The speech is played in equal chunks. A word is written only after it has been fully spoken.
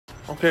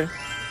Okay.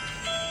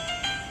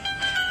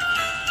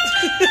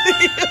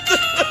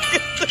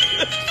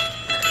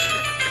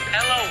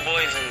 Hello,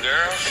 boys and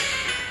girls.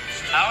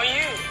 How are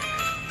you?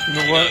 You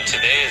know what?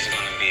 Today is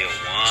going to be a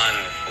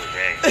wonderful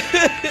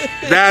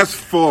day. That's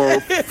for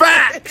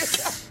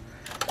facts.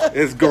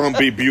 It's gonna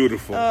be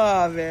beautiful.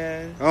 Oh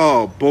man.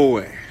 Oh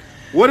boy.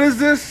 What is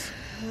this?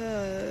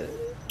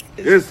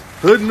 It's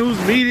Hood News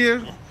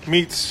Media,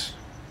 Meets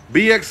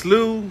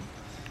BxLu,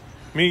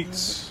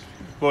 meets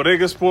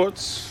Bodega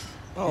Sports,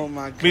 Oh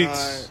my god.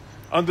 meets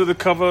Under the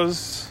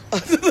Covers,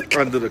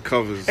 Under the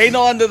Covers. Ain't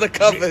no under the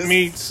covers.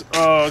 meets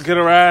Get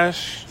a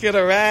Rash. Get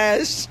a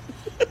rash.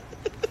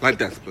 Like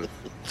that split.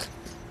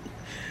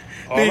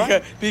 All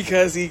right.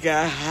 Because he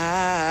got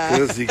high.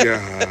 Cause he got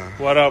high.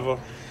 Whatever.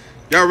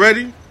 Y'all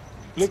ready?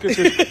 Look at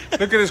this.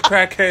 Look at this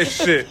crackhead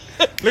shit.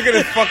 Look at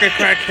this fucking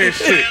crackhead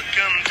shit.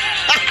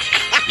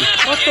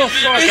 What the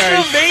fuck, It's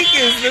guys? from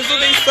Vegas. That's what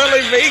they sell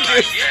in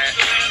Vegas.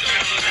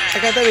 I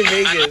got that in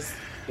Vegas.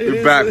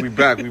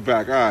 We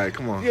back. All right,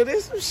 come on. Yo,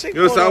 there's some shit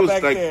Yo, going so I on was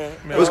back like, there.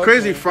 it was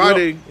crazy.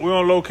 Friday, We're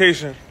on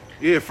location.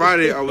 yeah,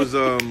 Friday. I was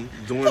doing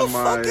What the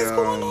my. fuck is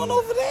going on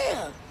over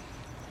there?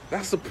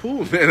 That's the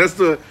pool, man. That's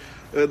the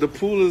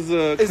pool is.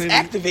 It's cleaning-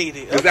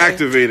 activated. It's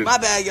activated. My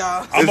bad,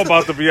 y'all. I'm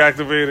about to be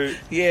activated.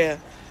 Yeah.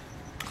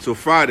 So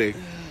Friday,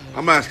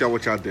 I'm gonna ask y'all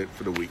what y'all did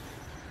for the week.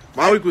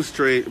 My week was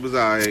straight. It was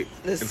alright.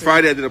 And Listen.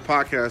 Friday I did a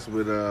podcast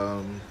with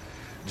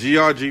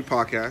GRG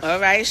podcast. All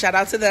right. Shout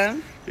out to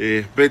them.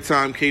 Yeah, big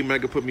time. K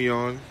Mega put me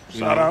on. You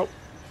Shout know, out.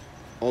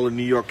 all the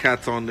New York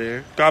cats on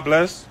there. God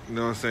bless. You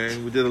know what I'm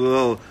saying? We did a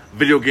little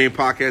video game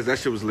podcast. That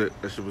shit was lit.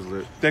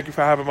 Thank you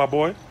for having my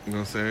boy. You know what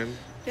I'm saying?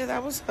 Yeah,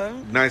 that was her.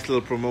 Nice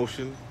little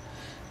promotion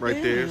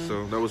right there.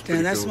 So that was pretty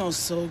Damn, that cool. smells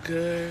so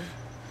good.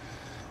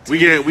 We're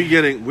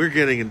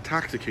getting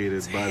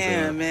intoxicated by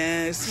Damn, the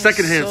man. It smells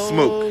secondhand so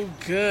smoke.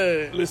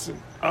 good.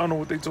 Listen, I don't know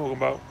what they talking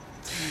about.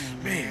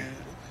 Man.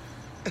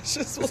 It's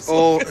just It's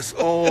all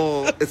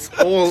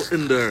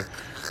in the.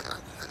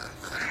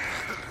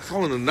 It's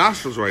all in the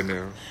nostrils right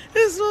now.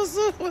 It smells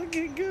so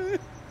fucking good.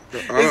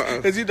 Uh-uh.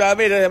 Because you know, I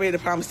made a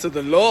promise to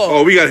the Lord.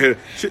 Oh, we got here.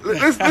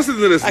 Listen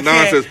to this I can't-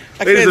 nonsense,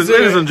 I can't ladies do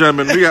it. and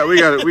gentlemen.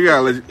 We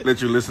got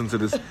let you listen to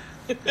this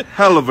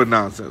hell of a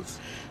nonsense.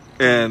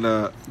 And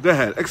go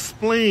ahead,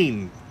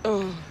 explain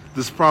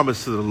this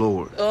promise to the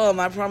Lord. Oh,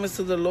 my promise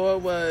to the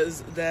Lord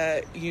was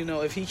that, you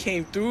know, if he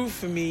came through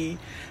for me,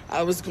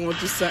 I was going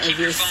through something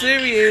real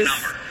serious.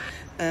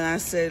 And I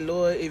said,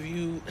 Lord, if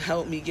you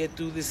help me get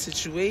through this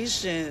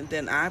situation,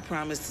 then I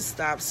promise to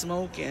stop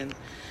smoking.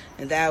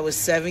 And that was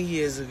 7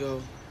 years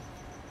ago.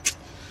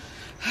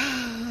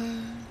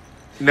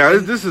 Now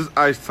this is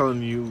Ice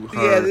telling you.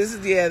 Her. This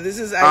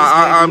is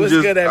I'm What's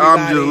just good,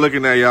 everybody? I'm just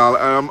looking at y'all.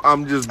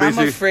 I'm just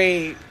basically. I'm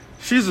afraid.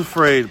 She's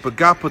afraid, but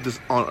God put this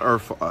on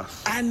earth for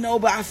us. I know,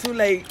 but I feel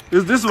like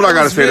This is what I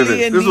gotta was say to really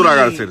this. in This is what I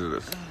gotta need. say to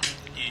this.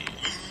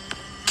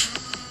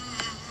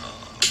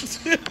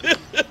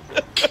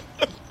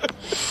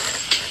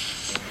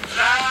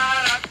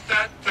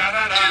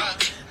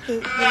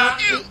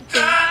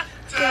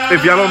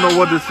 If y'all don't know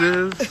what this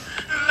is,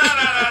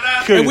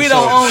 and we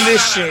don't own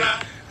this shit.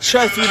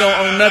 Trust, we don't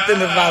own nothing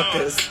about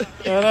this.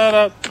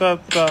 I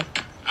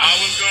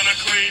was gonna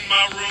clean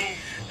my room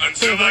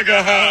until I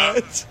got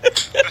high.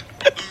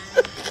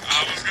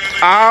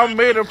 I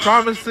made a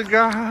promise to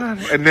God,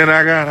 and then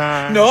I got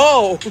high.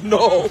 No.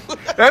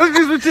 That's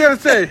just what you gotta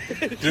say.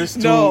 This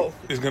dude No.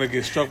 is gonna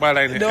get struck by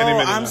lightning No, any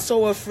minute. I'm now.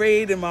 so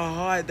afraid in my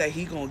heart that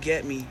he gonna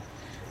get me.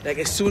 Like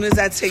as soon as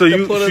I take So the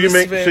you, pull so of you the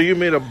make, spin, so you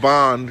made a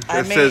bond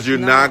that says you're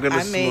not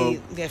gonna smoke.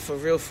 Yeah, for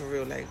real,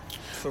 like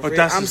for But real.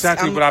 that's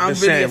exactly what I've been really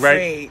saying, right?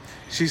 afraid.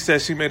 She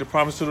said she made a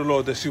promise to the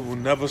Lord that she will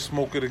never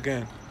smoke it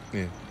again.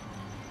 Yeah.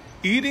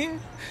 Eating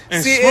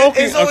and See,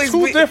 smoking it's are always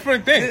two been-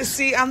 different things.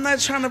 See, I'm not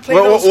trying to play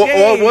What those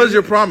games. was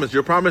your promise?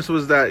 Your promise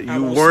was that I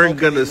you won't weren't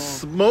smoke gonna anymore.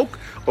 smoke,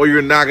 or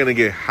you're not gonna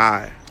get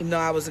high. No,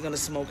 I wasn't gonna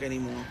smoke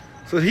anymore.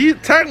 So he's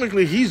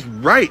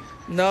right.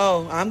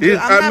 No, I'm It-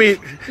 not. I mean,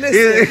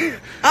 listen,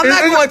 I'm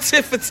not it's- going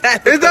tit for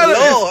tat with It's the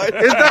not, Lord.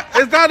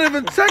 it's not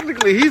even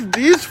technically.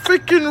 He's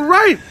freaking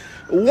right.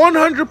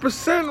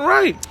 100%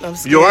 right. I'm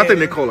Yo, I think scared.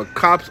 they call the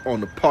cops on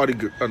the party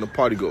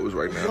goers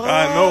right now.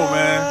 I know,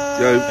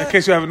 man. Yeah, In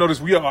case you haven't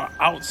noticed, we are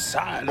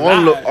outside.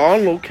 on live.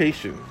 on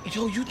location.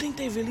 Yo, you think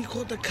they really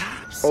called the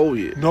cops? Oh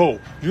yeah. No,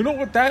 you know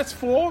what that's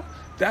for?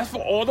 That's for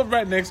all the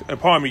rednecks. And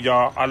pardon me,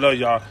 y'all. I love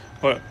y'all,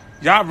 but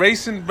y'all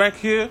racing back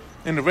here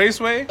in the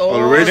raceway. the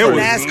raceway. It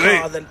was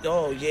NASCAR.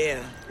 Oh yeah.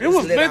 It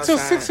was lit lit till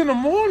outside. 6 in the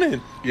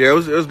morning. Yeah, it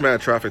was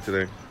mad traffic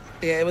today.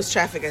 Yeah, it was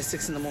traffic at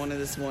 6 in the morning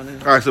this morning.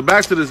 All right, so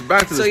back to this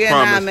So yeah,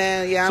 promise. nah,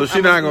 man. Yeah. So she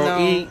not gonna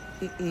eat.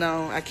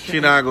 No, I can't. She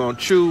not gonna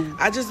chew.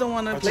 I just don't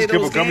want to I play just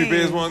give those her gummy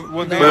games. bears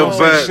one day. No. Don't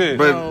But say shit.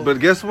 but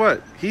guess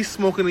what? He's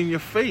smoking in your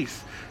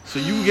face, so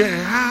you getting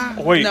high.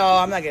 Wait, No,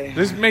 I'm not getting.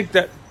 let's make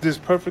this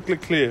perfectly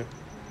clear.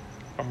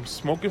 I'm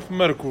smoking for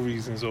medical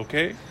reasons,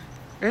 okay?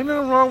 Ain't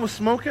nothing wrong with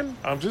smoking.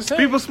 I'm just saying.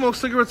 People smoke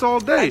cigarettes all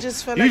day. I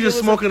just felt you like just it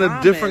was smoking a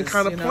different promise,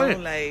 kind of you know?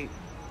 plant. Like,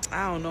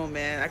 I don't know,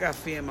 man. I got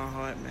fear in my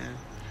heart, man.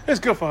 It's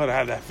good for her to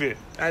have that fear.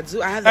 I do.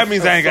 That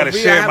means I ain't gotta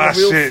share my I have a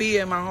real shit.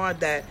 fear in my heart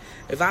that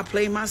if I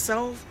play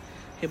myself,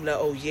 he'll be like,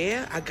 "Oh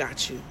yeah, I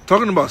got you."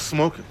 Talking about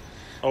smoking.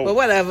 Oh, But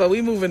whatever,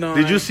 we moving on.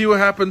 Did you see what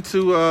happened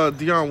to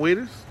Dion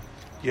Waiters?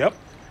 yep.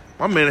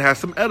 My man has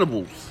some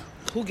edibles.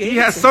 Who gave He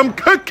it has to some him?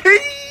 cookies.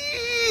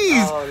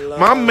 Oh, Lord.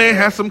 My man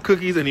has some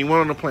cookies and he went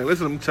on the plane.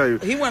 Listen, let me tell you.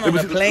 He went Let on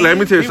me- the plane? Let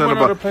me tell you He something went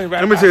on about. the plane right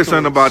Let me tell you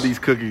something afterwards. about these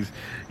cookies.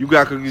 You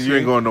got cookies, you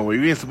ain't See? going nowhere.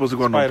 You ain't supposed to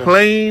go on no Spider.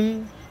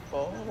 plane.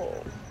 Oh,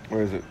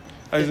 Where is it?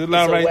 There's a It's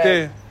line a right web.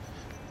 there.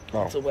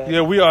 it's a web.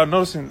 Yeah, we are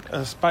noticing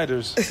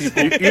spiders.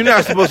 People. You're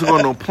not supposed to go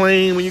on no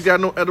plane when you got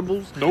no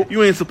edibles. Nope.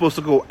 You ain't supposed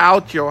to go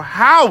out your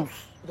house.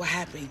 What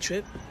happened? He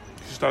tripped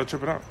She started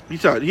tripping out.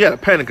 He had a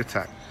panic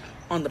attack.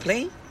 on the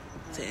plane.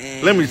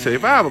 Damn. Let me say,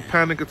 if I have a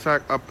panic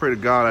attack, I pray to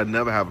God I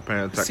never have a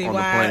panic attack See on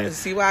why- the plane.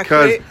 see why I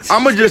Because quit?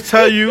 I'm gonna just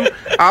tell you,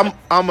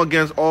 I'm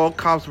against all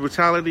cops'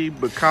 brutality,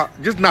 but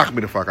just knock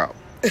me the fuck out.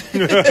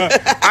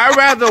 I'd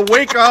rather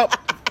wake up.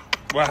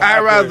 What I'd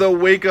happened? rather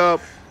wake up,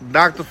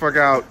 knock the fuck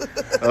out,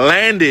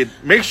 landed.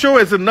 Make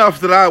sure it's enough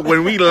that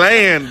when we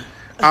land,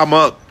 I'm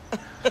up.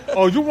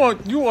 Oh, you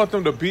want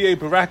them to B.A.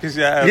 Baracus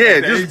your ass? Yeah,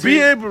 like the just 18? be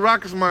able to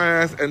rock my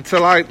ass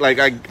until I Put a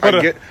I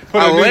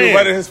nigga land.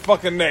 right in his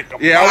fucking neck.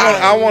 Yeah,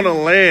 I want to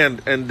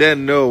land and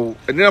then know,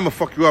 and then I'm gonna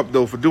fuck you up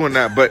though for doing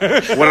that. But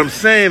what I'm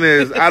saying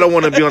is, I don't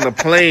want to be on the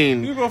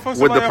plane You gonna fuck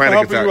with the somebody up for panic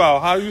helping attack. you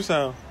out? How you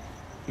sound?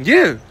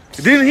 Yeah,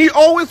 didn't he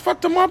always fuck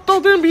them up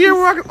though? Didn't BA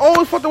Rocket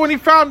always fuck them when he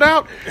found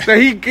out that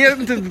he get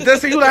into the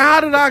desert? He was like,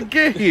 how did I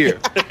get here?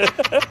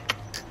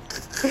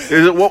 Is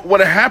it what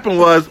happened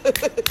was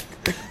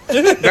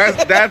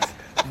that's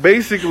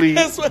basically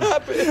That's what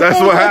happened. that's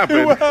what happened.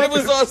 It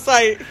was on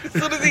site. As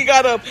soon as he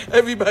got up,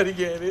 everybody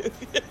get it.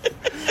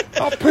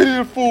 I pity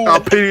the fool.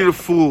 I'll pity the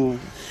fool.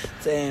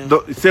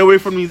 Damn. Stay away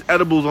from these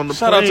edibles on the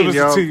Shout out plane, to Mr.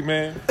 y'all. T,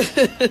 man.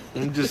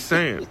 I'm just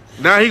saying.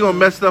 Now he gonna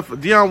mess it up.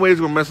 Dion Wade's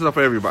gonna mess it up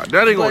for everybody.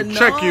 Now they But gonna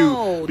check you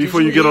no,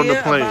 before did you get on the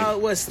hear plane.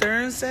 About what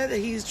Stern said, that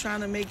he's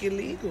trying to make it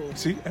legal.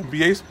 See,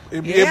 NBA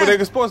Yeah.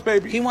 Bodega Sports,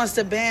 baby. He wants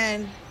to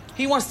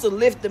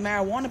lift the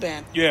marijuana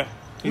ban. Yeah,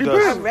 he He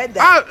does. I read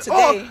that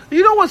today.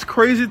 You know what's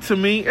crazy to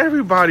me?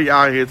 Everybody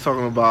out here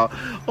talking about,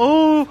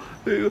 oh,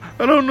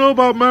 I don't know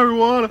about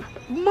marijuana.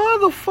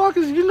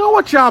 Motherfuckers, you know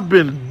what y'all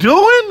been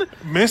doing?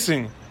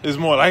 Missing is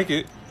more like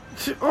it.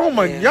 Oh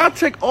my, Yeah. y'all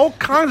take all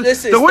kinds of...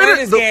 Listen, Stern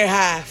is getting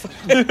high.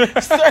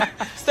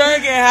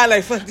 Stern getting high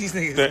like, fuck these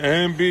niggas. The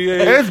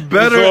NBA It's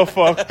better- is all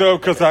fucked up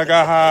because I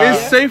got high.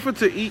 It's safer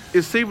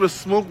to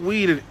smoke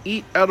weed and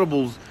eat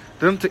edibles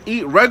than to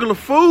eat regular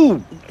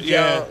food.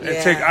 Yeah, Yo, and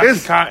yeah. take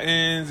It's-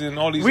 Oxycontins and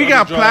all these We other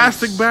got drugs.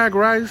 plastic bag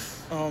rice.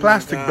 Oh my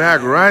Plastic God.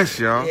 bag rice,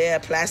 y'all. Yeah,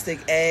 plastic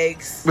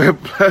eggs.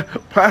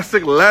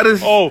 Plastic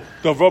lettuce. Oh,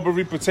 the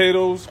rubbery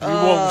potatoes. We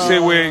won't say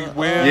where.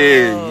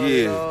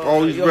 Yeah. no.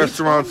 All these Yo, he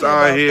restaurants told me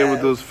out about here that.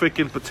 with those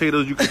freaking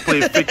potatoes you can play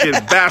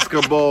freaking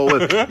basketball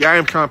with. Yeah, I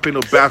ain't trying to play no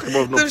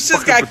basketball with no Them shits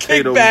fucking got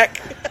potatoes.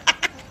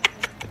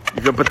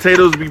 kickback. Your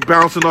potatoes be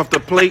bouncing off the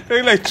plate.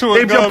 They like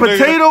chewing If your gum, nigga.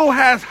 potato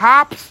has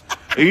hops,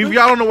 and if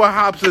y'all don't know what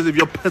hops is, if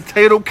your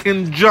potato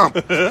can jump,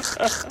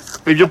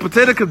 if your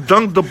potato can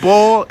dunk the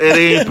ball, it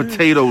ain't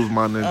potatoes,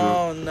 my nigga.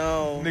 Oh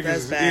no, Niggas that's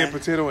is eating bad.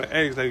 potato and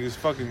eggs like it's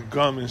fucking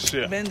gum and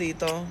shit.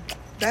 Bendito.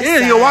 That's Yeah,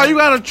 sad. yo, why you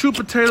gotta chew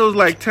potatoes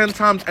like 10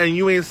 times and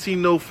you ain't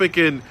seen no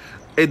freaking,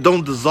 it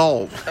don't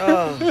dissolve.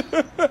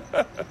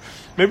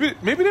 Maybe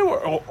they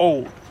were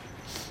old.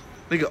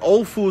 Nigga,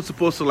 old food's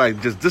supposed to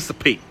like just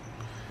dissipate.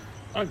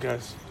 I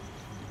guess.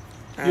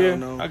 I don't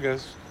know. I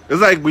guess.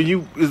 It's like when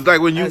you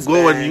That's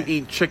go and bad. you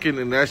eat chicken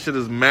and that shit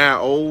is mad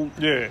old.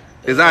 Yeah.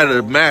 It's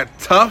either mad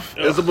tough,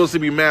 it's supposed to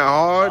be mad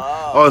hard,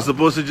 or it's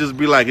supposed to just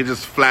be like, it's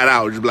just flat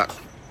out. Just be like,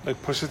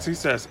 Like Pusha T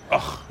says,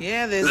 ugh.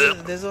 Yeah,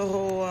 there's a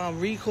whole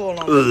recall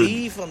on the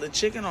beef, on the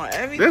chicken, on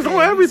everything. There's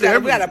on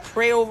everything. We gotta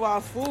pray over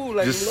our food,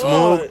 like just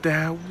Lord. smoke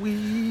that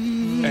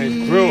weed.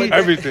 And grill But that-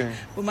 everything.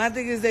 But my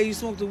thing is that you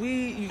smoke the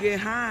weed, you get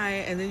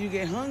high, and then you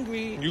get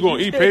hungry. You gonna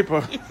eat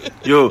paper.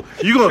 Yo,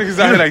 you gonna Niggas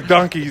out here like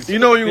donkeys. you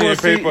know you eating gonna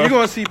see paper. you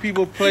gonna see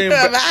people playing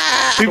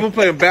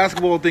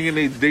basketball thinking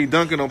they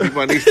dunking on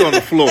people and they still on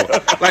the floor.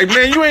 Like,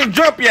 man, you ain't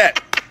jump yet.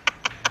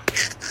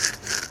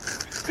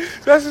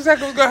 That's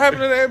exactly what's gonna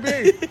happen in the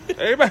NBA.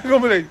 Everybody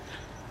gonna be like,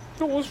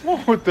 yo, what's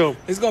wrong with them?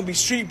 It's gonna be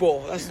street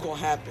ball. That's what's gonna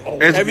happen.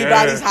 It's-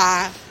 Everybody's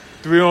yeah. high.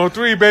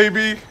 3-on-3,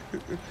 baby.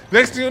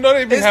 Next thing you know,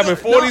 they be It's having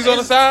go- no, 40s on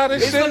the side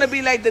and It's shit. gonna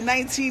be like the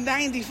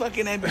 1990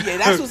 fucking NBA.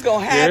 That's what's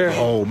gonna happen.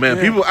 Oh man,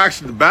 Yeah. people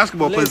actually the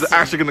basketball players are Listen.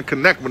 actually gonna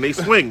connect when they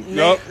swing.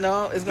 Yup.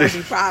 No, it's gonna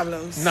be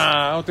problems.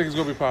 Nah, I don't think it's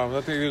gonna be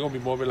problems. I think they're gonna be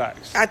more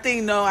relaxed. I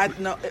think no.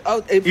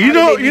 Oh, it You probably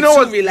know may be you too know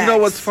what's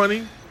relaxed.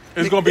 funny?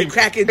 It's gonna be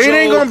cracking It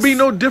ain't gonna jokes. be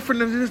no different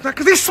than it is now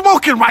because they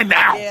smoking right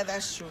now. Yeah,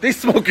 that's true. They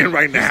smoking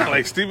right now.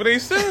 like Stephen A.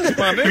 Sims,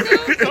 my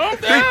nigga. Calm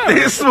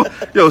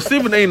down. They Yo,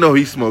 Stephen ain't know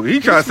he's smoking. He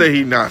trying to say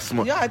he not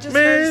smoking. Yeah, I just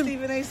heard Man,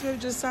 Stephen A. Smith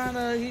just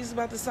signed he's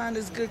about to sign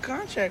this good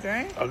contract,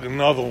 right?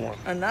 Another one.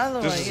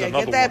 Another This one. is Yeah,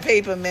 another get that one.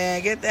 paper,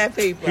 man. Get that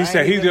paper. He I said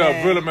ain't he even did a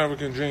mad. real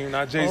American dream,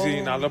 not Jay-Z,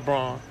 Oh. not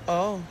LeBron,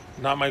 Oh,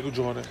 not Michael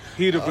Jordan.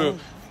 He the real.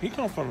 He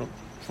come from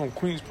from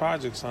Queens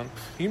Project, son.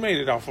 He made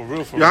it out for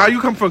real. Yeah, how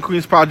you come from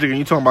Queens Project and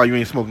you talking about you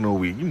ain't smoking no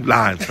weed? You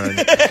lying, son.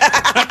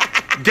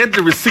 Get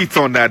the receipts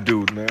on that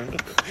dude, man.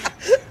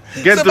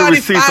 Get Somebody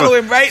the receipts follow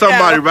on him right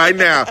somebody now. right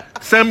now.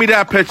 Send me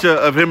that picture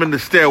of him in the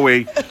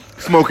stairway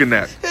smoking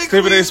that.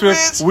 Stephen A.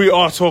 Smith, we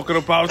are talking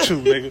about you,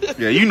 nigga.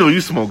 Yeah, you know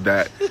you smoke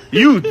that.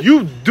 You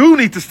do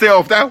need to stay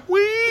off that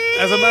weed.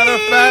 As a matter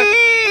of fact,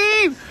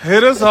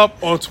 hit us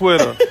up on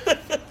Twitter,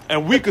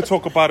 and we could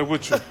talk about it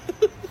with you.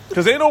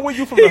 Because ain't no way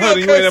you from the hood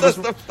and you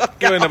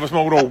ain't never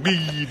smoked no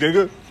weed,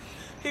 nigga.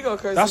 He gonna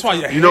curse. That's why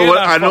you know what?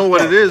 I know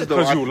what it is, though.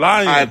 Because you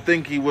lying. I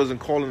think he wasn't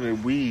calling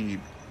it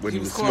weed when he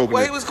was smoking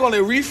What it. he was calling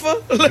it reefer?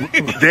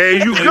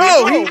 There you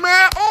go. He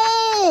mad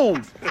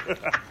old.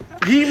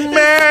 He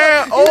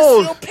mad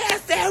old. You still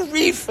past that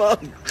reefer.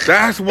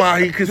 That's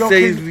why he could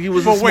say he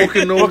wasn't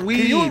smoking no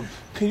weed.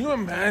 Can you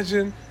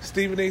imagine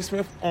Stephen A.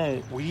 Smith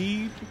on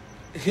weed?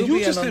 He'll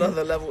be on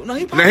another level. No,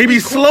 he Now he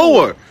be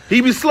slower. He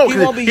be slow. He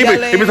won't be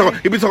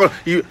He be talking.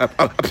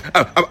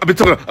 I've been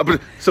talking.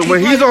 So when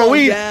he's on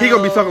weed, he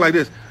gonna be talking like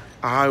this.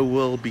 I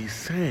will be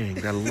saying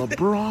that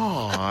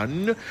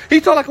LeBron. He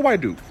talk like a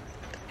white dude.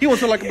 He won't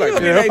talk like a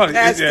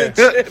black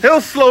dude.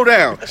 He'll slow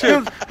down.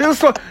 He'll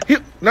slow.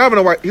 Not even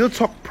a white. He'll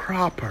talk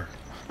proper.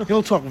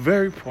 He'll talk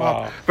very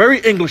proper, very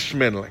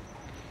Englishmanly.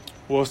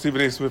 Well,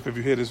 Stephen A. Smith, if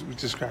you hear this, we're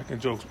just cracking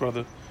jokes,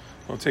 brother.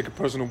 Don't take it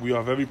personal. We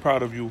are very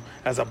proud of you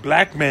as a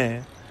black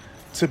man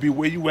to be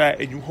where you at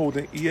and you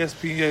holding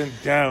ESPN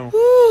down.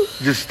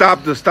 Just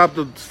stop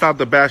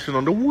the bashing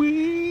on the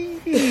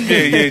weed.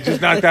 Yeah,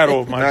 just knock that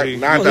off, my G.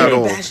 Knock that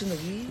off. Bashing the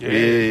weed? Yeah.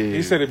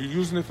 He said if you're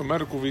using it for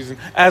medical reasons,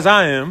 as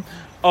I am,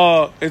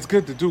 it's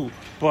good to do.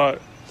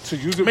 But to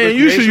use it, man,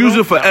 you should use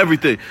it for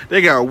everything.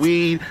 They got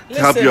weed to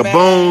help your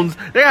bones.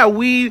 They got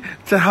weed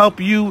to help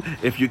you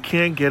if you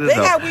can't get it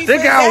up. They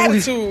got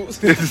weed.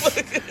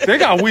 They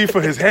got weed for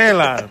his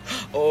hairline.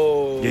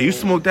 Oh, yeah, you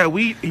smoke that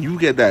weed and you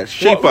get that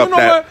shape up,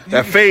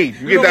 that fade.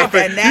 You get that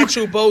fade. That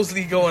natural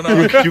Bosley going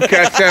on. You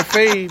catch that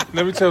fade.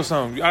 Let me tell you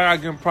something. I gotta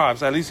give him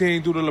props. At least he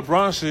ain't do the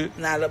LeBron shit.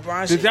 Nah,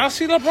 LeBron shit. Did y'all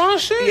see LeBron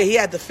shit? Yeah, he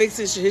had to fix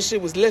his shit. His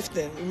shit was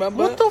lifting.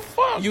 Remember? What the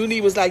fuck?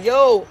 Uni was like,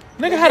 yo.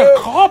 Nigga had a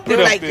carpet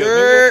up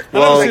there.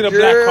 Well, I never seen a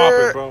black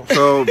carpet, bro.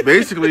 So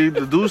basically,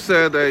 the dude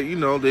said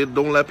that, they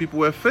don't let people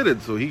wear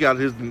fitted. So he got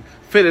his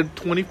fitted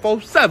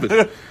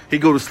 24/7. He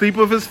go to sleep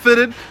with his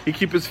fitted. He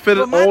keep his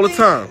fitted all the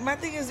time. My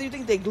thing is, do you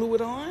think they glue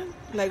it on?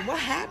 Like, what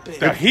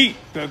happened? The heat,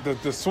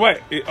 the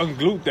sweat, it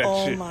unglued that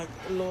shit. Oh, my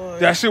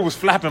Lord. That shit was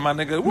flapping, my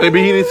nigga.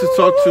 Maybe he needs to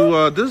talk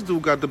to, this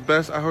dude got the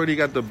best, I heard he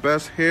got the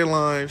best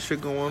hairline shit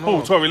going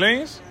on. Who, Tory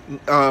Lanez?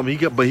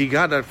 He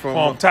got that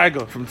from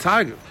Tiger. From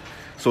Tiger.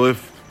 So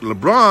if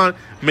LeBron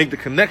make the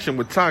connection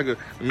with Tiger,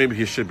 maybe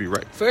he should be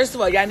right. First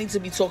of all, y'all need to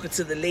be talking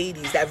to the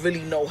ladies that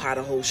really know how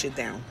to hold shit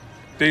down.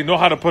 They know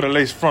how to put a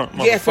lace front,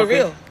 motherfucker. Yeah, for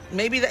real.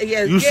 Maybe that.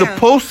 Yeah, you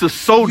supposed to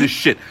sew this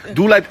shit.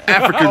 Do like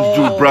Africans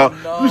do, bro.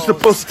 No. You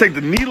supposed to take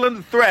the needle and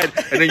the thread,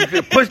 and then you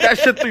can push that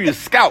shit through your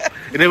scalp,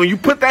 and then when you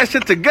put that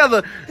shit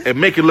together, and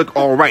make it look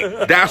all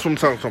right. That's what I'm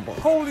talking about.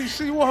 Holy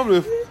shit, you want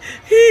him to?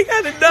 He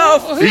got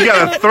enough. You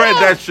gotta thread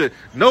that shit.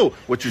 No,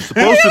 what you're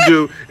supposed to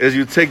do is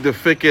you take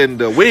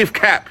the wave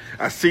cap.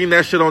 I seen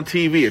that shit on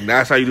TV, and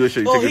that's how you do this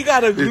shit. He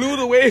gotta glue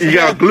the wave cap. You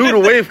gotta glue the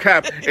wave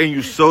cap, and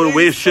you sew the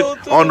wave shit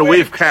on the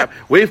wave cap.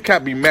 Wave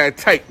cap be mad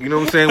tight. You know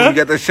what I'm saying? When you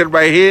got that shit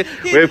right here,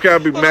 wave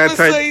cap be mad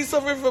tight. He's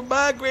suffering from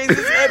migraines.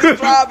 His head is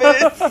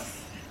throbbing.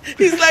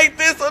 He's like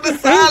this on the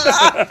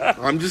sideline.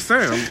 I'm just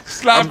saying.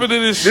 Slapping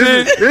in his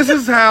shit. This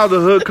is how the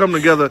hood come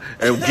together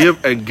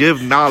and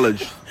give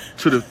knowledge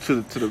to the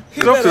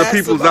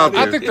peoples out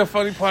there. I think the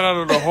funny part out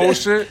of the whole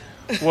shit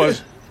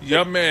was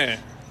your man,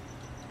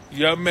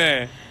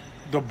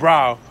 the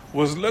brow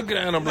was looking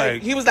at him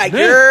like he was like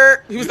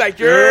yer. He was like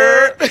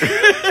yer.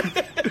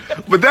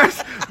 but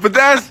that's he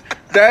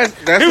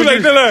was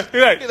like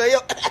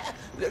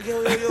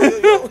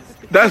yo.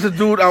 That's the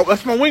dude.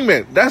 That's my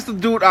wingman. That's the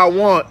dude I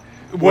want.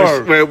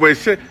 Where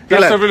shit.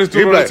 That's the realest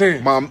dude on the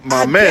team.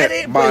 My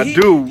man, my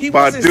dude. He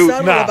wasn't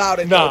subtle about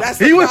it, though. That's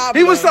the problem.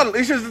 He was subtle.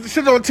 He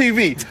shit on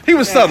TV. He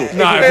was subtle.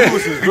 Nah, if he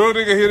was his real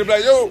nigga, he'd be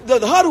like, yo.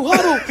 The huddle.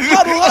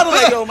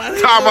 Like, yo,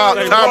 man. Time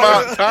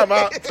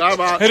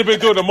out. He'd have been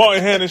doing the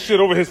Martin hand and shit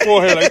over his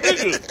forehead like,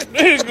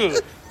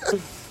 nigga.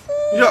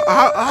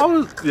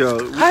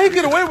 How he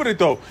get away with it,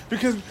 though?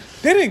 Because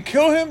they didn't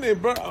kill him.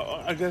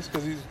 I guess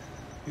because he's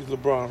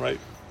LeBron, right?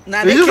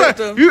 Nah, they killed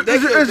him.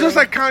 It's just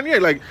like Kanye.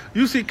 Like,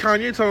 you see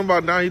Kanye talking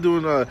about now he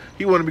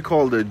want to be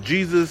called a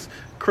Jesus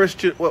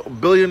Christian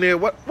billionaire.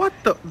 What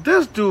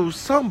this dude,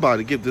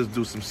 somebody give this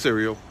dude some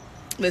cereal.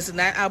 Listen,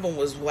 that album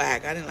was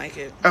whack. I didn't like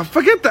it. And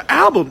forget the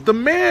album. The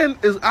man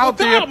is out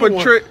there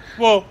portraying.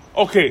 Well,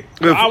 okay,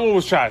 the album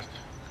was trash.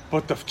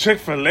 But the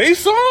Chick-fil-A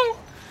song?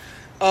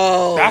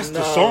 Oh, that's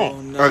the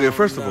song. Okay,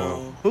 first of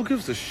all, who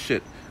gives a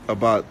shit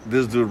about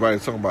this dude writing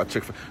a song about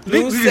Chick-fil-A?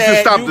 You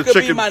said you could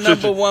be my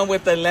number one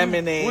with the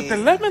lemonade. With the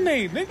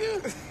lemonade,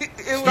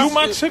 nigga. Do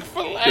my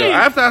Chick-fil-A.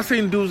 Yeah, after I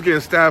seen dudes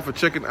getting stabbed for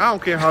chicken, I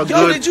don't care how good.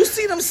 Yo, did you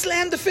see them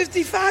slam the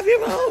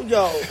 55-year-old?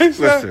 Yo.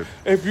 Listen.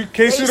 In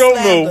case you don't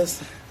know,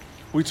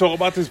 We talk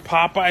about this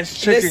Popeye's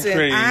chicken Listen,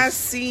 craze. I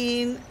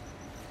seen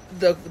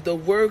the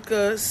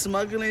worker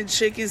smuggling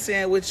chicken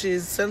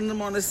sandwiches, selling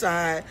them on the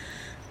side.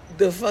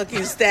 The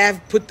fucking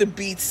staff put the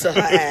beats to her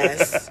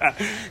ass.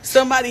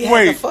 Somebody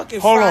had the fucking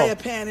fryer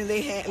pan in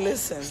their hand.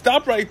 Listen.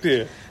 Stop right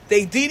there.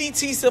 They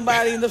DDT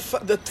somebody in the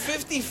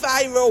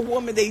 55-year-old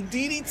woman. They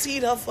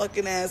DDT'd her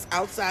fucking ass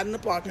outside in the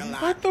parking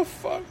lot. What the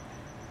fuck?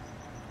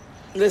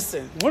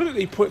 Listen. What are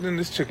they putting in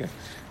this chicken?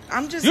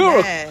 I'm just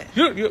mad.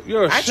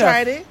 You're a chef. I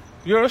tried it.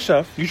 You're a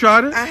chef. You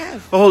tried it? I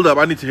have. Oh, hold up.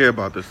 I need to hear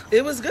about this.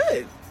 It was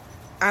good.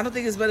 I don't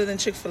think it's better than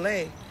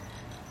Chick-fil-A.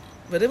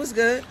 But it was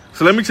good.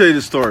 So let me tell you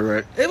this story,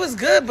 right? It was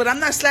good, but I'm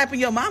not slapping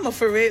your mama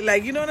for it.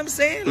 Like, you know what I'm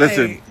saying?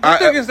 Listen,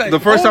 Like, the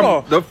first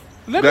time...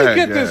 Let me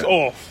get this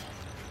off.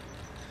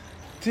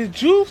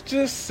 Did you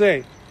just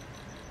say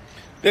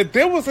that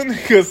there was a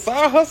nigga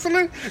side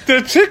hustling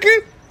the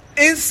chicken?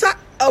 Inside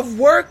a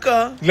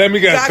worker. Let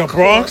me guess, the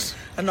Bronx?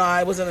 No,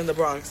 I wasn't in the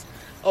Bronx.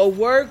 A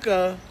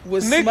worker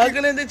was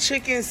smuggling the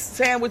chicken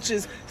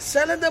sandwiches,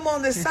 selling them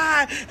on the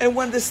side, and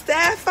when the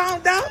staff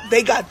found out,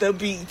 they got the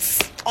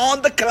beats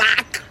on the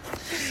clock.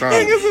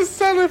 Niggas is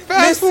selling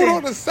fast food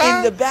on the side.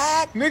 In the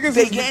back,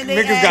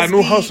 niggas got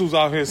new hustles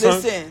out here,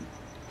 son. Listen,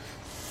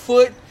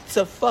 foot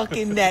to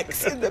fucking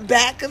necks in the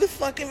back of the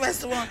fucking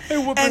restaurant.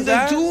 And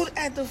the dude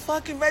at the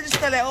fucking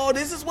register like, oh,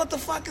 this is what the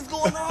fuck is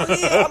going on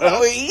here. I'm like,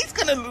 oh, he's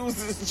gonna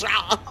lose his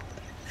job.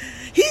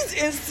 He's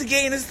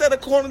instigating instead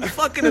of calling the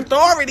fucking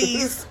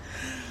authorities.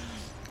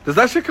 Does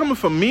that shit come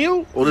with a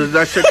meal? Or does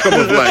that shit come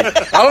with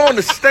like... I don't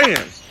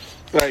understand.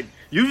 Like,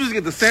 you just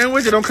get the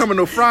sandwich, it don't come with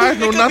no fries,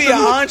 no nothing? It could be an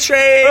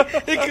entree.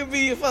 It could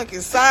be a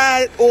fucking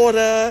side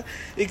order.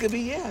 It could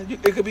be,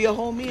 it could be a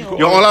whole meal.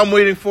 Yo, all I'm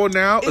waiting for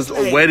now is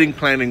a wedding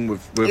planning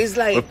with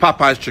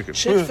Popeye's chicken.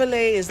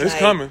 Chick-fil-A is it's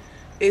coming.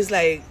 It's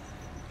like,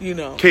 you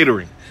know...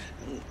 Catering.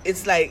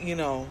 It's like, you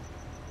know,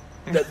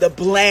 the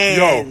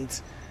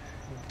bland...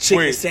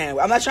 chicken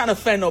sandwich. I'm not trying to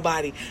offend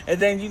nobody. And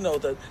then, you know,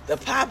 the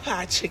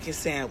Popeye chicken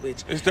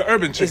sandwich. It's the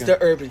urban chicken. It's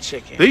the urban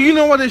chicken. Then you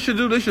know what they should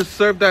do? They should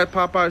serve that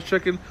Popeye's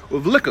chicken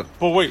with liquor.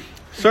 But wait.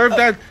 Serve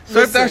that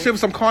shit with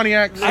some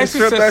cognac.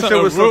 ISIS serve said that something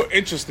shit with real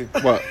interesting.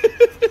 What?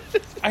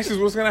 ISIS,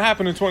 what's going to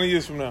happen in 20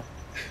 years from now?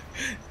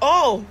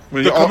 Oh.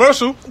 The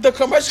commercial. The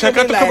commercial. Check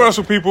out the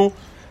commercial, people.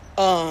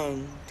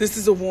 This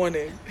is a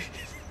warning.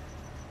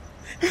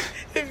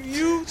 If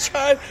you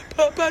tried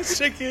Popeye's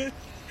chicken...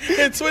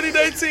 in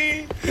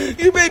 2019,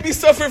 you may be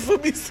suffering from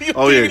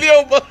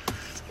mesothelioma.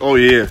 Oh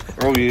yeah.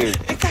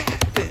 It can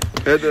happen.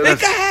 It can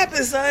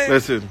happen, son.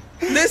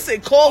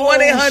 Listen, call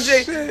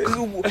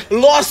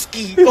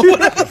 1-800-LAWSKI or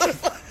whatever the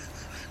fuck.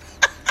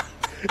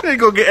 They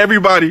gonna get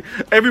everybody.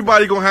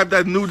 Everybody gonna have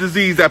that new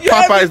disease, that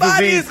Popeye's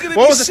disease.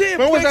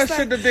 When was that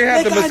shit that they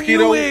had the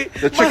mosquito,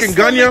 the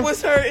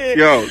chikungunya?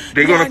 Yo,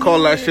 they gonna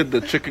call that shit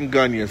the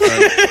chikungunya,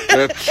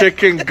 son. The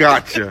chicken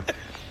gotcha.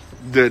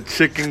 The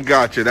chicken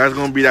gotcha. That's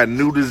gonna be that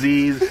new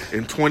disease.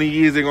 In 20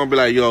 years, they're gonna be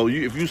like, yo,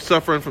 if you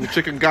suffering from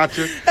chicken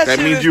gotcha, that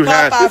means you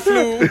had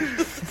flu.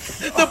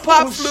 The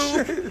pop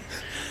flu.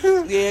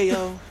 Yeah,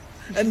 yo.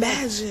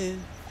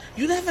 Imagine.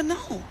 You never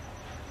know.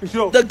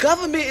 Yo, the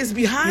government is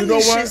behind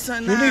this shit,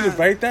 son. You need to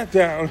write that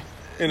down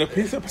in a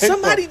piece of paper.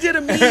 Somebody did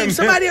a meme.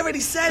 Somebody already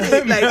said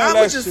it. Like, I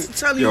was just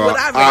telling you what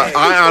I read.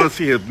 I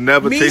honestly have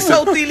never tasted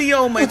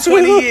mesothelioma in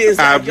 20 years.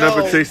 I've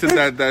never tasted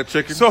that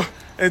chicken. So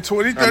in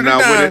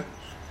 2039,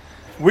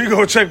 we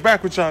gonna check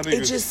back with y'all niggas.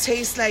 It just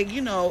tastes like,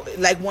 you know,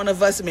 like one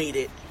of us made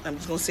it. I'm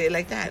just gonna say it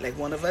like that. Like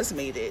one of us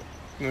made it.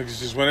 Niggas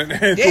just went in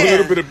there and threw a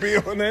little bit of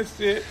beer on that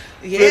shit.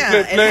 Yeah,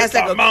 it has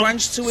like a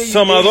crunch to it.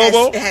 Some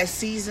adobo. It has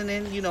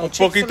season, you know. Un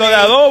poquito de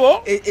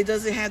adobo. It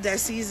doesn't have that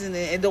seasoning.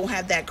 It don't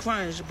have that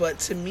crunch. But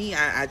to me,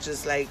 I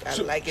just like it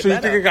so better. So you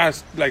think it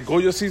got like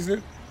Goya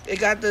seasoning? It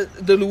got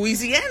the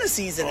Louisiana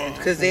seasoning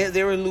because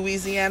they're a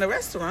Louisiana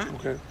restaurant.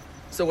 Okay.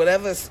 So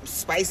whatever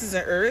spices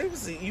and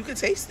herbs, you can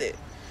taste it.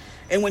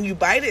 And when you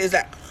bite it, it's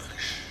like...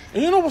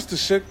 And you know what's the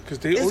shit? Because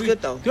good,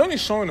 though. They're only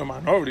showing the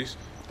minorities,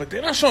 but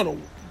they're not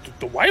showing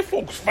the white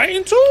folks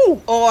fighting,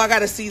 too. Oh, I got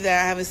to see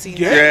that. I haven't seen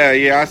that.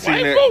 Yeah, I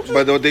seen it.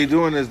 But what they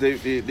doing is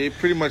they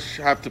pretty much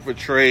have to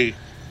portray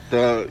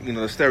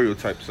the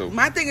stereotype. So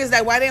my thing is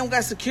that why they don't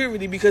got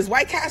security? Because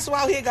White Castle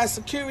out here got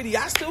security.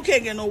 I still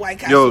can't get no White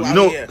Castle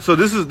out here. So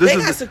this is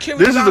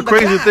the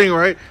crazy thing,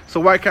 right?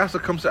 So White Castle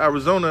comes to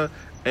Arizona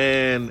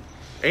and...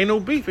 ain't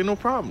no beef, ain't no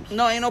problems.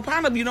 No, ain't no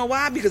problem. You know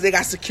why? Because they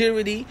got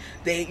security.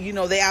 They,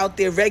 they out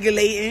there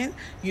regulating,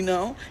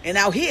 And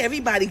out here,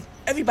 everybody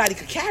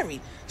could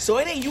carry. So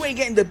you ain't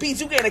getting the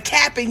beats. You getting a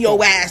cap in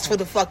your ass for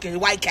the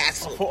fucking White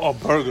Castle. For a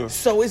burger.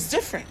 So it's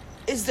different.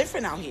 It's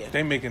different out here.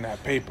 They making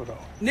that paper, though.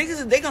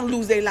 Niggas, they gonna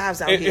lose their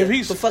lives out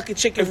here for fucking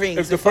chicken rings.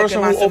 If the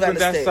person who opened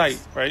that site,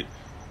 right,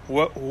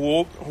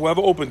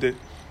 whoever opened it,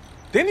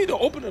 they need to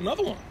open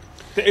another one.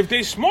 If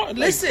they smart,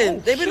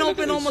 listen, they've been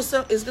open almost.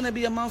 It's gonna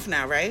be a month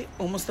now, right?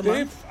 Almost a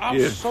month. They've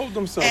outsold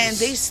themselves, and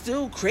they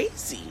still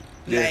crazy.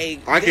 Yeah.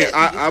 Like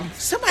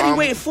somebody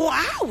waiting 4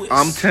 hours.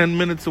 I'm 10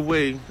 minutes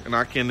away, and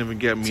I can't even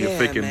get me a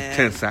freaking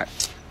 10 sack.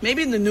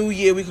 Maybe in the new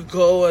year we could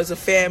go as a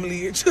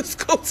family and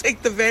just go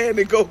take the van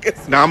and go get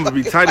some. Now I'm gonna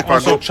be tight if I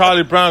Also, go.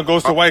 Charlie Brown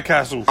goes to White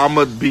Castle. I'm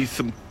gonna be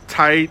some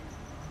tight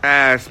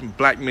ass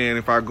black man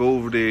if I go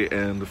over there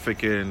and the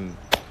freaking,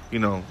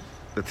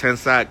 the 10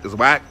 sack is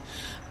whack.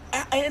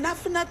 And not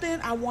for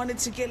nothing, I wanted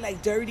to get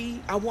like dirty.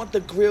 I want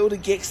the grill to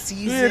get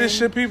seasoned. You hear this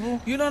shit,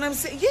 people? You know what I'm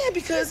saying? Yeah,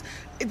 because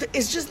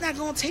it's just not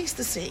gonna taste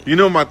the same. You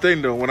know my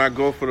thing though. When I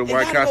go for the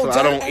White gotta go Castle,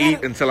 I don't dirty.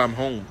 eat until I'm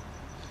home.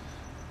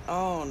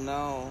 Oh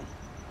no,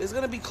 it's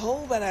gonna be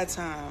cold by that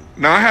time.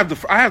 Now I have the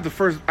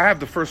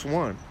first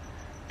one,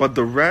 but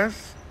the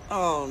rest,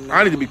 Oh no,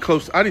 I need to be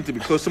close. I need to be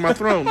close to my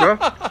throne, bro.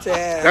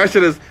 Damn. That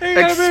shit is Ain't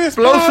gotta be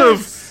explosive.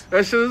 explosive.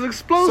 That shit is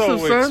explosive,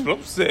 So son.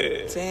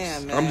 explosive.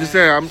 Damn, man. I'm just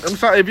saying. I'm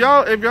sorry if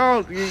y'all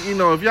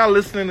if y'all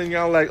listening and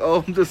y'all like,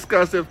 oh, I'm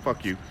disgusted.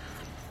 Fuck you.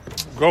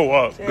 Grow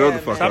up. Damn, Grow the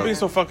fuck Stop up. being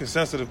so fucking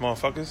sensitive,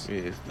 motherfuckers.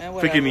 Yeah. Man,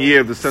 whatever. Freaking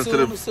year of the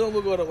sensitive. Soon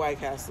we'll go to White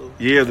Castle.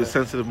 Year of the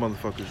sensitive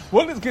motherfuckers.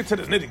 Well, let's get to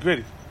the nitty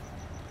gritty.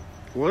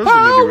 What is the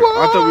nigga?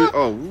 I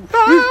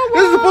thought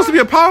this is supposed to be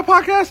a power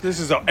podcast. This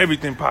is our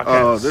everything podcast.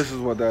 Oh, this is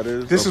what that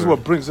is. This is Okay.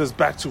 what brings us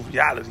back to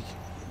reality.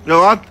 I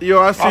seen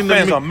Our the fans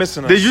meme. are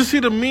missing us. Did you see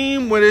the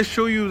meme where they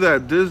show you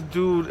that this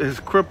dude is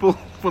crippled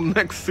for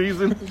next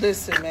season?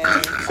 Listen,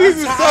 man.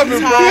 Season I'm 7,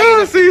 bro.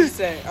 tired of Yeah,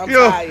 saying, I'm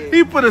yo, tired.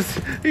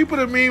 he put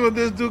a meme with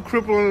this dude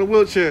crippled in a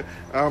wheelchair.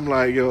 I'm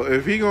like, yo,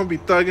 if he gonna be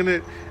thugging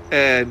it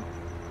and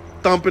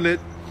thumping it,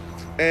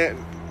 and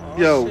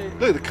shit.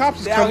 look, the cops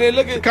is They out coming. here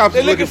looking- the cops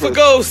they is looking for us.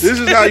 ghosts. This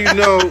is how you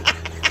know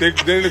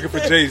They looking for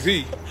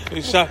Jay-Z.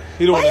 He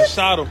the one that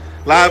shot him.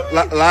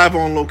 live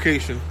on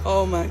location.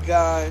 Oh my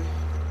God.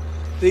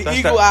 The That's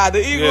eagle that- eye. The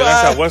eagle Yeah,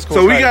 that's eye. that West Coast.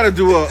 So we fight.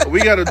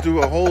 gotta do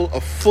a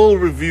full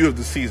review of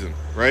the season,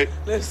 right?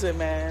 Listen,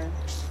 man.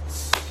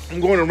 I'm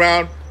going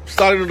around,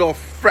 starting it off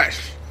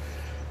fresh.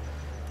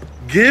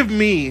 Give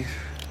me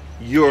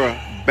your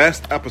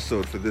best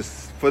episode for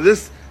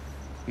this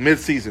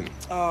mid-season.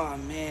 Oh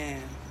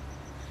man.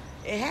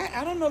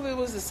 I don't know if it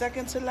was the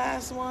second to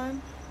last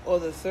one or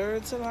the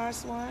third to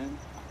last one.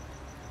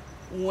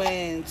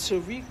 When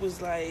Tariq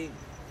was like,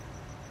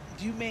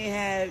 you may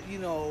have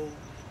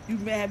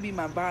been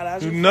my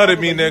biological You nutted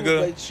father, me,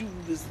 nigga. but you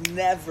was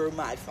never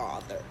my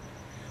father.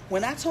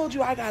 When I told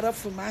you I got up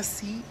from my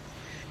seat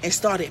and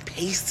started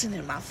pacing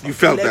in my fucking You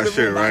felt that living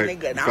shit, room, my right?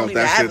 nigga, You and I felt don't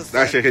even that have shit. a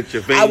That son. shit hit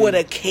your vein. I would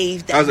have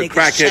caved that That was a nigga's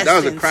crackhead. chest That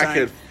was a in,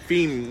 crackhead son.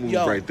 fiend move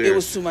Yo, right there. it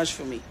was too much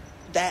for me.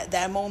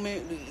 That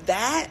moment,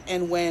 that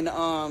and when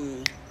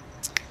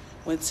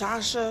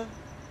Tasha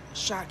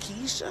shot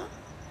Keisha,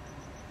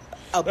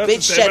 That was bitch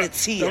the same shed a ep-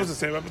 tear. That was the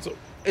same episode.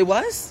 It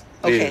was?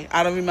 Okay, Yeah.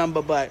 I don't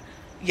remember, but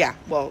yeah,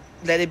 well,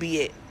 let it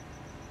be it.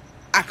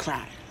 I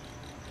cried.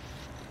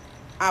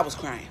 I was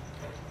crying.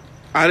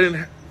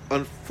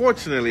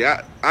 Unfortunately,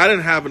 I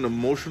didn't have an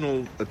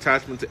emotional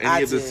attachment to any I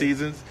of the did.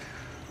 seasons.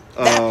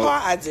 That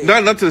part I did.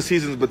 Not to the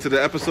seasons, but to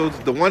the episodes.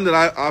 The one that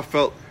I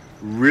felt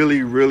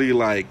really, really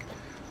like,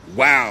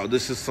 wow,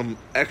 this is some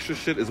extra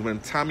shit, is when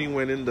Tommy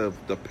went in the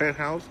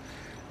penthouse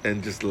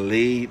and just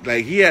laid,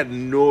 like, he had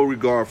no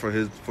regard for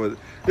this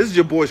is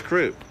your boy's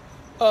crib.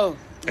 Oh.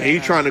 And he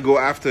trying to go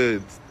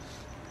after,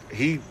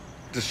 he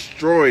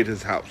destroyed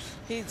his house.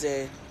 He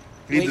did.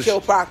 He He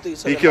killed Proctor.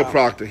 He killed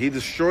Proctor. He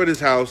destroyed his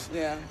house.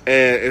 Yeah.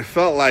 And it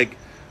felt like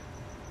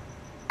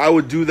I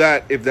would do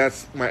that if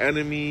that's my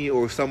enemy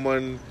or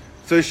someone.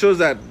 So it shows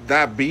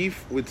that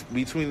beef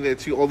between the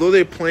two, although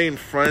they're playing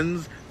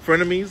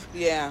frenemies,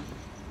 Yeah.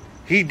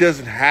 he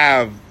doesn't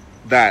have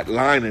that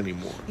line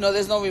anymore. No,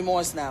 there's no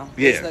remorse now.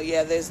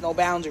 Yeah. There's no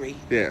boundary.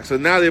 Yeah. So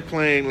now they're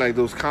playing like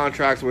those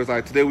contracts where it's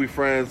like, today we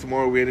friends,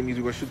 tomorrow we enemies,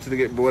 we're going to shoot to the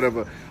game, but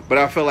whatever. But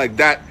I felt like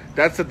that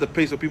set the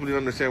pace so people didn't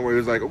understand, where it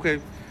was like,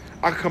 okay,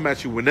 I can come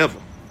at you whenever.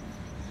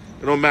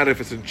 It don't matter if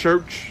it's in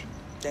church.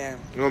 Damn.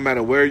 It don't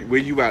matter where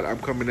you at. I'm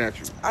coming at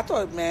you. I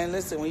thought, man,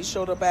 listen, when he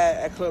showed up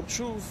at Club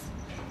Truth,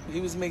 he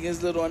was making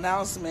his little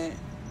announcement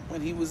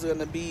when he was going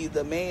to be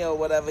the mayor or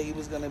whatever he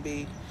was going to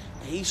be.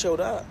 He showed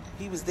up.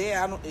 He was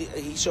there.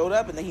 He showed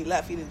up and then he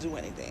left. He didn't do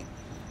anything.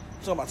 I'm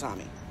talking about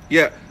Tommy.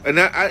 Yeah,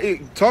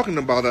 and talking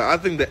about that, I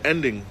think the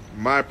ending,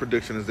 my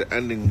prediction is the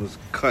ending was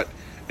cut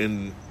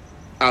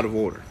out of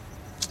order.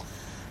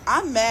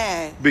 I'm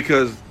mad.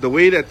 Because the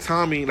way that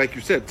Tommy, like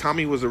you said,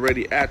 Tommy was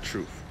already at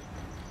Truth.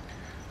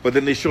 But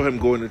then they show him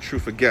going to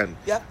Truth again.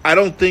 Yep. I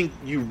don't think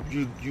you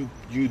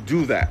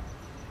do that.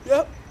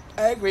 Yep.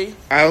 I agree.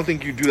 I don't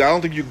think you do that. I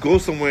don't think you go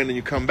somewhere and then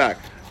you come back.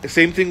 The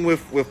same thing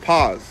with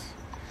Paz.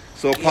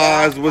 So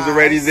Paz was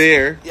already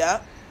there,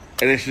 Yep.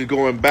 and then she's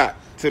going back.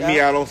 To me,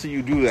 Yep. I don't see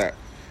you do that.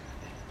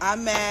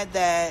 I'm mad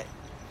that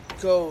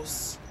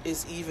Ghost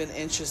is even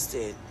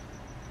interested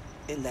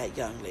in that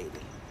young lady.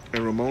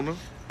 And Ramona?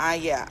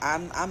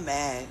 I'm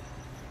mad.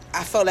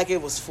 I felt like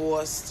it was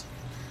forced.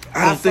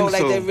 I don't think felt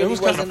like so. there It really was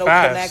kinda wasn't no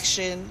fast.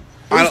 connection.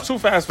 It was too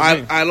fast for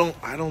me. I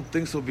don't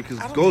think so, because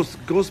I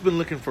don't Ghost's been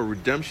looking for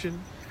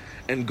redemption,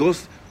 and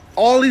Ghost,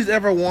 all he's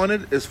ever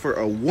wanted is for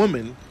a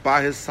woman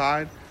by his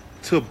side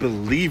to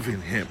believe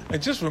in him.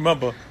 And just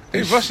remember,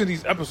 he's rushing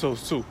these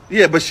episodes too.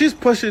 Yeah, but she's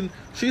pushing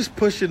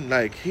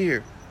like,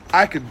 here,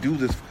 I could do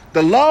this.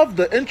 The love,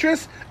 the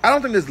interest. I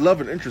don't think there's love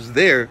and interest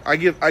there. I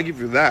give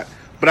you that.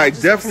 But I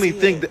just don't definitely see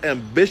think it. the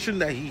ambition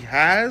that he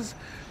has,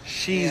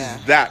 she's Yeah.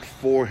 that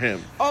for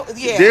him. Oh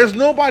yeah. There's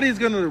nobody's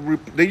gonna.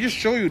 They just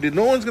show you that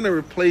no one's gonna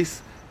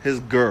replace his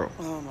girl.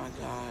 Oh my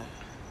god.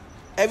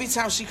 Every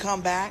time she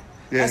come back,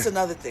 Yeah. that's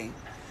another thing.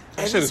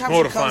 That shit Every is time she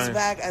comes mortifying.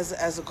 back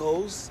as a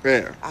ghost,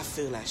 Yeah, I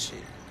feel that shit.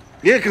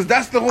 yeah, because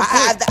that's the whole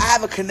point. I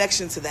have a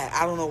connection to that.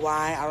 I don't know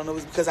why. I don't know if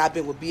it's because I've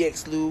been with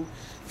BxLu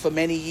for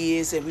many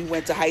years and we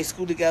went to high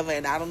school together,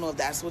 and I don't know if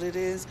that's what it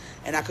is.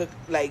 And I could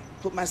like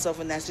put myself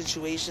in that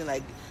situation,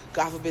 like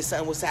God forbid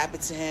something was to happen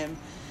to him,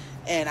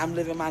 and I'm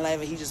living my life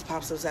and he just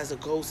pops up as a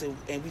ghost,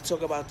 and we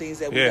talk about things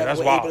that we Yeah, never that's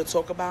were wild. able to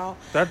talk about.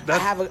 That- I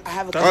have a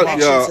that's connection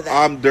Yeah, to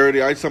that. I'm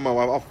dirty. I tell my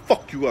wife, I'll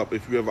fuck you up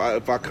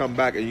if I come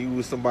back and you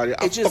with somebody.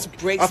 I'll just fuck,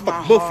 breaks I'll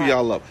fuck my both heart. of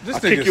y'all up. This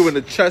I'll kick nigga's- you in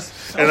the chest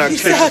and I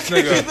He's kick not-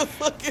 Exactly. nigga. The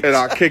fucking- and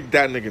I kick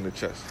that nigga in the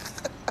chest.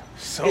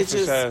 Selfish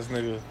just- ass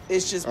nigga. It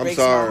just I'm breaks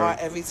sorry. my heart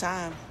every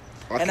time.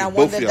 I'll And kick I both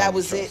wonder of if y'all that in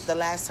was the it chest. the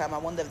last time. I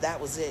wonder if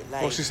that was it.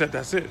 Like, Well, she said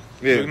that's it.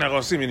 Yeah. You're not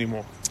gonna see me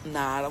anymore.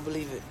 nah, I don't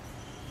believe it.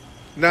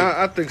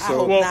 Nah, I think I so.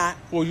 hope Well, not.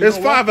 well, you There's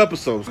know what? 5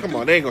 episodes. Come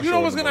on, they ain't gonna You show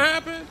know what's it no gonna more.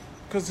 happen?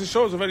 Because the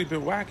show's already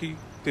been wacky.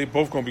 They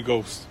both gonna be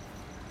ghosts.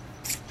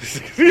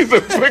 He's a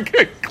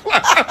freaking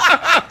clown.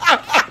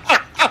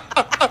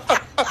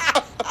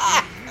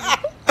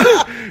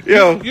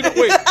 Yo, You know,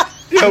 wait.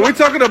 yo, we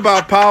talking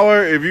about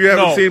Power. If you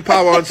haven't No. seen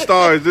Power on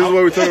Stars, this is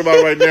what we're talking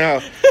about right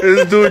now.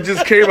 This dude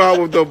just came out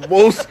with the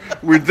most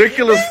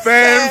ridiculous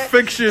fan said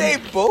fiction they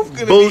both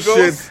gonna be bullshit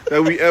ghosts.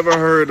 that we ever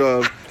heard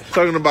of.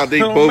 Talking about they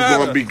Don't both matter.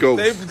 gonna be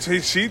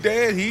ghosts. She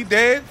dead. He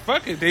dead.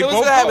 Fuck it. They What's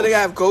both gonna happen? They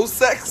ghosts. have ghost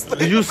sex.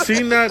 Did you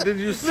seen that? Did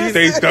you see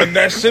They done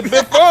that shit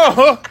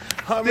before.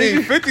 I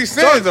mean, 50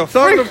 Cent is a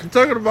freak.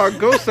 talking about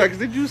ghost sex.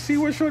 Did you see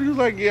what Shorty was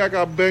like? Yeah, I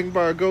got banged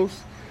by a ghost.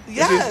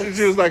 Yes. And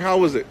she was like, "How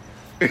was it?"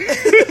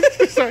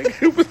 It's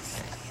like it was.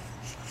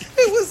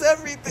 It was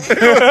everything.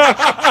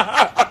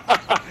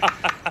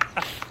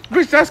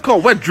 Bitch, that's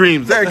called wet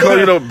dreams. That ain't called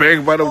you no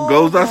banged by no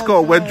ghosts. That's my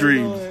called wet God,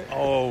 dreams. Lord.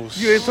 Oh,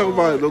 You ain't talking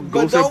about no But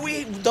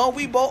ghosts. don't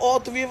we both, all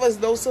three of us,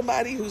 know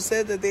somebody who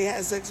said that they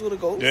had sex with a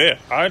ghost? yeah,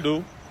 I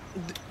do.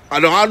 I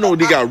know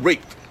they got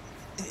raped.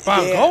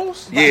 By Yeah.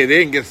 ghosts? Yeah, they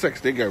didn't get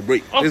sex. They got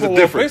raped. Oh, There's a well,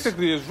 difference.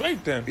 basically, it's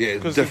rape then. Yeah, it's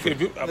Because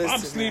different. if I'm Listen,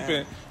 sleeping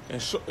man.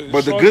 and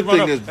But the Shorty good run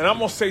thing up, is- and I'm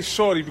gonna say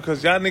Shorty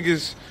because y'all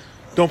niggas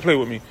don't play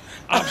with me.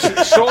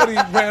 Shorty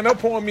ran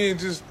up on me and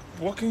just,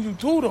 what can you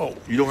do though?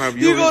 You don't have.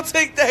 You You gonna don't,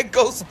 take that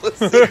ghost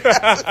pussy?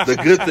 the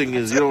good thing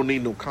is you don't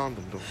need no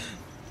condom though.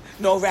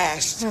 No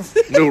rash.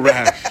 No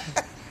rash.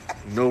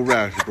 No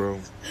rash, bro.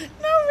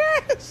 No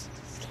rash.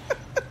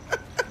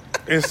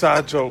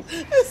 Inside joke.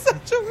 It's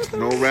such a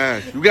No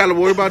rash. You gotta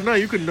worry about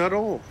nothing. You can nut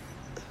off.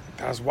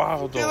 That's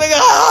wild You're though. like,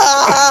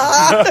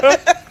 ah.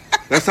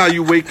 That's how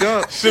you wake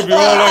up. Should be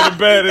all on the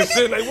bed and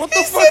shit like, what the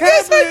He fuck said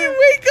that's how happened? you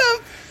wake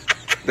up.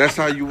 That's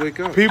how you wake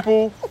up.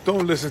 People,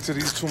 don't listen to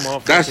these two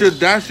motherfuckers.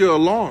 That's your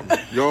alarm.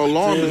 Your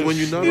alarm is when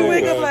you nut You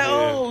wake off. up like,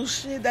 yeah. oh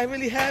shit, that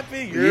really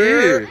happened.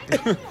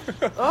 Yeah.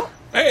 Oh,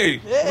 Hey,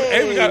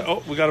 Hey.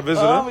 we got a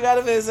visitor. oh, we got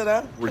a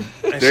visitor.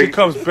 And she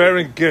comes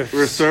bearing gifts.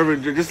 We're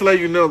serving. Just to let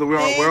you know that we're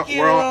Thank you.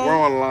 we're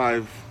on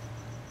live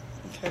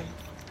Okay.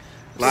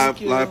 live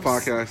Thank you.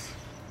 podcast.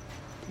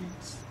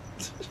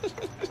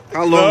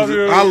 How Love long?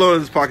 you. How long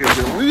is this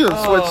podcast been? We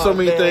done switched so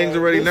many man, things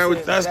already. Now listen,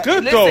 it's That's that-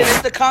 good, listen, though.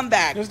 It's the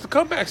comeback. It's the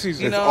comeback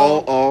season. You know,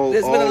 all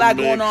there's been a lot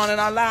going mixed. on in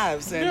our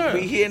lives, and Yeah. we're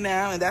here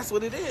now, and that's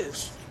what it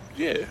is.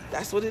 Yeah.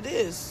 That's what it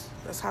is.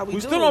 That's how we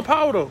We do still it. on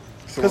power though.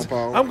 Still on 'Cause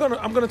power.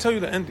 I'm gonna tell you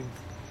the ending.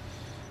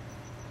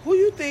 Who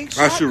you think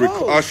I shot should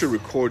Ghost? I should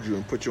record you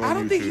and put you on I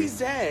don't YouTube. think he's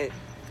dead.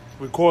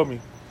 Record me.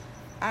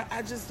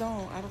 I just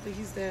don't. I don't think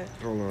he's dead.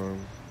 Hold on.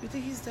 You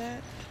think he's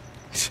dead?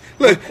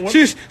 Look, What-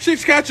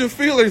 she's got your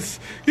feelings.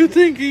 You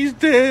think he's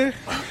dead?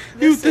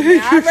 You Listen,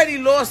 think? man, I already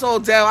lost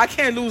Odell. I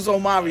can't lose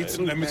Omari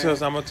too. Let me man. tell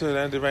you, I'm gonna tell you the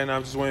ending right now.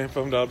 I'm just waiting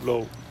for him to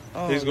upload.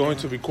 Oh, He's going man.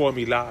 to record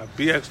me live.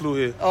 BxLu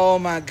here. Oh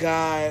my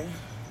God.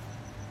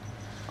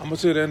 I'm gonna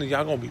tell you the ending.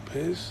 Y'all gonna be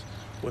pissed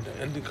when the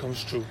ending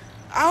comes true.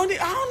 I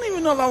don't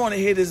even know if I want to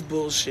hear this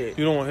bullshit.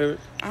 You don't want to hear it?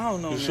 I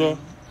don't know. You man. sure?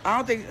 I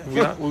don't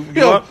think.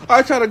 Yo,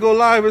 I try to go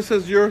live. It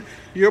says your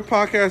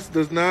podcast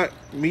does not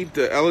meet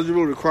the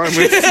eligible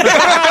requirements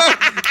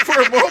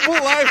for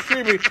mobile live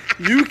streaming.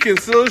 You can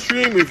still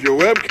stream with your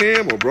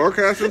webcam or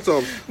broadcasting.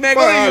 So Man,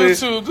 go to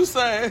YouTube. Do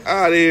something.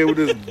 Out of here with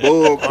this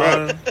bull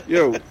crap.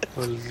 Yo,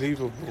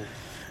 Unbelievable.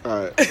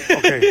 all right.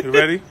 Okay, you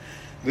ready?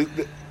 This,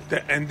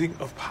 The ending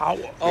of power.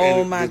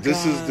 Oh my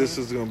this God. This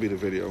is gonna be the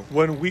video.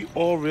 When we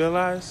all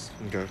realize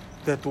Okay.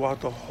 that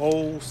throughout the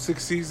whole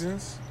 6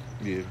 seasons,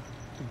 Yeah.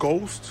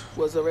 Ghost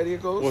Was already a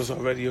ghost. was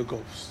already a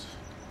ghost.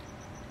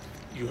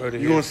 You heard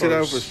it You here gonna sit down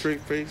with a first. straight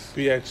face?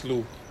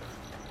 BxLu.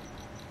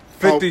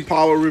 Power, 50.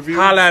 power review.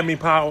 Holla at me,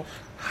 Power.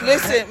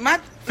 Listen,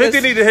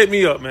 50 need to hit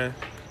me up, man.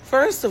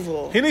 First of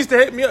all, He needs to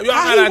hit me up. Y'all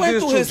how got he went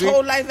ideas through too, his G.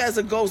 whole life as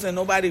a ghost and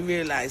nobody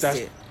realized That's,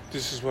 it.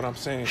 this is what I'm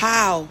saying.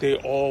 How? They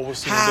all were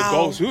seeing How? the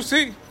ghost. You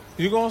see.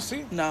 You gonna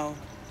see. No,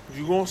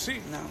 You gonna see.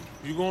 no,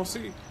 You gonna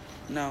see.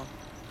 no.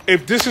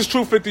 If this is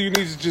true, 50, you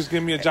need to just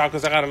give me a job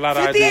because I got a lot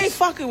of 50 ideas. ain't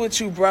fucking with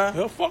you, bruh.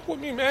 He'll fuck with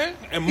me, man.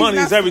 And money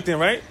is everything,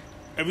 right?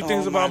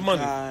 Everything's about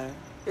money. God.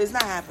 It's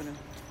not happening.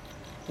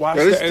 Watch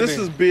Now, the this ending.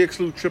 is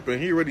BxLu tripping.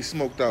 He already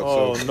smoked out.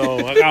 Oh, so.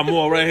 no. I got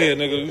more right here,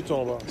 nigga. You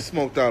talking about? He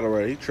smoked out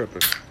already. He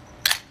tripping.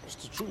 It's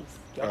the truth.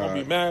 Y'all gonna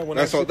be mad when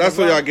That's that all. shit That's comes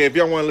all y'all out? get. If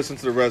y'all want to listen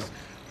to the rest,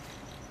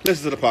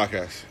 listen to the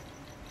podcast.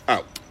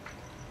 Out.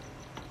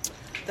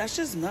 That's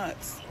just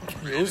nuts.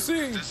 You'll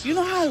see. You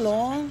know how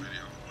long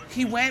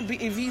he went,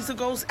 if he's a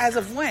ghost, as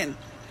of when?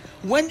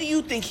 When do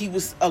you think he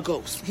was a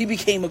ghost? He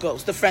became a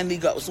ghost, the friendly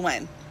ghost.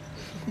 When?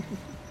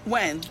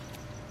 When?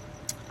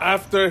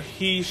 After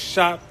he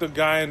shot the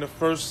guy in the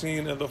first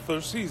scene of the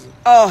first season.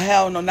 Oh,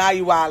 hell no. Now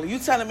you wild. You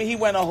telling me he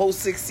went a whole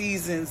 6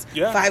 seasons,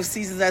 Yeah. 5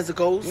 seasons as a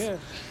ghost? Yeah.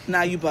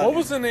 Now you bugging. What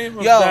was the name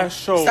of Yo, that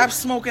show? stop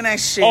smoking that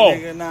shit, Oh.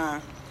 nigga. Nah.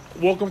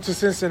 Welcome to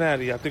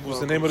Cincinnati, I think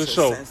was the name of the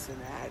show.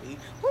 Cincinnati.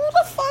 Who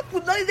the fuck?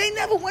 No, they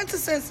never went to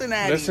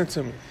Cincinnati. Listen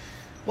to me.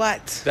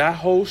 What? That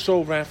whole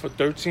show ran for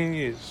 13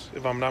 years,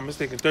 if I'm not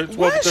mistaken. 12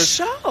 What 13.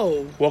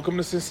 show? Welcome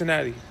to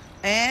Cincinnati.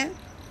 And?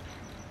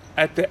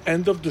 At the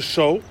end of the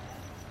show,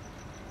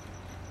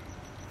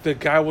 the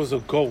guy was a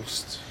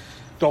ghost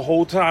the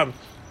whole time.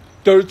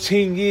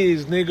 13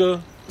 years,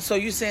 nigga. So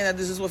you saying that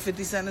this is what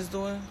 50 Cent is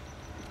doing?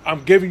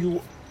 I'm giving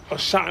you a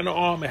shot in the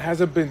arm. It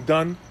hasn't been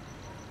done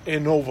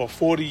in over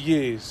 40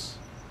 years.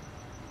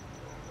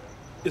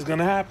 It's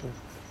gonna happen.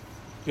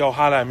 Yo,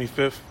 holla at me,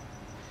 Fifth.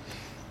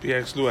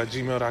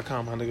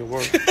 BxLu@gmail.com, my nigga,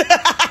 work.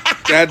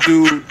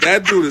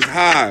 That dude is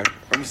high.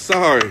 I'm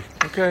sorry.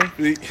 Okay.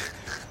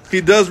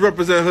 He does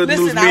represent hood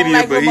Listen, news I don't media,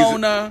 like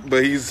Ramona.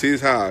 but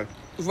he's high.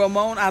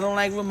 Ramona, I don't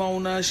like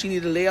Ramona. She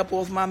need to lay up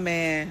off my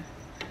man.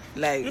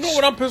 Like, You know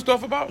what I'm pissed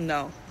off about?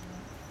 No.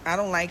 I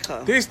don't like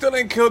her. They still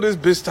ain't killed this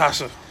bitch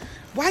Tasha.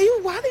 Why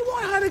they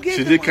want her to get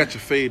She did catch a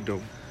fade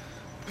though.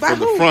 By From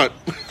who? the front.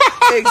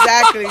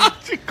 Exactly.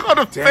 She caught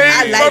a Damn.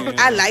 fade.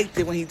 I liked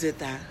it when he did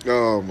that.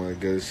 Oh my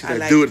god. She's I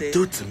like, liked it.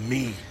 do it to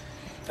me.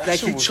 That Like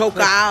shit he was choke her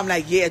crazy. out. I'm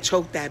like, yeah,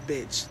 choke that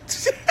bitch.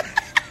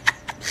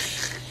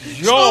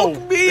 Yo,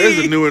 choke me. There's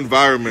a new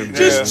environment.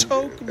 Just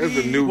man. choke me. There's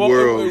a new Well,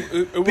 world.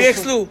 it was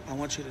BxLu, I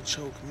want you to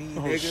choke me,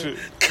 Oh, nigga.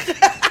 shit.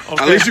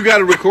 At least you got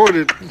it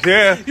recorded.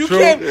 Yeah, You true.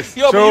 can't,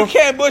 yo, but True. you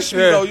can't bush me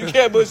Yeah. though. You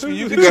can't bush me.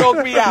 You can You got-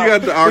 choke me out. you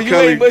got the R. but you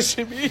Kelly. ain't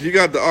bushing me. You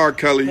got the R.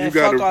 Kelly. Man, you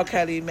got fuck R. to.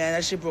 Kelly, man.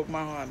 That shit broke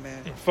my heart,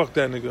 man. Fuck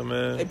that nigga,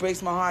 man. It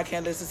breaks my heart. I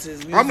can't listen to his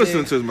music. I'm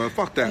listening to this man.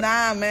 Fuck that.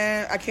 Nah,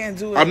 man, I can't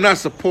do it. I'm not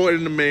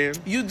supporting the man.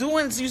 You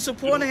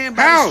supporting him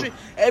by How? the street.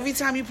 Every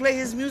time you play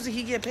his music,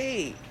 he get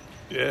paid.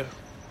 Yeah.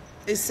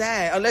 It's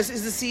sad, unless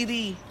it's a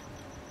CD.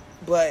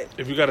 But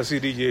If you got a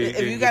CD, yeah.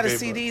 if you got a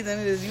CD, then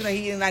it is,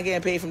 he's not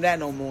getting paid from that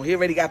no more. He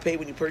already got paid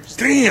when you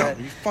purchased it. Damn, but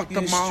you fucked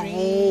up my stream,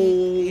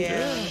 whole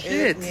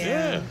shit.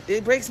 Yeah.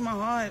 It breaks my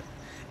heart,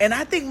 and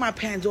I think my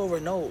Pandora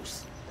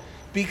knows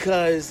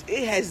because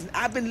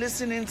I've been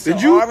listening to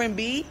Did you?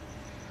 R&B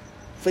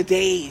for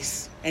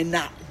days, and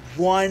not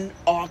one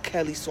R.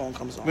 Kelly song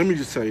comes on. Let me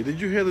just tell you.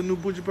 Did you hear the new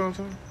Buju Brown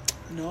song?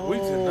 No, We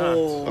did not.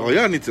 Oh,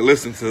 y'all need to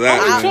listen to that.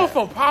 Why man. you talk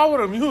from power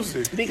to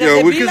music? because Yo,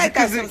 it be because- like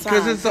that because it-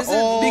 sometimes. because it's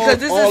Because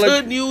this all is like-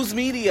 good news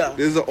media.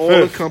 This is an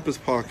all-encompass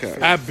podcast.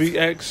 At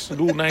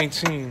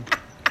BxLu19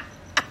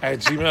 at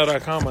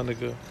gmail.com, my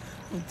nigga.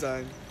 I'm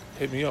done.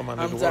 Hit me up, my I'm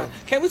nigga. done. Work.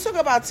 Can we talk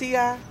about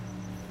T.I.?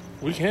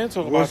 We can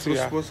talk about What's T.I.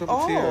 up with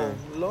Oh,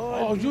 T.I.?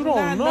 Lord. Oh, you do don't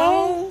not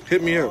know?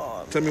 Hit me Oh,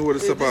 up. Tell me what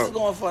it's This about. is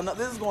going for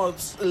this is going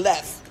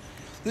left.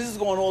 This is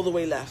going all the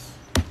way left.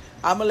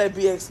 I'm gonna let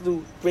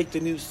BxLu break the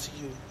news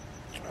to you,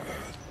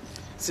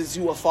 since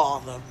you a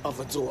father of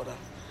a daughter.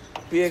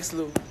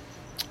 BxLu.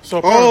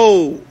 So,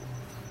 Oh,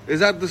 is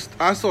that this?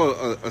 I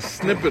saw a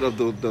snippet of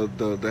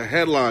the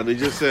headline. They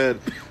just said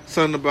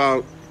something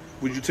about,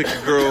 would you take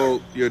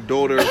your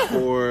daughter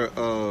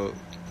for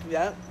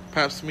Yeah.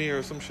 pap smear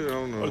or some shit? I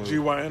don't know. a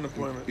GYN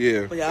appointment.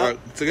 Yeah. Yeah.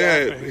 So go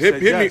ahead. He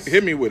said yes.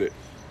 Hit me with it.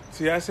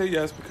 See, I say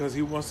yes because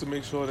he wants to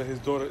make sure that his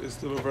daughter is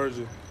still a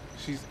virgin.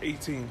 She's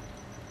 18.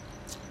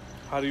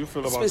 How do you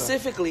feel about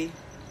Specifically,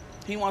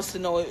 he wants to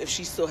know if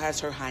she still has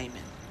her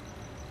hymen.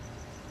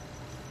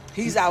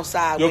 He's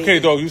outside. that? You okay,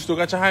 waiting. dog? You still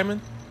got your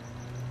hymen?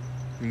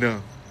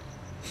 No.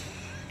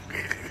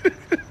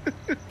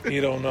 He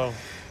don't know.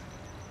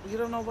 You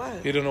don't know what?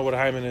 He don't know what a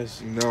hymen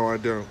is. No, I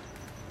don't.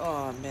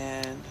 Oh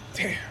man.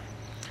 Damn.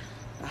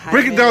 A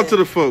Break it hymen down is- to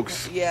the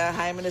folks. Yeah,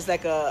 hymen is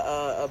like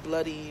a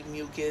bloody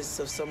mucus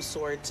of some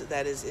sort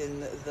that is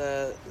in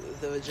the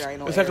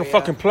vaginal It's like a area.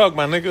 fucking plug,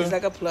 my nigga. It's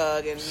like a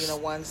plug, and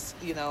once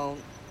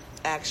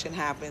action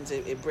happens,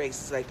 it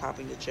breaks. It's like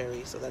popping the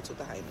cherry. So that's what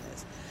the hymen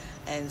is.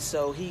 And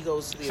so he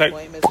goes to the It's like-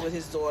 appointments with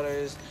his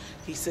daughters.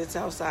 He sits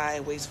outside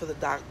and waits for the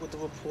doc with the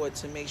report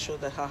to make sure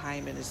that her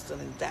hymen is still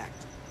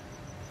intact.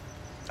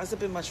 That's a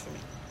bit much for me.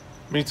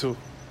 Me too.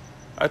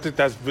 I think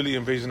that's really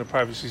invasion of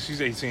privacy.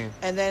 She's 18.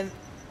 And then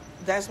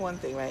that's one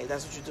thing, right?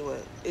 That's what you're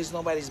doing. It's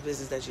nobody's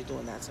business that you're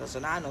doing that to her. So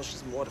now I know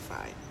she's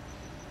mortified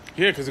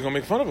Yeah, because they're going to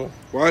make fun of her.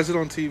 Why is it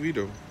on TV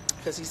though?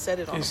 because he said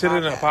it on He a said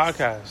it podcast. in a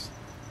podcast.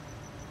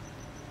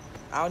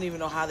 I don't even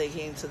know how they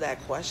came to that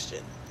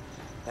question.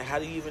 Like, how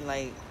do you even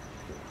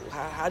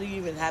how do you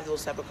even have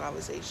those type of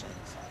conversations?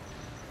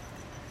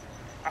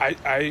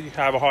 I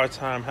have a hard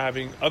time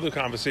having other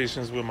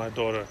conversations with my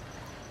daughter,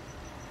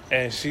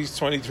 and she's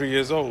 23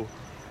 years old.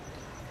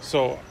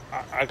 So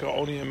I can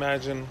only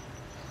imagine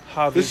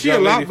how this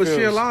young lady feels. But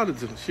she allowed it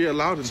to. She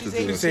allowed him to She's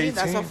do that. 18.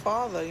 That's her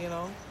father, you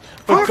know.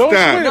 But Fuck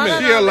that. wait a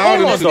minute. She allowed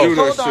him to do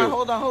that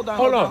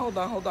Hold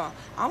shit. on.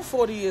 I'm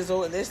 40 years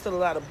old, and there's still a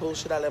lot of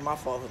bullshit I let my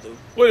father do.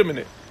 Wait a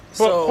minute.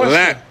 So-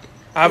 Question.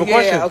 I have a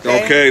question.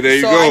 Okay, there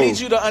you so go. I need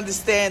you to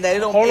understand that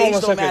age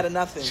don't matter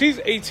nothing. She's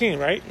 18,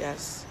 right?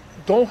 Yes.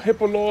 Don't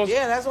HIPAA laws.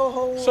 Yeah, that's a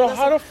whole. So that's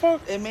how the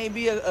fuck? It may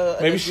be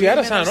Maybe she had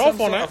to sign off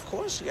on that. Of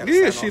course, she got to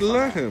Yeah, sign she off on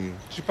let that. him.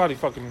 She probably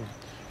fucking.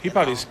 He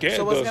probably scared.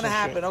 So what's her or gonna some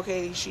happen? shit.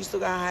 Okay, she still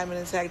got hymen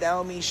intact. That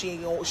don't mean she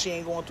ain't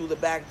going through the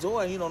back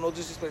door. And no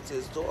disrespect to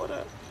his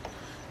daughter.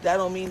 That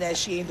don't mean that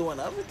she ain't doing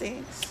other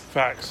things.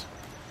 Facts.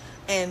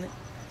 And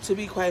to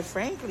be quite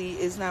frankly,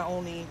 it's not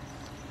only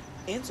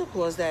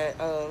intercourse that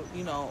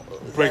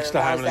Breaks that the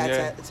allows hymen,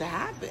 that to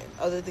happen.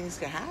 Other things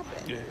can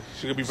happen. Yeah,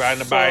 she could be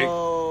riding the bike.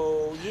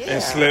 Yeah,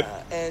 and slip.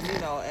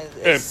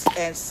 and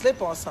and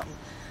slip on something.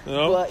 You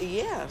know? But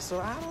yeah, so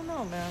I don't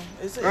know, man.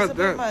 It's a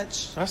bit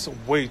much. That's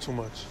way too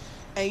much.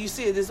 And you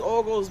see, this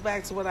all goes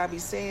back to what I be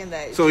saying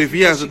that. So if he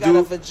has a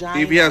dude,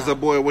 if he has a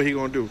boy, what he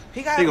gonna do?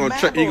 He got gonna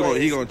check. He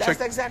gonna That's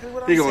check. exactly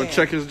what I'm He saying. gonna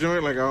check his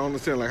joint. Like I don't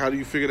understand. Like how do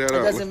you figure that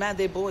out? It doesn't matter.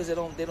 They're boys. They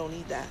don't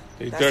need that.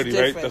 They That's dirty,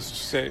 different. right? That's what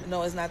you say.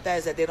 No, it's not that.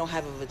 It's that they don't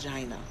have a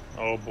vagina.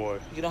 Oh boy.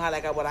 You know how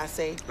what I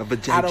say? A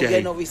vagina. I don't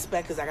get no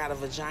respect because I got a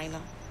vagina.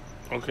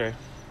 Okay.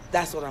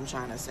 That's what I'm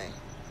trying to say.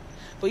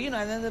 But at the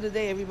end of the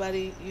day,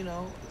 everybody,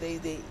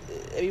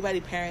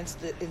 everybody parents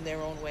in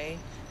their own way,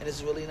 and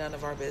it's really none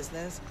of our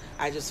business.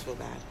 I just feel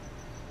bad.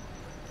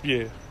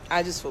 Yeah.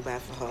 I just feel bad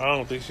for her. I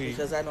don't think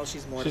because I know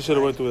she's more. She should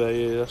have went through that.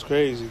 Yeah, that's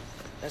crazy.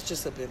 That's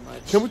just a bit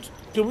much.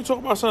 Can we talk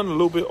about something a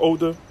little bit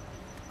older?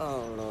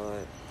 Oh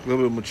Lord. A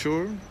little bit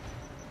mature.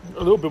 A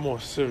little bit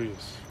more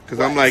serious. Because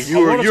I'm like you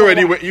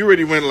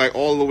already went like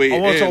all the way. I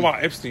want to talk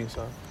about Epstein,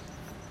 son.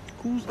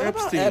 Who's what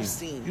Epstein? About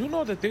Epstein? You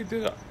know that they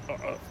did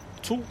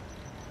 2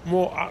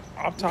 more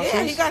autopsies.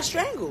 Yeah, he got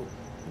strangled.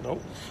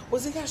 Nope.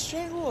 Was he got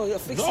strangled or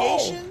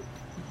asphyxiation? No.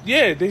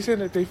 Yeah, they said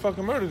that they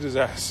fucking murdered his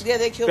ass. Yeah,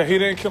 they killed him. That he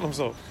didn't kill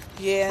himself.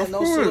 Yeah,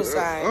 no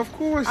suicide. Of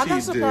course I'm he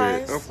not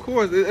surprised. did. Of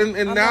course,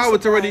 and now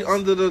it's already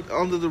under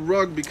the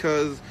rug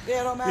because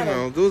it don't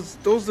matter.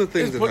 Those are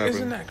things that happen.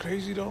 Isn't that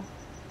crazy though?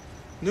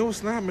 No,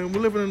 it's not, man.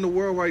 We're living in a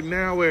world right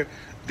now where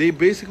they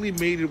basically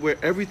made it where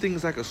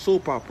everything's like a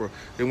soap opera,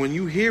 and when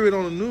you hear it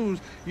on the news,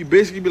 you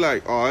basically be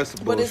like, "Oh, that's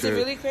bullshit." But is it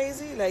really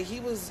crazy? Like he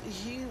was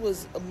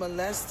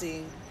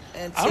molesting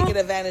and taking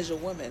advantage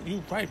of women.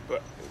 You right,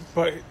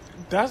 but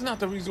that's not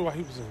the reason why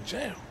he was in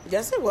jail.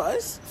 Yes, it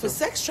was for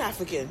sex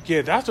trafficking.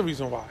 Yeah, that's the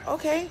reason why.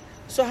 Okay,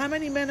 so how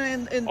many men are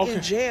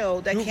in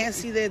jail that can't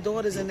see their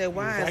daughters and their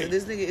wives, and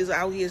this nigga is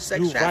out here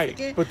sex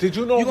trafficking? Right. But did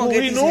you know you who gonna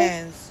get he these knew?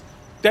 hands.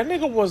 That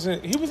nigga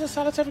wasn't. He was in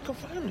solitary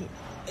confinement.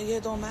 Yeah,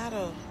 it don't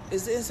matter.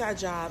 It's the inside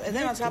job, and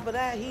then on top of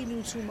that, he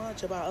knew too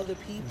much about other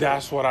people.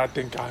 That's what I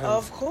think got him.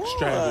 Of course,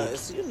 strangled.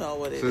 you know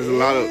what it is. There's a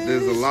lot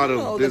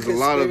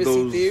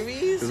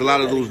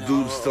of those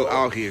dudes still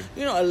out here.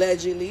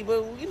 Allegedly,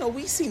 but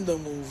we seen the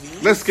movie.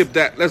 Let's skip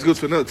that. Let's go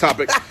to another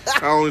topic.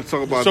 I only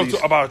talk about these.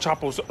 About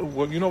Chapo.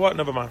 Well, you know what?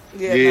 Never mind.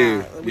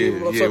 Yeah. We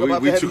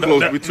too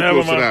close. We too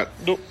close to that.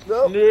 Nope.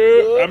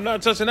 I'm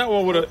not touching that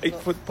one with an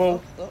 8-foot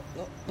pole.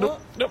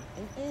 Nope.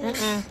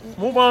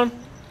 Move on.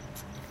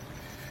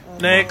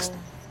 Next.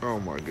 Oh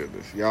my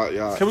goodness,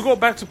 y'all. Can we go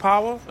back to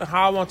Power and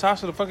how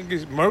Tasha the fucking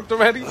gets murked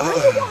already? I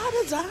don't know how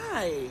to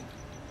die.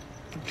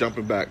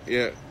 Jumping back,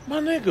 yeah. My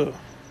nigga.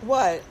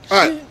 What?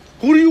 All right,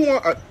 who do you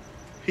want?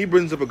 He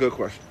brings up a good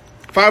question.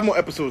 5 more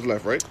episodes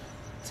left, right?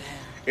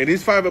 Damn.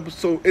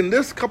 In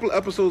this couple of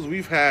episodes,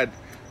 we've had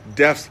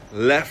deaths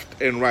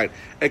left and right,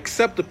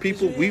 except the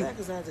people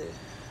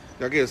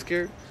Y'all get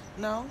scared?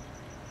 No.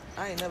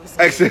 I ain't never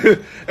seen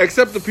it.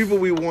 Except the people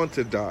we want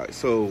to die.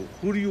 So,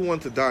 who do you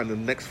want to die in the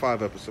next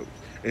 5 episodes?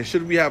 And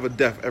should we have a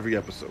death every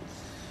episode?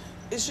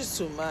 It's just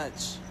too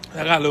much.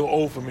 That got a little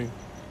old for me.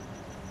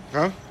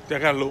 Huh?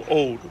 That got a little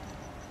old.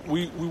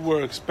 We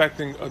were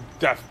expecting a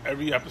death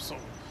every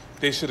episode.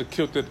 They should have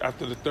killed it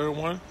after the 3rd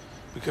one,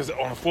 because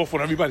on the 4th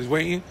one, everybody's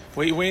waiting,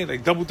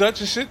 like double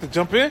dutch and shit to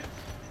jump in,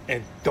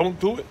 and don't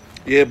do it.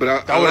 Yeah,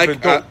 but I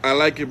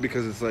like it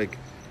because it's like,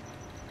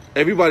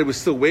 everybody was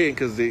still waiting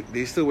because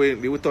they still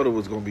waiting. They thought it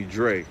was going to be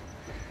Dre.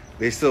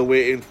 They still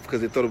waiting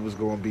because they thought it was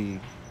going to be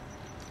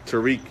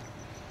Tariq.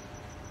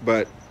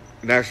 But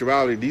in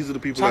actuality, these are the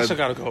people. Tasha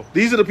gotta go.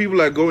 These are the people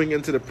that are going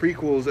into the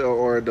prequels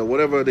or the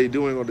whatever they're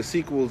doing or the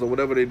sequels or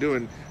whatever they're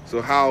doing.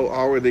 So how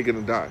are they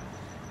going to die?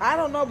 I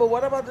don't know, but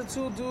what about the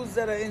 2 dudes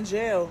that are in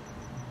jail?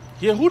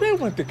 Yeah, who they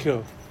went to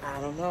kill? I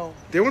don't know.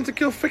 They went to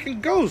kill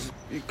freaking ghosts.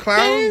 You clown.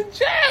 They in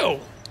jail.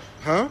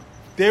 Huh?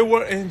 They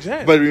were in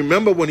jail. But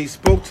remember when he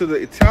spoke to the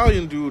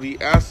Italian dude, he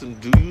asked him,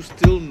 "Do you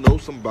still know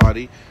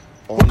somebody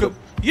who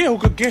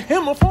could get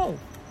him a phone?"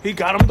 He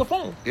got him the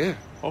phone. Yeah.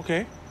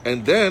 Okay.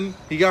 And then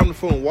he got him the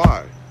phone.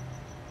 Why?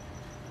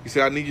 He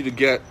said, "I need you to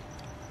get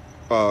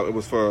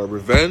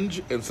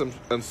revenge and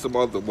some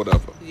other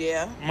whatever.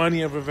 Yeah.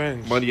 Money and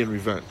revenge. Money and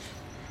revenge.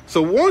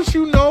 So once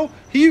you know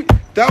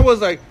that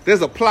was like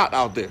there's a plot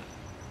out there.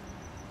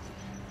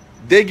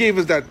 They gave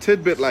us that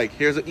tidbit like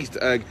here's an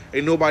Easter egg.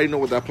 Ain't nobody know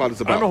what that plot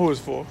is about. I know who it's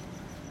for.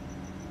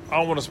 I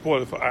don't want to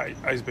spoil it for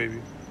Ice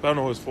Baby, but I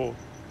know who it's for.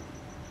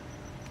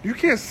 You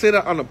can't sit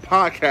on a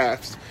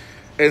podcast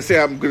and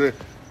say I'm gonna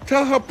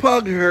tell her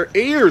plug her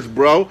ears,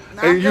 bro.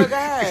 Nah, and you, go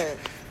ahead.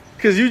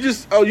 Because you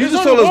just told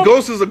us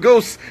Ghost is a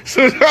ghost,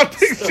 so I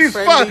think she's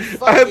fine.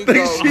 I think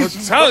ghost. she's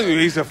I'm telling you,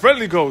 he's a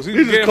friendly ghost.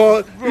 He's a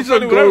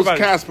ghost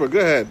Casper. Go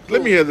ahead.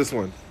 Let me hear this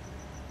one.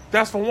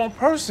 That's for one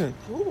person.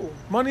 Ooh.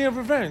 Money and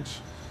revenge.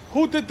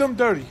 Who did them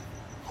dirty?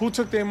 Who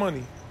took their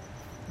money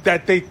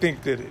that they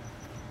think did it?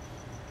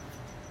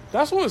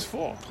 That's what it's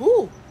for.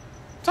 Who?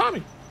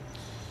 Tommy.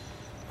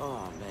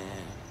 Oh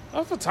man.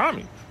 That's for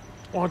Tommy.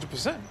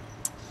 100%.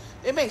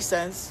 It makes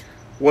sense.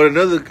 What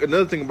another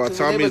thing about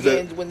Tommy is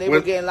that when they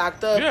were getting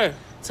locked up, yeah,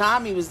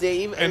 Tommy was there.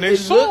 Even, and they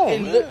saw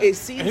him. It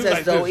seems as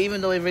like though, this.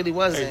 even though it really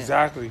wasn't.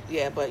 Exactly.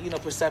 Yeah, but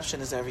perception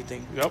is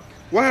everything. Yep.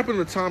 What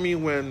happened to Tommy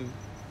when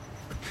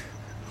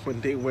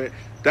they went?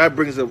 That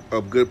brings up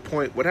a good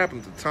point. What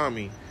happened to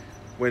Tommy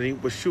when they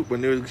were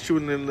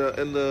shooting in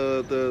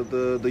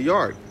the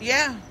yard?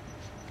 Yeah.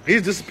 He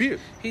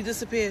disappeared. He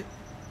disappeared,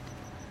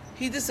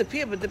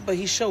 but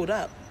he showed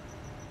up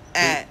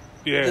at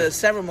the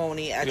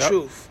ceremony at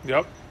Truth.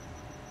 Yep.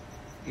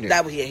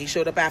 Yeah. He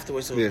showed up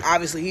afterwards, so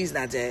obviously he's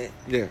not dead.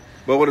 Yeah,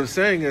 but what I'm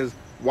saying is,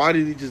 why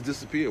did he just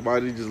disappear? Why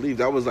did he just leave?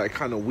 That was like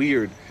kind of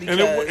weird. And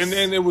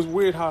it was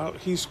weird how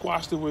he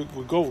squashed it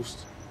with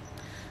Ghost.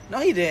 No,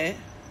 he didn't.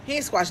 He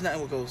ain't squashed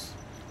nothing with Ghost.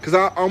 Because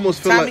I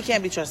almost feel Tommy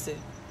can't be trusted.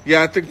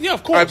 Yeah, I think. Yeah,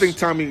 of course. I think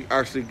Tommy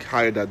actually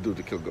hired that dude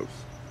to kill Ghost,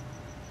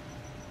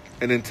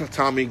 and then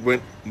Tommy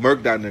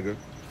murked that nigga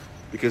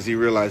because he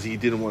realized he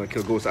didn't want to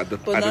kill Ghost at the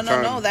time.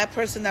 No. That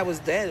person that was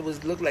dead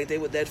looked like they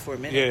were dead for a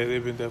minute. Yeah,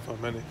 they've been dead for a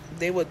minute.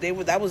 They were.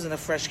 That wasn't a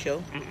fresh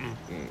kill.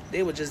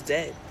 They were just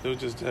dead. They were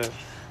just dead.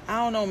 I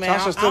don't know, man.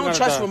 I don't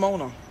trust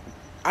Ramona.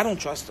 I don't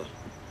trust her.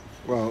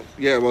 Well,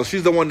 yeah. Well,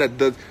 she's the one that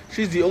does.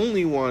 She's the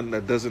only one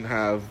that doesn't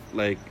have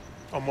like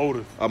a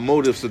motive.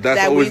 So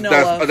that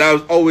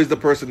was always the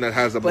person that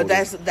has a motive.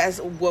 But that's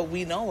what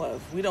we know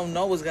of. We don't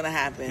know what's gonna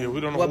happen. Yeah,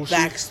 we don't know what who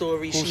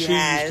backstory she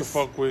has. used to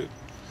fuck with.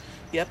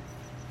 Yep.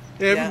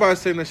 Yeah, everybody's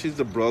saying that she's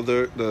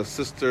the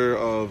sister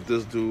of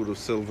this dude of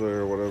Silver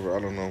or whatever. I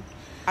don't know.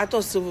 I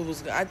thought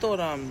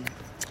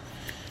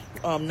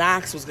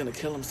Knox was gonna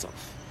kill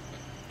himself.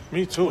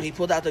 Me too. When he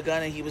pulled out the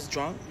gun and he was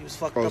drunk, he was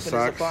fucked up in his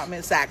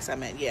apartment. Sachs, I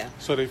meant, yeah.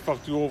 So they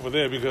fucked you over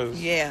there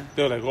because they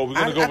were like, "Oh, we're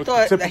gonna go with the typical." I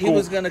thought typical, that he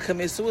was gonna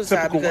commit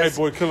suicide because white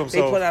boy kill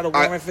himself. They put out a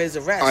warrant for his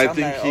arrest. I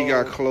think he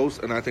got close,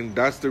 and I think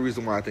that's the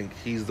reason why I think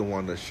he's the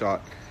one that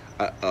shot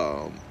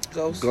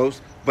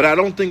Ghost. But I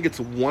don't think it's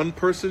one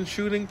person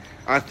shooting.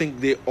 I think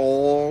they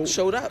all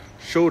showed up.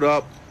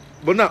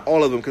 But not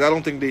all of them, because I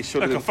don't think they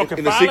showed like it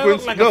in the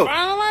sequence. Like no,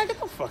 get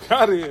the fuck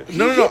out of here.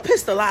 He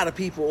pissed a lot of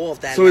people off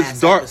that. So it's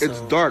dark. Episode.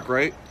 It's dark,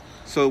 right?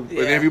 So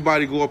when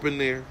everybody go up in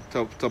there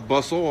to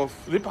bust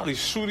off, they probably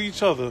shoot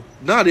each other.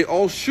 Nah, they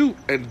all shoot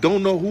and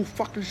don't know who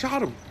fucking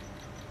shot them.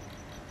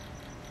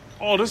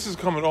 Oh, this is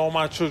coming all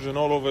my children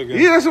all over again.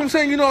 Yeah, that's what I'm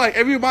saying. Like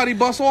everybody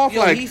bust off.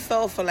 He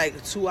fell for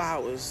like 2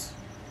 hours.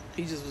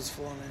 He just was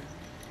falling.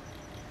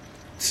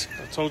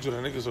 I told you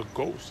that nigga's a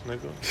ghost,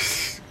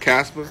 nigga.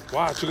 Casper.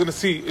 Watch, you're gonna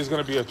see. It's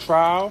gonna be a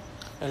trial,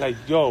 and like,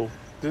 yo,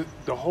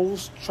 the whole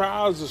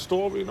trial is a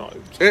story. You know,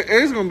 it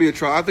is gonna be a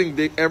trial. I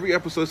think every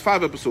episode is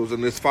 5 episodes,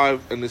 and there's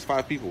five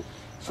people.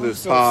 So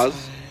there's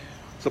Paz.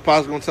 So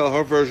Paz gonna tell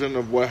her version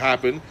of what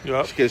happened.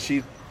 Yep. Because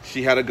she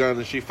had a gun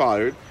and she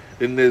fired.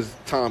 Then there's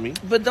Tommy.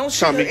 But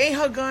ain't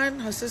her gun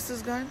her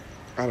sister's gun?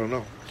 I don't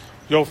know.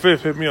 Yo,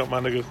 Fifth, hit me up, my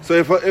nigga. So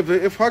if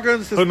her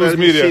gun's sister's gun,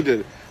 she did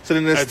it. So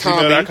then there's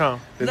Tommy.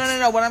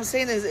 No. What I'm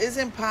saying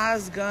isn't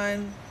Paz's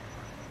gun?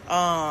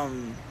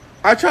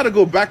 I try to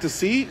go back to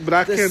see, but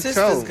I can't tell. The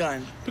sister's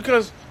gun.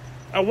 Because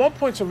at one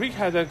point Tariq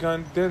had that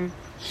gun. Then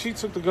she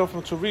took the gun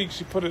from Tariq.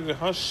 She put it in her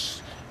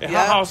house in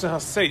her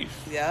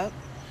safe. Yep.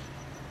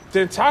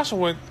 Then Tasha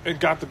went and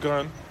got the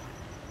gun.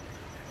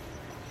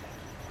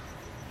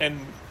 And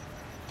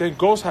then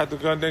Ghost had the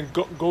gun. Then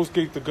Ghost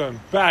gave the gun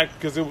back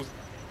because it was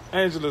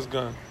Angela's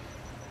gun.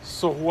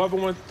 So whoever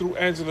went through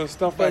Angela's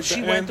stuff, but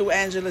she went through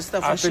Angela's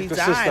stuff when she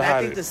died.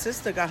 I think the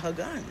sister got her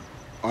gun.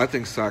 I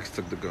think Sachs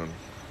took the gun.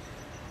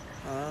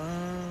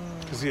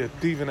 Cause he a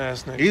thieving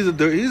ass nigga.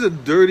 He's a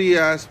dirty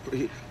ass.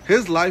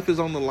 His life is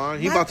on the line.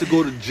 He's about to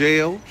go to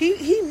jail.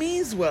 He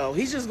means well.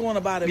 He's just going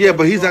about it. Yeah,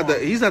 but he's at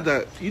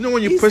the. You know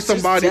when you push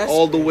somebody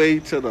all the way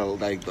to the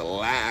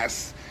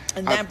last.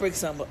 And that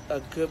brings up a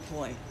good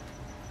point.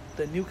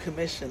 The new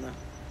commissioner.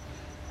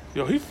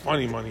 Yo, he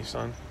funny money,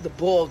 son. The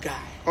bald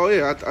guy. Oh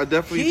yeah, I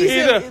definitely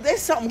think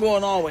there's something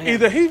going on with him.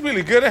 Either he's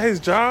really good at his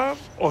job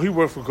or he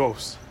works for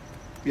Ghost.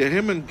 Yeah,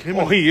 him and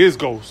he is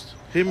Ghost.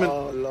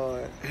 Oh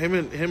Lord. Him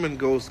and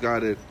Ghost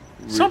got it.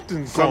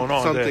 Something's going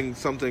on there.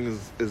 Something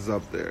is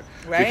up there,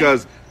 right?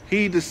 because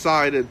he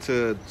decided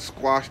to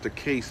squash the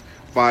case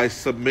by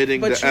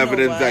submitting But the you know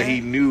evidence what? that he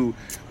knew.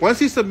 Once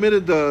he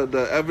submitted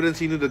the evidence,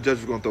 he knew the judge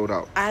was going to throw it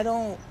out. I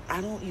don't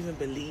even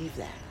believe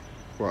that.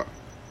 What?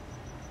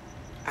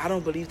 I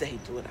don't believe that he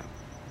threw it out.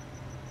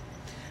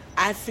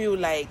 I feel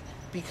like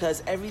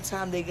because every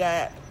time they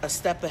got a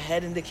step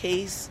ahead in the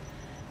case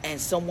and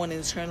someone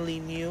internally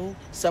knew,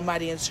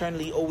 somebody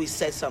internally always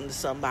said something to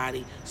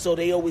somebody. So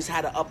they always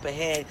had an upper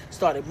hand,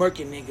 started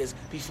murking niggas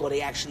before they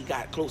actually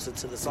got closer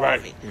to the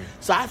solving. Right.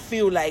 So I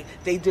feel like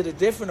they did a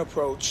different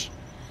approach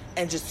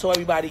and just told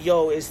everybody,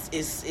 yo, it's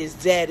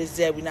dead.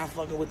 We're not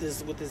fucking with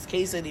this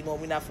case anymore.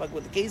 We're not fucking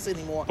with the case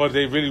anymore. But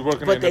they really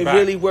working. But in they the back.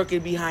 really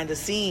working behind the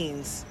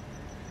scenes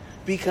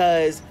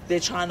because they're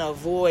trying to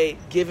avoid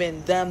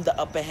giving them the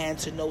upper hand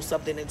to know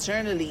something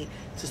internally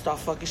to start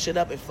fucking shit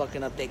up and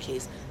fucking up their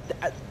case.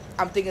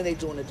 I'm thinking they're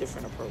doing a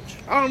different approach.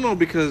 I don't know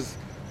because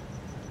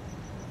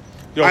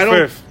Yo, I don't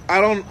Fifth. I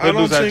don't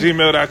Hit think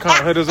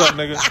gmail.com. Hit us up,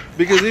 nigga.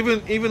 because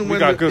even when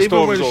got good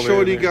even when stories over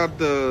Shorty here, got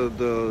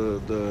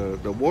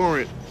the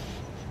warrant,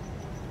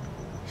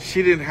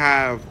 she didn't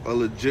have a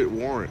legit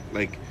warrant.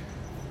 Like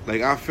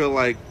I feel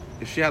like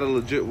if she had a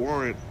legit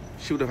warrant,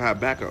 she would have had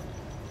backup.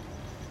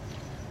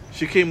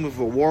 She came with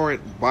a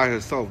warrant by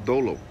herself,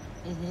 dolo.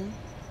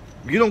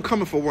 Mm-hmm. You don't come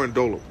in for a warrant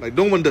dolo. Like,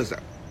 no one does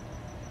that.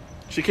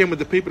 She came with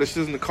the paper that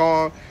she's in the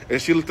car, and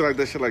she looked like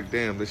that shit like,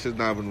 damn, this shit's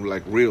not even,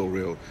 like, real,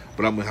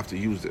 but I'm going to have to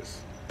use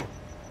this.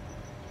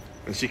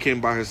 And she came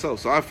by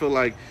herself. So I feel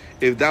like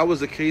if that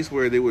was the case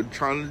where they were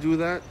trying to do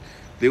that,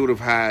 they would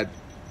have had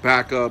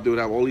backup. They would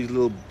have all these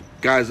little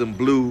guys in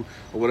blue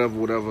or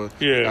whatever.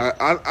 Yeah.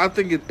 I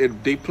think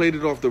they played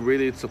it off the way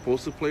they're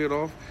supposed to play it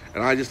off.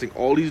 And I just think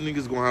all these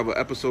niggas going to have an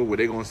episode where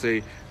they're going to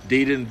say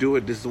they didn't do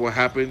it. This is what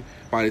happened.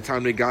 By the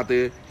time they got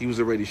there, he was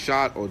already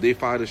shot or they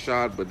fired a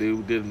shot, but they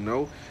didn't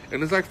know.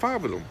 And it's like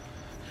 5 of them.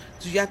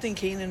 Do y'all think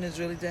Kanan is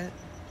really dead?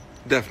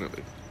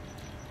 Definitely.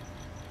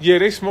 Yeah,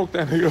 they smoked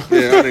that nigga.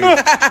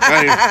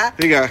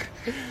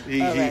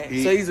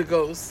 Yeah, So he's a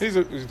ghost. That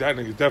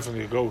nigga's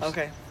definitely a ghost.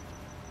 Okay.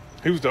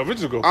 He was the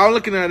original ghost. I'm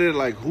looking at it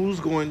like who's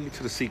going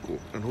to the sequel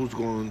and who's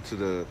going to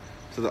the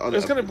other.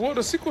 It's gonna. Well,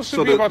 the sequel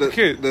should be about the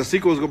kid. The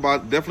sequel is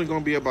definitely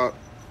going to be about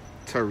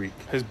Tariq.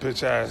 His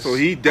bitch ass. So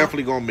he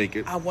definitely going to make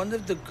it. I wonder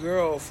if the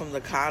girl from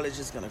the college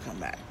is gonna come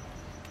back.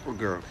 Oh,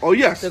 girl. Oh,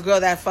 yes. The girl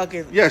that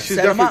fucking she's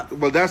set him up. definitely.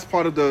 Well, that's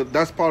part of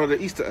the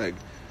Easter egg.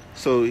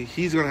 So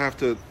he's gonna have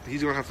to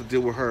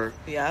deal with her.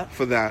 Yeah.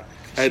 For that,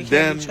 She and can't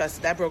then be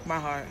trusted. That broke my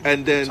heart.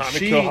 and then Time to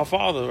she kill her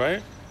father,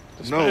 right?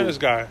 The Spanish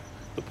guy,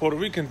 the Puerto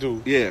Rican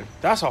dude. Yeah.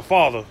 That's her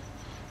father.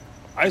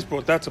 Ice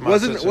brought that to my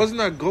attention. Wasn't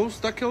that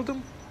Ghost that killed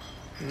him?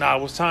 Nah,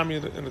 it was Tommy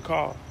in the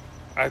car,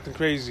 acting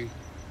crazy.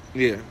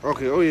 Yeah.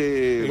 Okay. Oh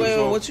yeah.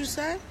 Wait, what you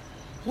said?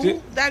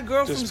 Who? That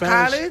girl from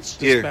college?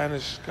 The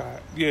Spanish guy.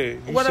 Yeah.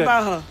 What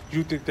about her?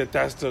 You think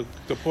that's the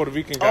Puerto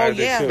Rican guy? Oh,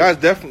 yeah. Killed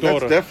That's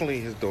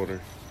definitely his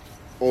daughter,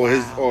 or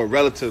or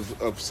relatives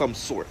of some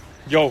sort.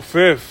 Yo,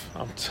 Fifth,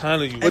 I'm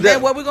telling you. And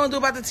then what we gonna do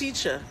about the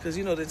teacher? Because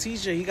the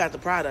teacher, he got the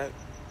product.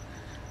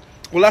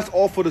 Well, that's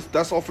all for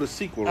the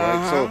sequel,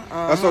 right? So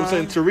that's what I'm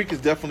saying. Tariq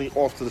is definitely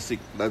off to the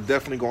sequel. That's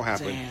definitely gonna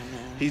happen. Damn,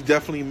 man. He's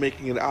definitely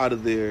making it out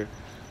of there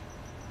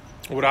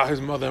without his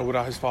mother and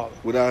without his father.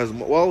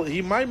 Well,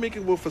 he might make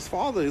it with his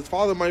father. His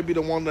father might be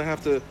the one that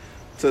have to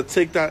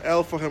take that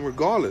L for him,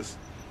 regardless.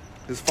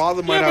 His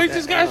father might. Yeah, but he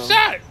just got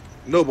shot.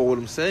 No, but what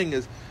I'm saying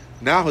is,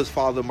 now his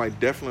father might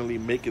definitely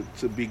make it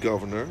to be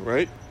governor,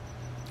 right?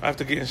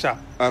 After getting shot.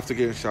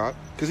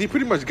 Because he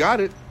pretty much got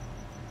it.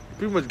 He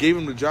pretty much gave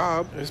him the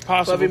job. It's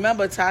possible. But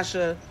remember,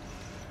 Tasha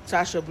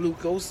blew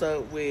ghosts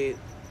up with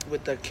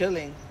the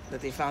killing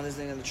that they found his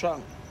thing in the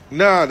trunk.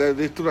 Nah,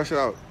 they threw that shit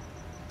out.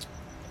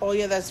 Oh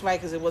yeah, that's right,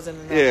 because it wasn't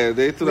enough. Yeah,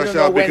 they threw that shit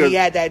out out when because he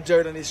had that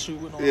dirt on his shoe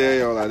and all that.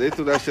 Yeah, they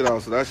threw that shit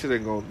out, so that shit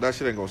ain't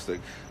gonna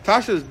stick.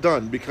 Tasha's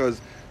done because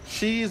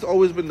she's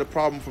always been the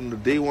problem from the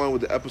day one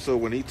with the episode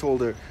when he told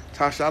her,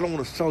 Tasha, I don't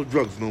want to sell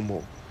drugs no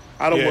more.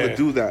 I don't want to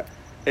do that.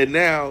 And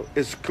now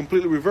it's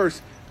completely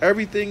reversed.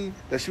 Everything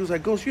that she was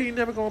like, Ghost, you ain't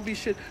never gonna be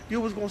shit. You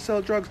always gonna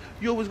sell drugs.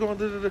 You always gonna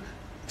da-da-da.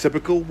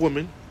 Typical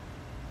woman.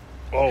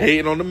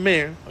 Hating on the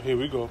man. Here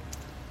we go.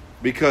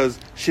 Because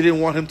she didn't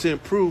want him to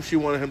improve. She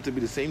wanted him to be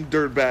the same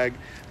dirtbag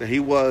that he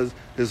was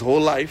his whole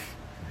life.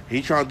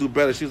 He trying to do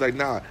better. She's like,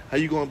 nah, how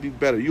you going to be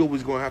better? You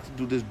always going to have to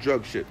do this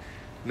drug shit.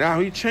 Now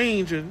he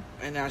changing.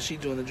 And now she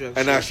doing the drug shit.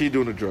 And now she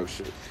doing the drug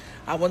shit.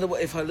 I wonder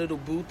if her little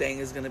boo thing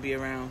is going to be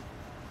around.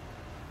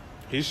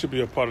 He should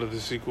be a part of the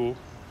sequel.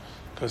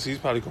 Because he's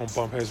probably going to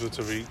bump heads with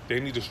Tariq.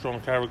 They need a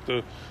strong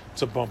character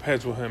to bump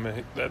heads with him.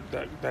 And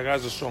that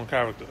guy's a strong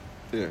character.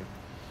 Yeah.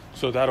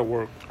 So that'll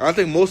work. I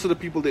think most of the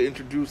people they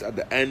introduce at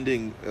the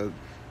ending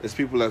is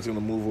people that's going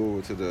to move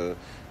over to the...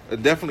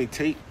 definitely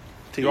Tate.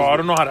 Yo, I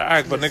don't know how to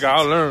act, but nigga,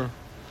 I'll learn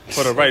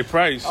for the right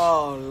price.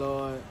 Oh,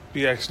 Lord.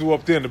 BxLu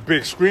up there in the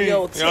big screen.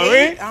 Yo, Tate, you know what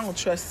I mean? I don't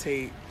trust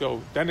Tate.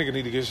 Yo, that nigga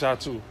need to get shot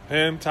too.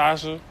 Him,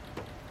 Tasha.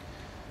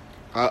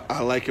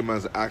 I like him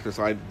as an actor,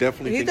 so I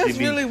definitely think he does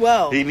really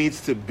well. He needs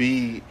to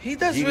be... He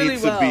does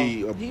really well. He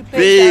needs to be a he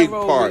plays big that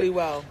role part. Really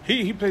well.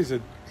 He plays a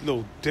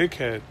little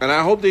dickhead. And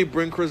I hope they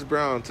bring Chris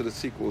Brown to the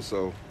sequel.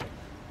 So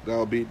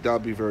that'll be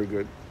very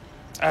good.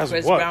 As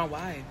Chris what? Brown,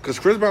 why? Because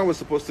Chris Brown was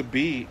supposed to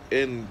be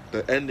in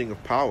the ending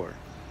of Power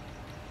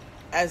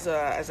As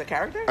a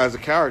character? as a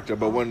character,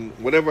 but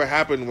whatever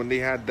happened when they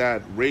had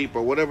that rape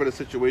or whatever the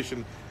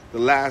situation, the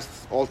last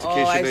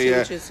altercation I they see what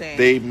had, you're saying.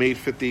 they made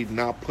 50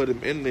 not put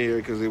him in there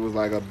because it was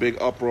like a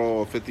big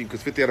uproar of 50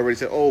 because 50 had already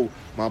said, "Oh,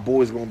 my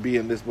boy's gonna be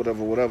in this,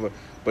 whatever."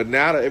 But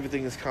now that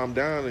everything has calmed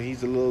down and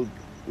he's a little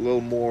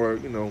more,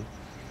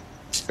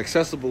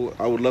 accessible,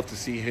 I would love to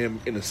see him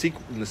in the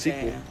sequel.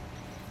 Yeah.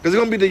 Because it's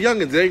gonna be the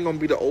youngins. They ain't gonna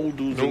be the old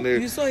dudes in there.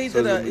 You saw he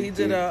So did it's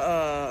gonna be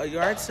a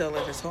yard sale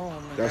at his home.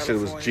 In that shit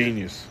was California.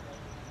 genius.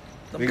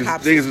 Them Niggas-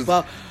 cops niggas was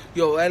was-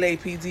 yo,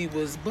 LAPD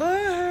was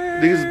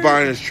burned. Niggas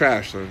buying his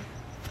trash, son.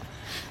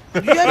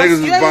 You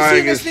niggas was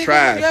buying his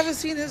trash. You ever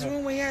seen his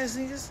room where he has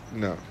sneakers?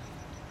 No.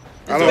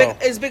 I don't.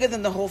 It's bigger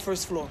than the whole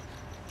first floor.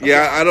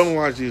 Yeah, I don't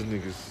watch these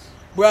niggas.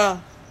 Bruh,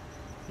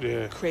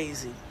 Yeah.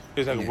 crazy.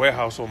 It's like a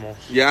warehouse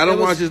almost. Yeah, I don't It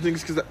was- watch these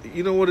niggas because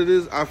you know what it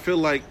is. I feel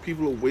like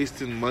people are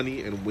wasting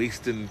money and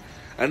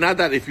not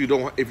that if you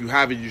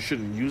have it, you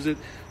shouldn't use it,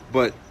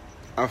 but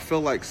I feel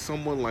like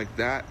someone like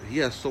that, he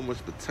has so much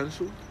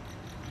potential,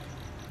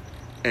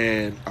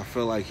 and I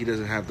feel like he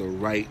doesn't have the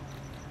right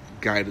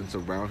guidance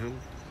around him.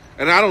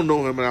 And I don't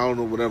know him, and I don't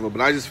know whatever,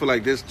 but I just feel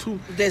like there's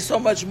so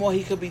much more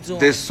he could be doing.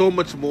 There's so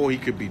much more he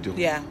could be doing.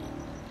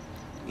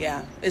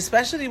 Yeah,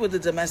 especially with the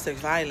domestic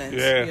violence.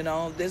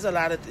 Yeah. There's a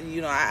lot of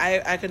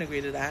I can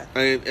agree to that.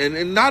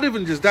 And not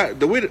even just that.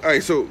 The way that, all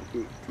right, so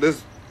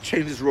let's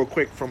change this real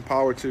quick from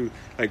Power to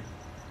like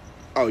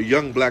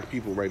young black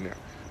people right now.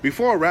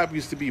 Before rap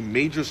used to be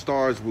major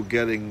stars were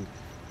getting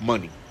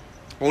money.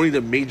 Only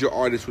the major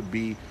artists would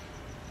be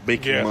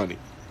making money.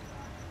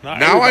 Not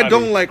Now I everybody.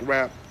 don't like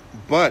rap,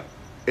 but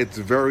it's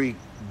very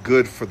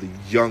good for the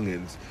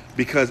youngins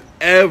because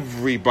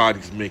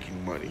everybody's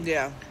making money.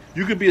 Yeah.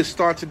 You could be a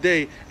star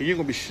today and you're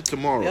gonna be shit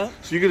tomorrow. Yeah.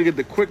 So you're gonna get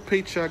the quick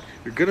paycheck.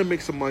 You're gonna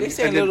make some money. They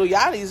say and then- Little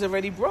Yachty's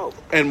already broke.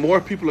 and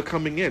more people are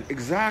coming in.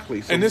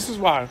 Exactly. So And this is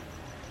why,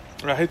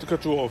 I hate to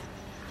cut you off,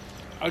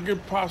 I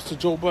give props to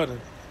Joe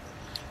Budden.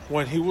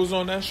 When he was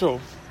on that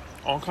show,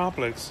 on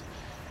Complex,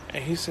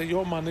 and he said,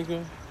 "Yo, my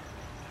nigga,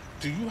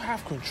 do you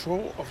have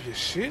control of your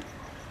shit?"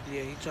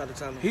 Yeah, he tried to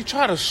tell him. He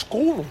tried to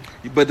school him.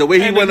 but the way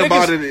he And the went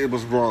about niggas- it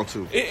was wrong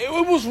too. It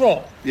was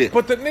wrong. Yeah.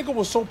 But the nigga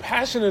was so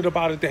passionate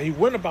about it that he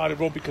went about it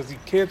wrong because he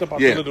cared about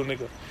Yeah. the little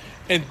nigga.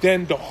 And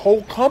then the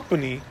whole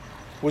company,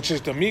 which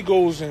is the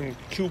Migos and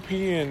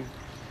QP and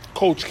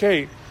Coach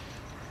K,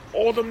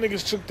 all them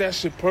niggas took that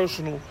shit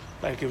personal,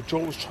 like if Joe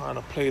was trying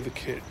to play the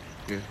kid.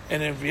 Yeah.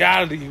 And in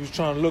reality, he was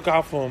trying to look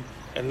out for him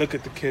and look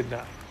at the kid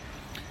now.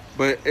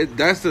 But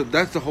that's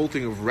the whole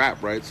thing of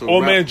rap, right? So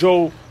Old rap, man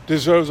Joe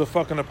deserves a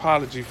fucking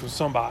apology from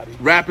somebody.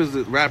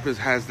 rappers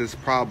has this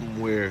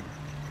problem where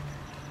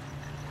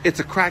it's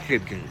a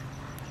crackhead game.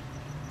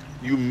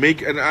 You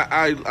make, and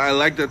I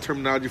like that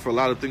terminology for a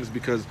lot of things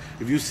because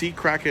if you see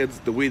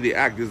crackheads, the way they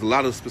act, there's a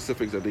lot of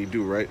specifics that they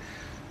do, right?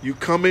 You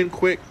come in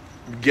quick,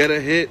 get a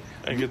hit,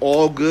 And you get-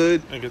 all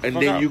good, and get the and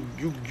fuck then out.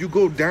 you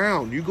go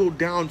down. You go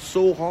down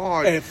so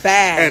hard And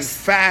fast.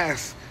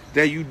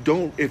 that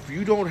if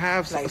you don't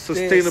have Like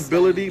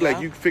sustainability, this, like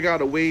yeah. you figure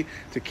out a way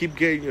to keep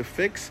getting your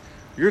fix,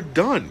 you're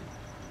done.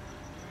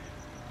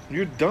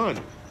 You're done.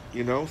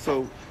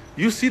 So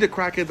you see the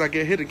crackheads that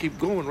get hit and keep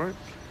going, right?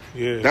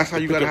 Yeah, That's how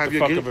you Pick gotta up have the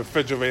your fucking game.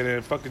 refrigerator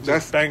and fucking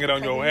That's- just bang it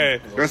on your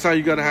head. That's how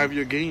you gotta have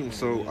your game.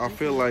 So I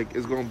feel like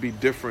it's gonna be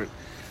different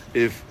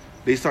if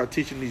they start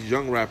teaching these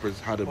young rappers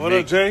how to What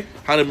up, Jay?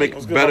 make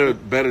What's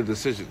good, better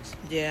decisions.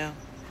 Yeah.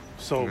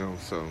 So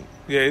So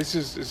yeah, it's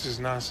just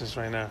nonsense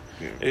right now.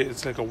 Yeah.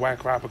 It's like a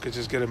whack rapper could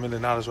just get $1 million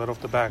right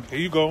off the back. Here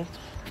you go,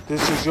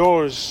 this is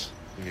yours,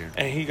 yeah.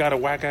 and he got a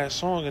whack ass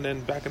song. And then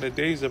back in the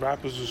days, the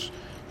rappers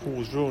who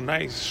was real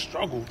nice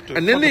struggled to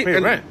And then fucking pay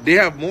rent. they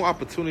have more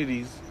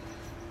opportunities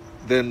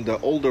than the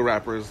older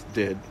rappers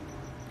did,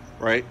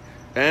 right?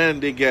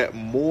 And they get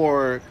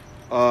more.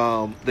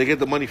 They get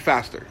the money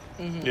faster.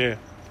 Yeah,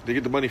 They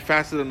get the money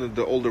faster than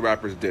the older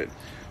rappers did.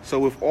 So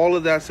with all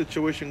of that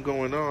situation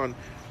going on,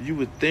 you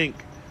would think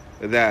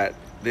that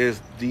there's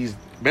these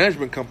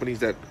management companies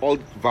that all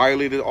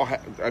violated.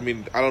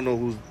 I don't know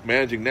who's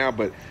managing now,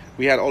 but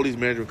we had all these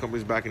management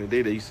companies back in the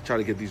day that used to try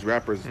to get these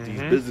rappers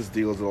these business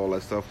deals and all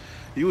that stuff.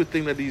 You would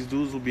think that these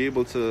dudes will be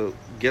able to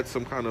get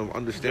some kind of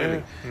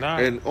understanding. Yeah, nah.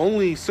 And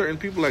only certain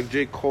people like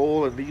J.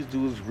 Cole and these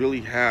dudes really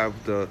have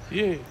the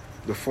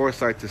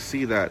foresight to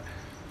see that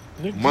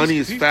Nigga, money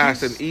is these-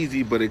 fast these- and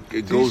easy, but it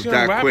These goes young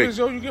that rappers,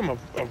 quick. yo, you give them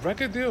a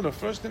record deal. The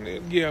first thing,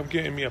 I'm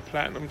getting me a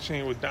platinum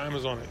chain with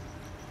diamonds on it.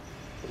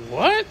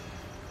 What?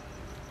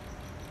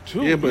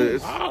 Dude, Yeah, but you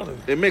it's, wildin'.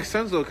 it makes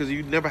sense though because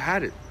you never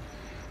had it.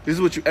 This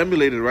is what you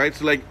emulated, right?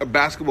 So like a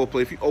basketball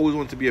player, if you always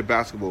want to be a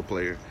basketball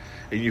player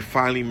and you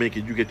finally make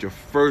it, you get your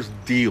first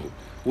deal.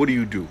 What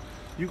do?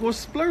 You go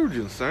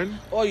splurging, son.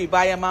 Or you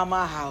buy your mama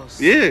a house.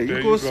 Yeah, There you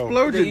you go go.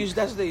 splurging.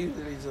 That's what they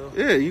usually do.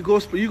 Yeah, you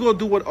go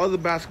do what other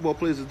basketball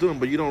players are doing,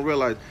 but you don't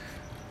realize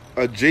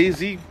a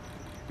Jay-Z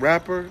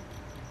rapper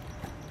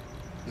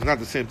It's not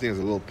the same thing as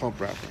a Lil Pump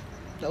rapper.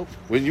 Nope.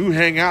 When you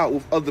hang out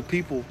with other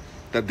people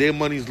that their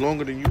money's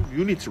longer than you,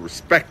 you need to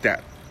respect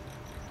that.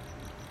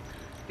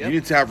 Yep. You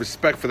need to have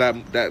respect for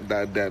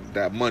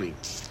that money.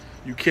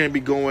 You can't be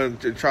going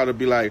to try to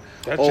be like,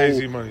 That oh,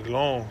 Jay-Z money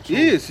long. Too.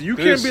 yes, you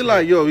can't be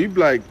like, yo, you be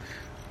like,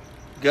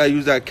 gotta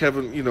use that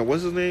Kevin,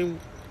 what's his name?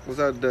 Was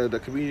that the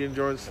comedian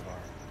Jordan?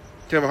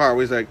 Kevin Hart.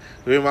 Where he's like,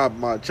 the way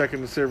my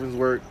checking the servants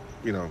work,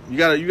 you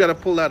gotta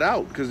pull that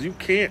out, because you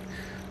can't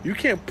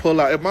pull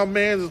out. If my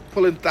man's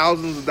pulling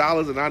thousands of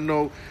dollars and I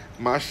know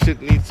my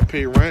shit needs to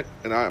pay rent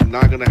and I'm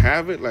not gonna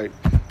have it, like,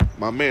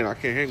 my man, I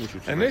can't hang with you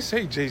tonight. And they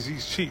say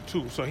Jay-Z's cheap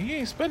too, so he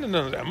ain't spending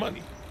none of that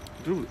money.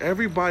 Dude,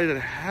 everybody that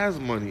has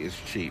money is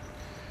cheap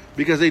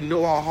because they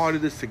know how hard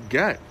it is to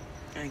get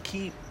And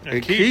keep.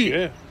 and keep.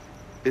 Yeah.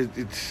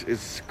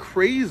 It's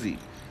crazy.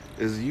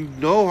 You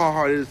know how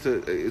hard it is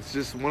to. It's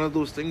just one of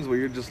those things where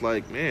you're just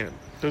like, man.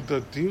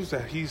 The deals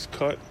that he's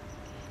cut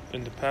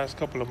in the past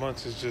couple of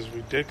months is just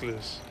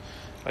ridiculous.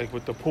 Like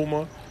with the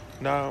Puma,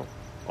 now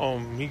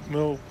Meek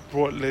Mill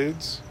brought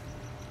lids.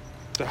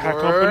 The hat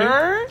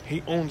company,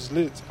 he owns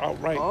lids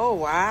outright. Oh,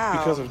 wow.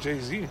 Because of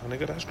Jay-Z, my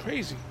nigga, that's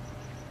crazy.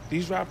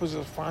 These rappers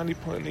are finally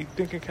putting their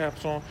thinking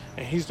caps on,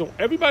 and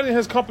everybody in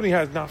his company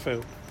has not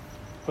failed.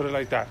 Put it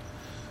like that.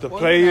 The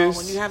players,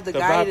 when you have the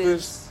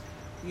guidance,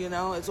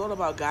 rappers, it's all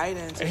about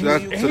guidance. And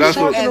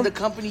And the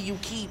company you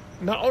keep.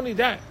 Not only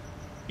that,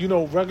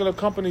 regular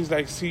companies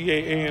like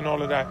CAA and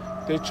all of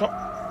that, they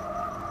charge.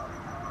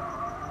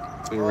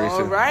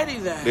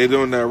 Alrighty then. They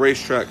doing that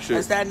racetrack shit.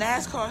 That's that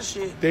NASCAR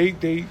shit.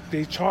 They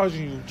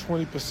charging you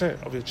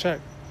 20% of your check.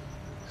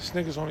 This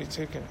nigga's only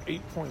taking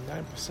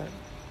 8.9%.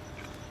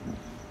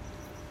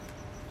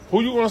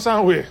 Who you gonna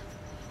sign with?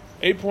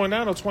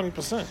 8.9 or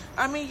 20%?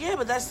 I mean, yeah,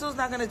 but that still's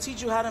not gonna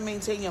teach you how to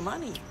maintain your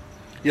money.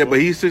 Yeah,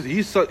 but he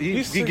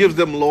gives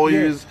them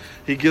lawyers. Yeah.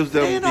 He gives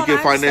them. He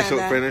gives financial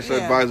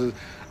advisors.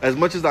 As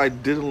much as I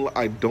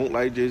don't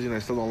like Jay-Z, and I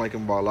still don't like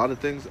him about a lot of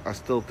things. I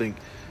still think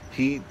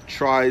he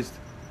tries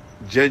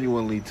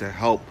genuinely to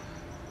help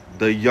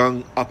the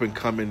young up and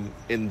coming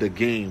in the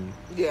game.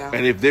 Yeah.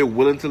 And if they're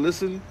willing to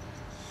listen,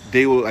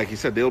 they will, like he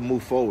said, they'll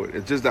move forward.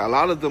 It's just that a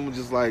lot of them are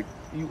just like,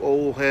 you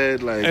old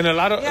head, like. And a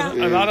lot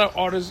of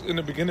artists in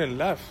the beginning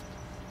left.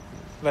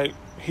 Like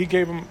he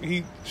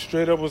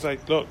straight up was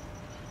like, look,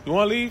 you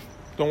want to leave?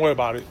 Don't worry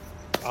about it.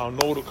 I'll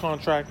know the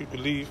contract. You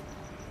can leave.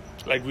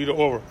 Like Rita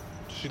Ora,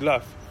 she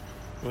left.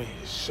 I mean,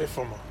 shit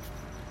from her.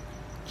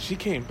 She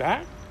came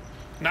back.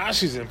 Now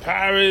she's in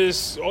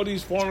Paris, all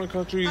these foreign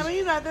countries. I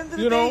mean, at the end of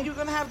the day, you're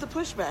going to have the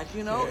pushback,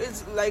 Yeah.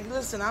 It's like,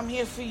 listen, I'm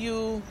here for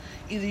you.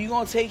 Either you're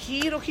going to take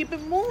heed or keep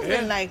it moving.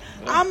 Yeah.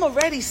 I'm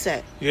already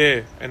set.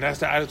 Yeah, and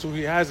that's the attitude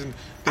he has. And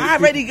I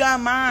already got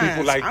mine.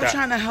 People like I'm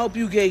trying to help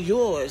you get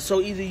yours.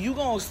 So either you're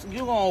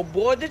gonna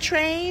board the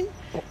train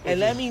and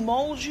let me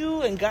mold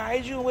you and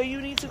guide you where you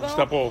need to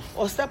go.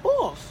 Or step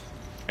off.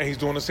 And he's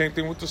doing the same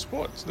thing with the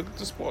sports. Look at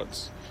the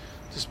sports.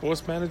 The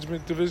sports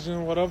management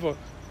division, whatever.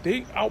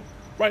 They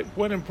outright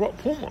went and brought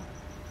Puma.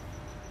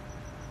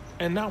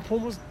 And now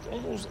Puma's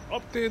almost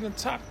up there in the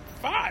top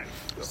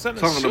 5.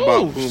 Talking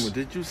about Puma,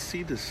 did you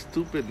see the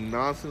stupid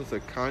nonsense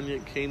that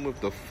Kanye came with,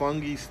 the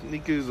fungi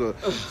sneakers or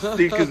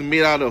sneakers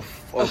made out of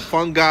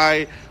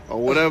fungi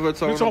or whatever? You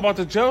talking about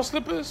the gel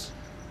slippers?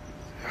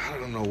 I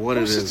don't know what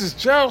it is. It's just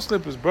gel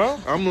slippers, bro.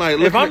 I'm like,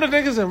 if I'm the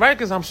niggas in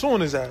Rikers, I'm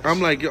suing his ass.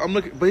 I'm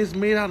looking, but it's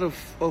made out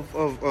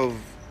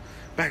of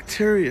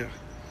bacteria.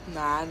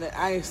 Nah,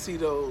 I ain't see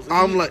those.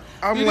 You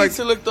need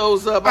to look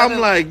those up. I'm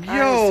like,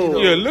 yo.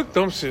 Yeah, look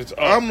them shits up.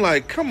 I'm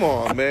like, come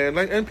on, man.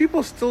 And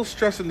people still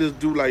stressing this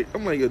dude.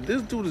 I'm like, yo,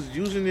 this dude is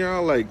using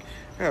y'all. I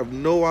have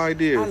no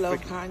idea. I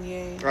love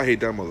Kanye. I hate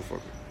that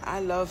motherfucker.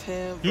 I love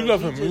him. You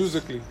love him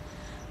musically.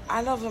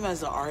 I love him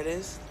as an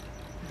artist,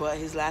 but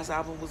his last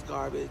album was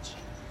garbage.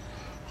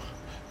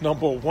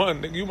 Number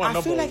one, nigga. You my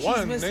number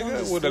one,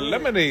 nigga, with a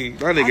lemonade.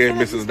 That nigga ain't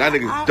missing. That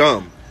nigga's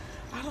dumb.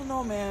 I don't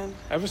know, man.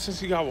 Ever since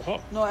he got with her.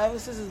 No, ever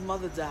since his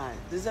mother died.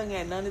 This ain't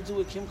got nothing to do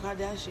with Kim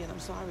Kardashian. I'm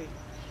sorry.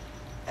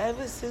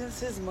 Ever since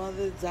his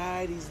mother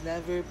died, he's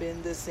never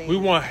been the same. We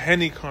want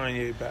Henny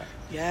Kanye back.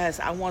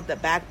 Yes, I want the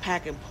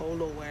backpack and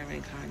polo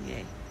wearing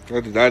Kanye.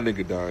 That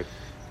nigga died.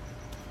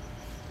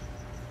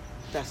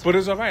 But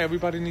it's all right.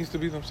 Everybody needs to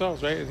be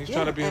themselves, right? And he's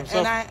trying to be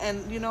himself.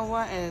 And you know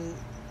what? And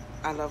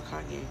I love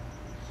Kanye.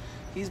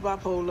 He's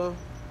bipolar.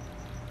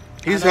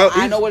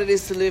 I know what it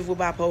is to live with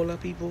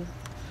bipolar people.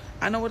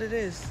 I know what it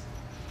is.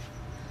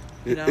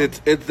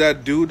 It's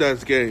that dude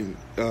that's getting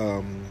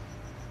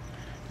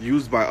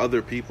used by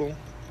other people,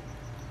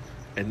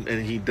 and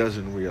he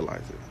doesn't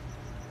realize it.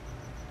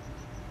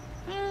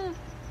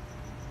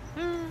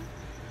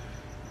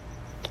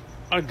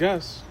 I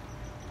guess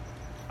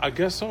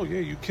so. Yeah,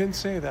 you can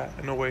say that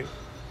in a way.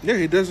 Yeah,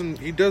 he doesn't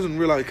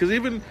realize, because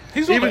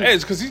he's on the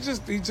edge, because he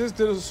just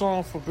did a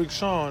song for Big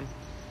Sean,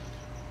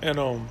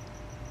 and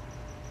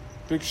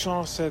Big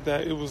Sean said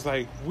that it was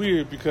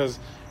weird because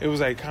it was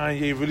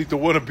Kanye really to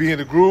want to be in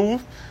the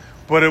groove,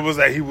 but it was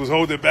he was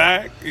holding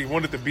back. He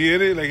wanted to be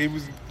in it, he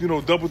was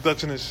double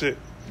dutching his shit.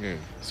 Yeah.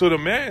 So the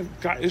man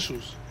got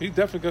issues. He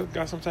definitely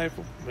got some type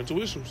of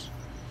mental issues.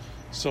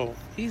 So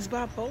He's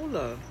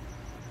bipolar.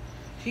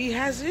 He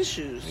has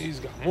issues. he's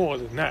got more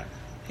than that.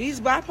 He's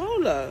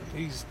bipolar.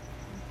 He's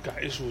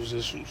got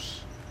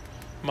issues.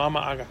 Mama,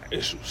 I got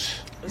issues.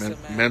 Listen,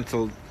 man.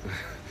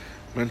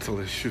 mental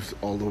issues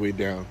all the way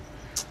down.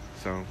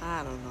 So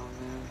I don't know,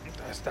 man.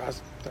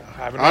 That's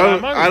having a lot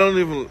of money. I don't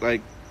even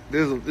like.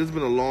 There's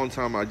been a long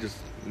time I just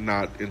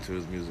not into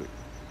his music.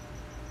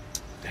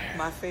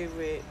 My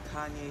favorite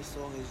Kanye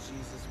song is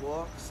Jesus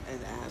Walks and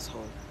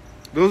Asshole.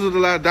 Those are the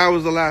last. That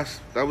was the last.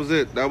 That was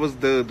it. That was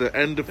the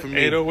end for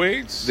me.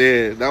 808s.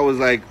 Yeah, that was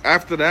like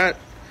after that.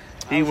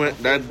 He was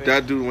went. my That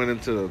favorite. dude went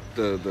into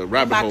the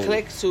rabbit My hole.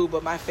 click too,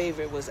 but my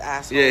favorite was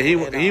Asshole. Yeah, he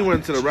and,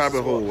 went to the Jesus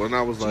rabbit hole, Walks. and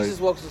I was like, Jesus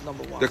Walks was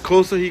number one. the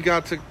closer he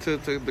got to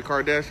the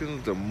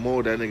Kardashians, the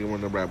more that nigga went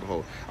in the rabbit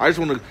hole. I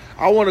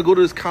want to go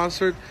to this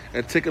concert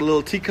and take a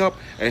little teacup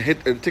and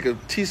take a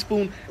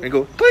teaspoon and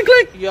go clink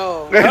clink.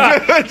 Yo,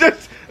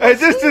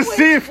 just to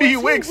see if he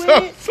wakes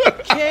up.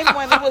 Kim,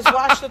 when it was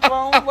Watch the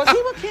Throne, was he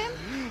with Kim?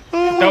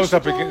 That was the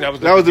beginning. That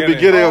was the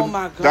beginning. Oh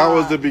my god, That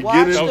was the beginning.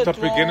 Watch That was the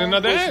Throne beginning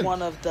of the was end.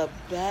 one of the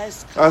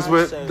best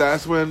concerts.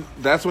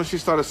 That's when she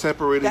started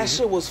separating. That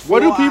shit was 4 What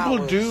do people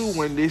hours. do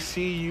when they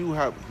see you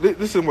have?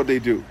 This is what they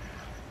do.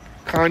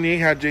 Kanye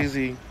had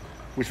Jay-Z,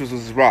 which was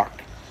his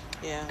rock.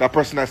 Yeah. That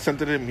person that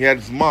sent it him, he had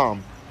his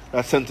mom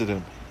that sent it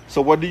him.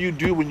 So what do you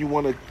do when you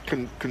want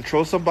to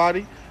control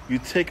somebody? You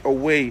take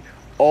away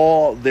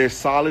all their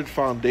solid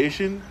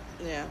foundation,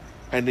 Yeah.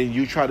 and then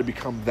you try to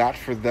become that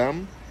for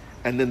them,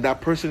 and then that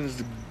person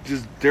is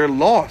just they're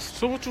lost.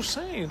 So what you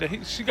saying?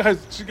 That she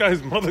got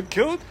his mother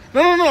killed?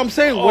 No. I'm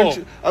saying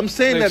I'm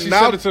saying Like that she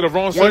now sent it to the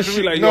wrong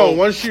surgery.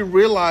 once you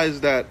realize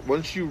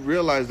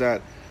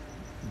that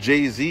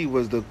Jay-Z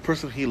was the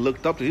person he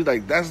looked up to, he's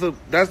like that's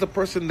the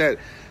person that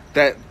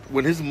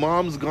when his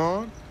mom's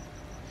gone,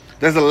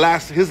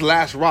 that's his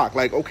last rock.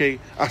 Like, okay,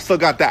 I still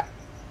got that.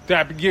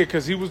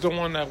 Because he was the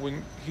one that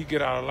when he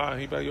get out of line,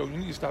 he be like, yo, you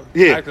need to stop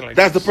Yeah, acting like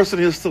that's this. the person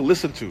he'll still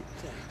listen to.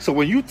 So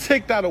when you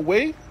take that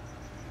away,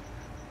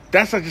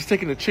 that's like just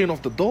taking the chain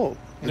off the door.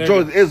 The Nigga.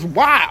 door is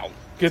wild.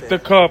 Get the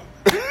cup.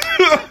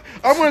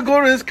 I'm gonna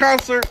go to his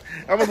concert.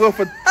 I'm gonna go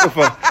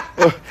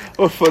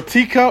for a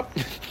teacup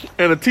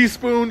and a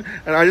teaspoon,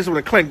 and I just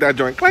want to clank that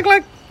joint. Clank,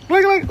 clank,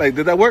 clank, clank. Like,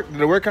 did that work?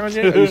 Did it work,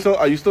 Kanye?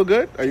 Are you still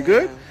good? Are you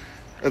good?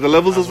 Are the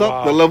levels That's is up.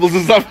 wild. The levels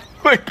is up.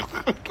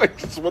 like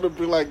just want to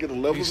be like, the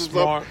levels He's is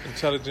smart, up.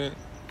 intelligent.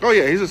 Oh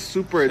yeah, he's a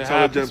super It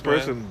intelligent happens,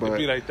 person, man. but It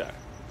be like that.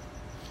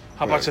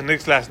 How Right. about your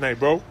Knicks last night,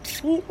 bro?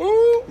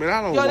 man,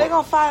 I don't. Yo, they want-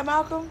 gonna fire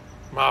Malcolm?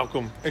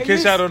 Malcolm. In Can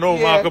case you- y'all don't know,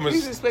 yeah, Malcolm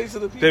please is explain to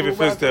the people David who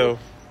Malcolm- Fisdale.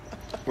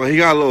 Well, he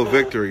got a little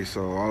victory,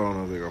 so I don't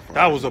know if they're gonna.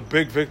 That was a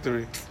big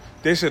victory.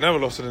 They should never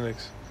lost to the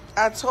Knicks.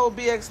 I told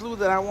BxLu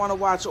that I want to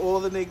watch all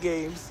the Knicks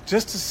games.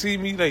 Just to see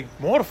me like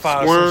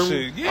mortified or Squirm. some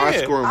shit. Yeah. I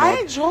squirm. I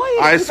enjoy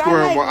it. I 'cause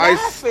squirm. like I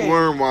laughing.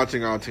 squirm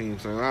watching our team.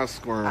 So I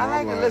squirm. I like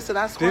I'm it. like- Listen,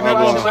 I squirm never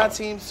watching lost. my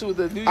team too.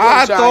 The New York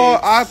I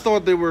Giants.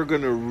 thought they were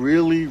gonna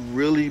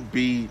really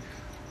be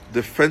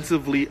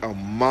defensively a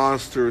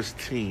monstrous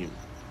team,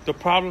 The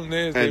problem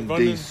is and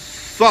they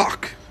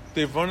suck.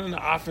 they're running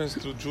the offense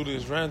through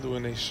Julius Randle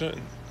and they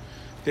shouldn't.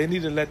 They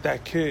need to let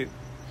that kid.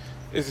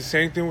 It's the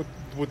same thing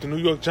with the New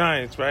York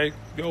Giants, right?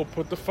 Yo,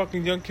 put the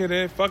fucking young kid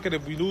in. Fuck it.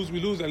 If we lose, we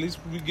lose. At least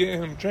we get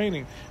him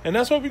training. And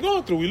that's what we're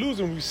going through. We lose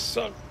and we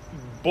suck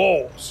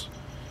balls.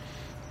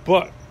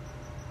 But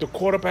the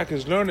quarterback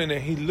is learning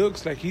and he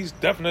looks like he's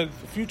definitely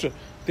the future.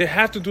 They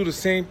have to do the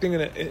same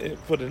thing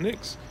for the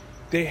Knicks.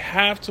 They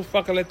have to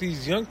fucking let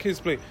these young kids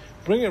play.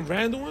 Bringing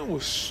Randall in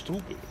was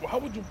stupid. Why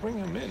would you bring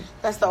him in?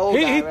 That's the old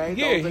guy, right?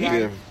 The older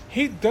guy.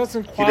 He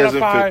doesn't He doesn't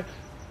qualify fit.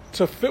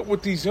 to fit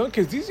with these young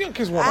kids. These young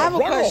kids want I have to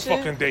a run all question.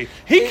 fucking day.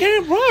 He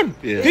can't run.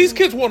 Yeah. These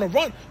kids want to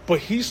run, but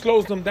he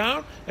slows them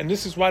down, and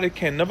this is why they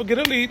can never get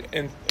a lead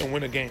and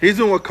win a game. He's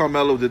doing what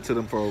Carmelo did to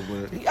them for a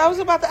minute. I was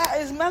about to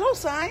ask, is Melo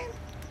signed?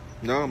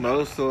 No,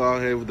 Melo's still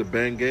out here with the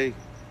Bengay.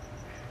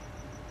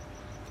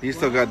 He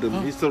still got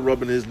he's still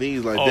rubbing his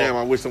knees like, Oh. damn,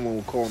 I wish someone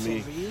would call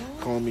me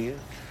in.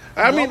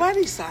 I mean,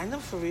 Nobody signed him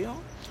for real.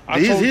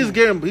 he's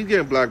getting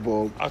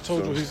blackballed. I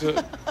told you he's a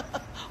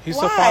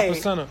Why?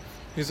 5%er.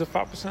 He's a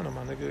 5%er,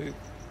 my nigga.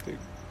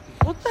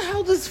 What the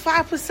hell does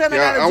 5%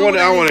 Yeah, I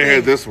want to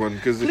hear this one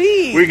because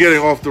Please. we're getting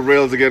off the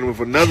rails again with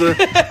another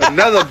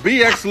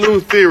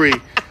BxLu theory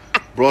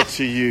brought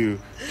to you.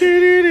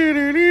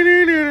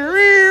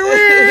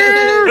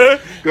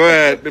 Go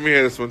ahead, let me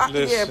hear this one. Yeah,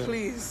 Listen.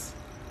 please.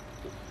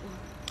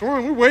 Come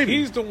on, we're waiting.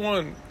 He's the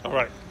one. All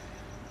right.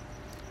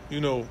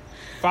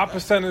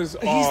 5%ers are.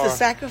 He's the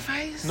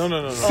sacrifice? No.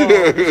 Oh.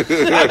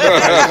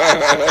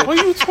 What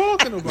are you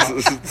talking about?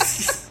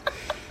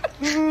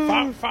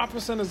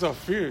 5%ers are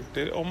feared.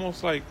 They're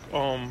almost like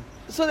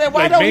So then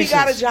why Like don't he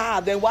got a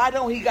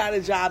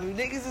Masons. job? If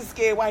niggas is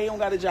scared, why he don't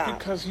got a job?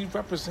 because he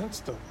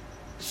represents them.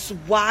 So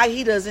why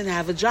he doesn't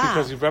have a job?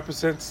 Because he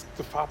represents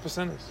the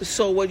 5%ers.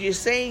 So what you're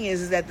saying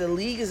is that the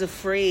league is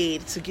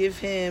afraid to give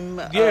him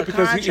a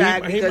because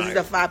contract he because might, he's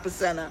a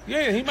 5%er.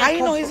 Yeah, he might. How you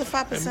know he's a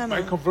 5%er? He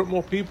might convert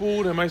more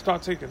people. They might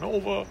start taking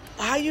over.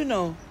 How you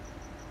know?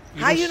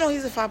 How you know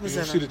he's a 5%er?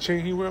 You see the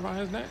chain he wear around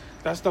his neck?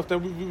 That's stuff that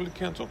we really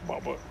can't talk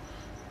about. But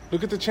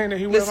look at the chain that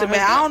he wears. Listen, around man,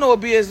 his neck. I don't know what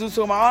BxLu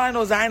talking about. All I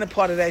know is I ain't a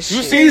part of that shit.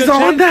 You see He's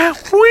on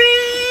that weed.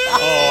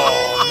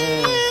 Oh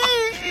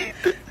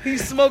man.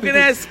 He's smoking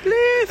that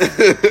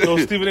spliff. Yo,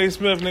 Stephen A.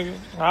 Smith, nigga.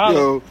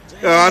 Yo,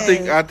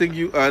 I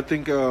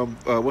think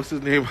what's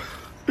his name?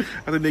 I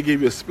think they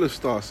gave you a split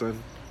star,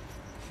 son.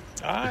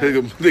 Right.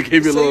 They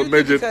gave you a little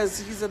midget. Because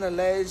he's an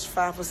alleged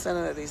 5%er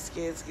that they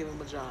scared to give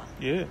him a job.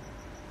 Yeah.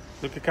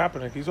 Look at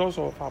Kaepernick. He's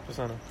also a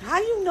 5%er. How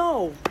you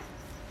know?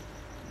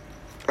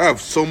 I have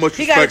so much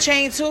He respect. got a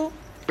chain too?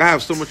 I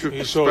have so much He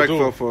respect sure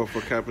do. for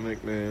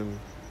Kaepernick, man.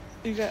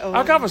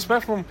 I got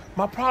respect for him.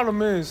 My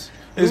problem is...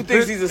 Who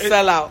thinks he's a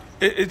sellout?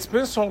 It's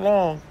been so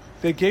long.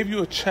 They gave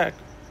you a check,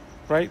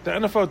 right? The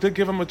NFL did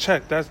give him a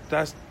check.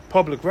 That's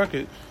public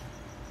record.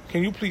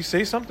 Can you please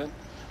say something?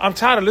 I'm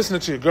tired of listening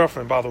to your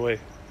girlfriend, by the way.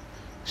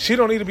 She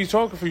don't need to be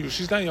talking for you.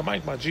 She's not your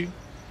mic, my G.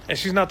 And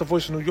she's not the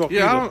voice of New York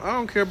Yeah, either. I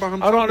don't care about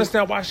him. I don't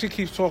understand why she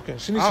keeps talking.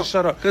 She needs to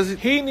shut up. Because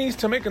he needs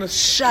to make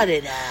Shut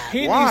it up.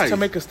 He Why? needs to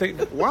make a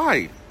statement.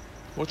 Why?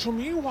 What you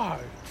mean, why?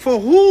 For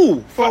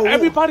who? For who?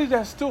 everybody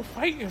that's still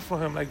fighting for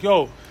him. Like,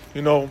 yo,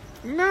 you know...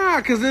 Nah,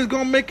 because it's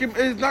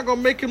not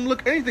gonna make him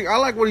look anything. I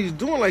like what he's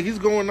doing. Like, he's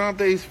going out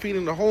there, he's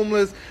feeding the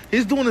homeless.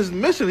 He's doing his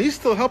mission. He's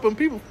still helping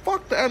people.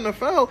 Fuck the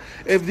NFL.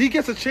 If he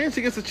gets a chance,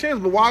 he gets a chance.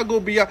 But why go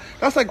beyond?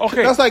 That's like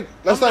Okay. That's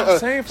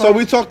like. So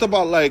we talked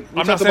about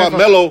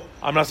Melo.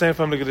 I'm not saying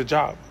for him to get a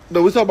job.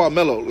 No, we talked about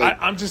Melo. Like,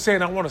 I'm just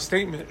saying I want a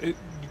statement.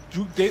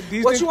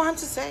 What you want him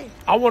to say?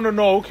 I want to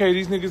know. Okay,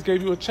 these niggas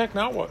gave you a check.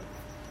 Now what?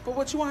 But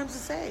what you want him to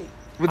say?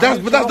 but that's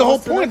the whole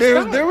point. There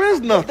is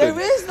nothing. There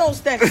is no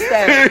next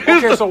step.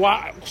 Okay, so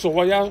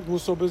why y'all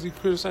was so busy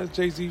criticizing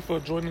Jay-Z for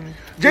joining?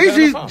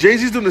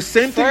 Jay-Z's doing the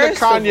same thing that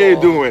First of Kanye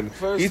all- doing.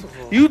 first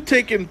of all. You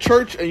taking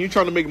church and you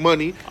trying to make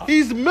money.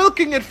 He's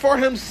milking it for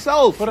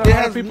himself. But a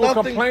lot of people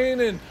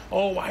complaining.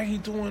 Oh, why he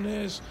doing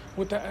this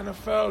with the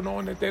NFL,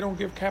 knowing that they don't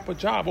give Cap a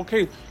job?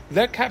 Okay,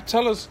 let Cap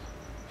tell us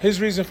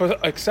his reason for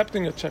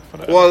accepting a check for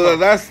the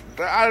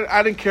NFL.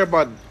 I didn't care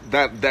about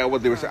that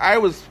what they were saying. I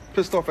was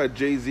pissed off at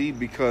Jay-Z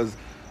because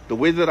the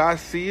way that I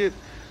see it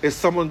is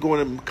someone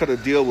going to cut a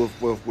deal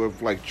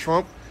with like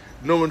Trump,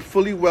 knowing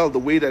fully well the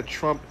way that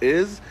Trump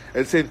is,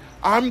 and saying,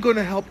 I'm going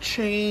to help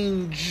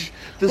change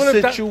the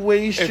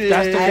situation.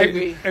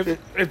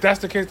 If that's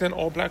the case, then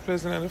all black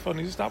players in the NFL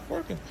need to stop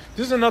working.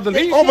 This is another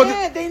league.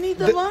 They need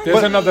the money.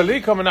 There's another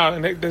league coming out,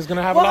 and there's going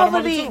to have a lot of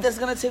money league too. that's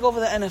going to take over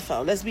the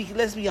NFL.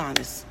 Let's be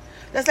honest.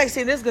 That's like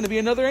saying there's going to be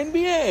another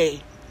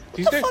NBA.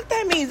 What the fuck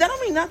that means? That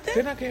don't mean nothing.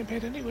 They're not getting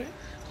paid anyway.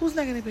 Who's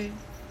not getting paid?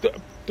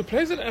 The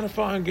players in the NFL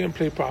aren't getting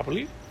paid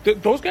properly.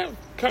 Those guys.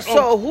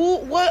 So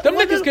what? Them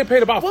niggas get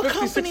paid about what $50,000,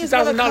 company is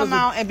going to come $60,000.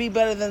 out and be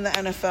better than the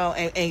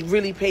NFL and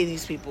really pay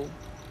these people?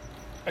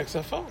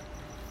 XFL.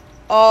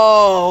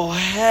 Oh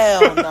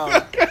hell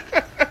no!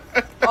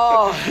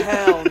 Oh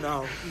hell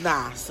no!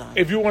 Nah, son.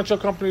 If you want your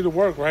company to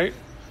work, right?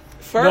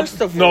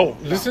 First of all,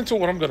 listen to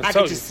what I'm going to I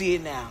tell can you. just see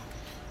it now.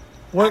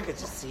 What? I can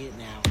just see it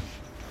now.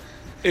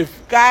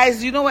 If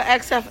Guys, you know what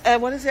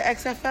what is it?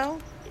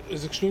 XFL?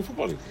 it's extreme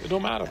football league, it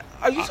don't matter.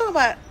 Are you talking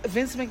about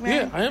Vince McMahon?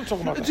 Yeah, I am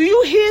talking about that. Do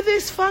you hear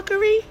this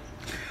fuckery?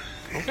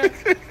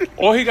 Okay.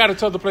 All he got to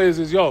tell the players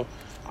is, yo,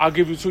 I'll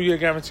give you 2-year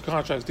guarantee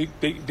contracts.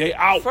 They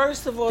out.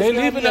 First of all, They it's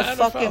gonna leaving be a the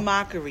fucking NFL.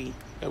 mockery.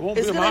 It won't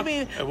It's be a gonna mock- be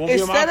it won't be a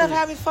instead of mockery.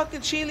 having fucking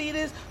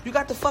cheerleaders, you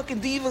got the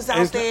fucking divas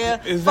out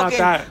there. It's fucking,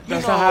 not that.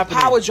 That's not happening.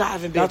 Power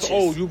driving bitches. That's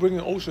old. You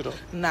bringing old shit up.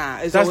 Nah,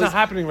 it's That's always, not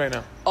happening right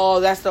now. Oh,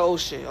 that's the old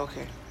shit.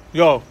 Okay.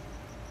 Yo,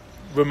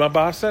 remember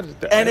I said it.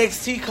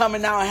 NXT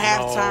coming out at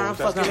halftime,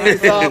 that's fucking not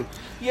hands up.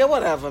 Yeah,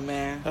 whatever,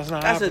 man. That's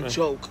not That's happening. a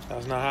joke.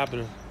 That's not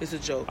happening. It's a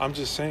joke. I'm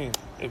just saying,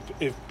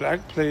 if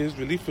black players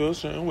really feel a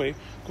certain way,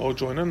 go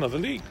join another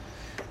league.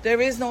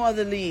 There is no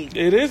other league.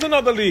 It is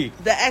another league.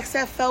 The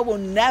XFL will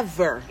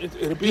never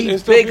It'll be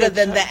still be bigger a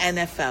than the check.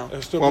 NFL.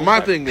 It'll still Well, be a my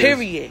check. thing is,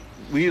 Period.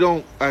 we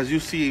don't, as you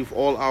see,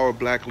 all our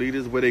black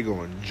leaders, where they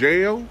going?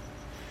 Jail?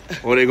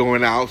 Or they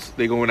going out?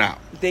 They going out.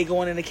 They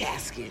going in a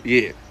casket.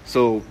 Yeah.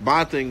 So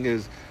my thing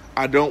is,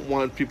 I don't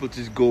want people to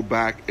just go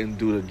back and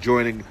do the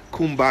joining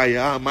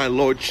kumbaya, my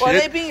lord shit. Or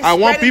they being I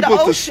want spread in people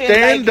the to ocean,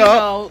 stand like, up. You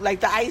know, like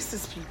the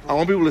ISIS people. I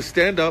want people to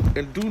stand up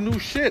and do new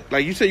shit.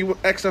 Like you say, you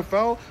want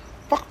XFL?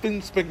 Fuck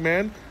Vince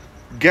McMahon.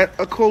 Get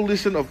a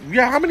coalition of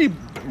how many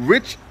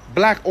rich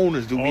black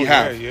owners do we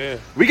have? Yeah.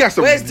 We got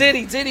some. Where's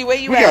Diddy? Diddy, where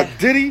you We at? got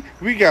Diddy.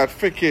 We got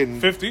freaking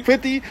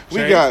 50.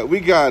 We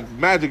got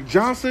Magic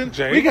Johnson.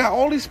 Jay. We got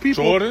all these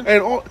people. Jordan.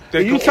 And all. They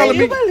And you go- telling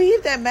Can you me?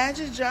 believe that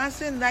Magic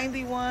Johnson,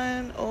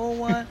 91,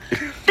 01?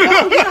 Yo,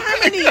 you know how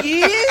many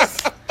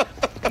years?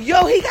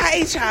 Yo, he got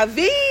HIV.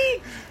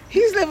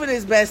 He's living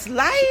his best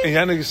life. And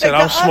y'all niggas said,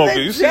 I'm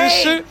smoking. You see this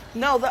shit?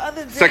 No, the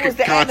other day was Second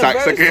the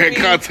contact. anniversary. Second hand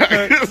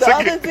contact. The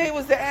other day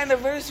was the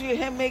anniversary of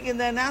him making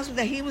the announcement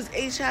that he was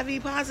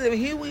HIV positive.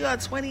 And here we are,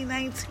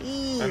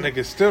 2019. That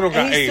nigga still don't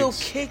got and he's AIDS.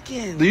 still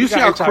kicking. Do you see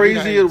got how HIV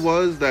crazy it AIDS.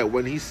 was that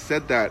when he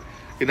said that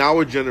in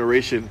our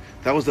generation,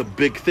 that was a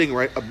big thing,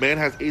 right? A man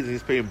has AIDS and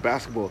he's playing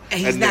basketball. And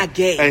he's not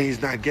gay. And he's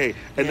not gay.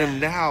 And Yeah. then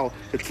now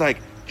it's like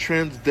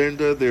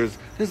transgender.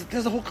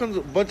 There's a whole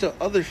bunch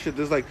of other shit.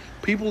 There's like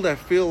people that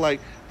feel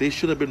like they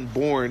should have been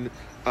born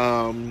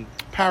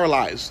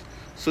paralyzed.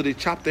 So they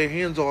chop their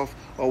hands off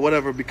or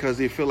whatever because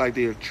they feel like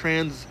they're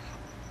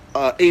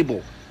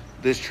able.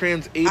 There's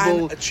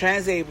trans-able.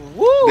 Trans-able.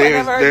 Woo, I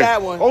never heard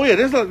that one. Oh, yeah.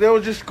 They were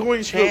just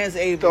going through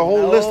Trans-able. the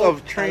whole list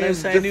of I trans learned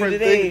something new different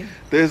today. things.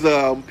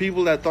 There's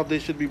people that thought they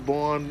should be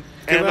born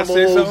Can I animals.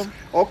 say something?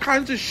 All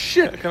kinds of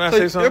shit. Can I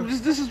say something?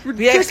 This is BxLu,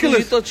 ridiculous.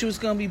 you thought you was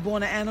going to be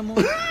born an animal?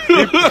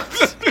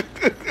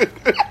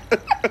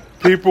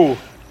 People,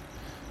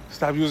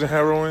 stop using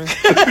heroin.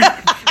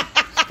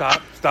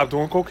 Stop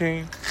doing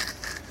cocaine.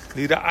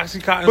 Leave the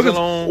Oxycontins Because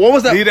alone. what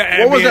was that? Leave the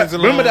What was that? Ambiens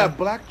alone. Remember that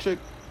black chick?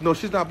 No,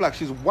 she's not black.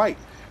 She's white.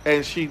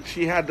 And she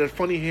had that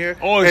funny hair.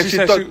 Oh, and she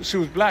said thought, she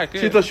was black.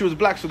 Yeah. She thought she was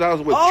black, so that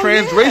was with Oh,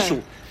 transracial.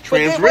 yeah. But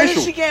then wasn't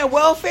she Transracial. getting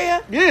welfare?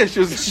 Yeah, She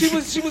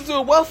was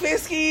doing welfare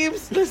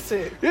schemes.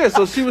 Listen. Yeah,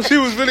 so she was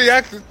really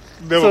acting.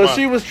 Never So mind.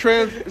 she was You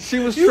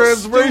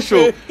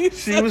transracial. stupid.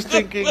 She was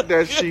thinking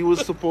that she was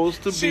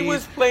supposed to be. She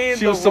was playing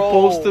She the was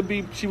supposed role. to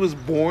be. She was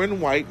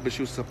born white, but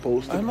she was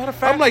supposed to. As a matter of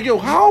fact- I'm like, yo,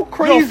 how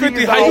crazy?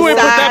 50, is how that? you ain't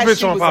put that Inside, bitch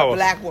she on was power? a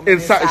black woman.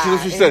 Inside, she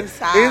what she said.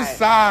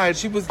 Inside,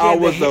 She was I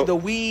getting was the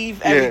weave,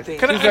 Yeah. everything.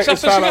 Can I She's like, ask y'all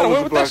inside something? She I got was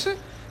away with black. that shit?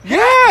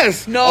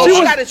 Yes. No, she she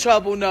was. got in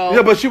trouble. No.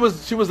 Yeah, but she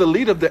was the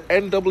lead of the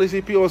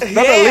NAACP, or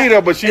not Yeah. a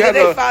leader, but she and had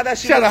then they a. found out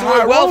she had was a high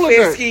doing role in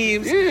welfare that.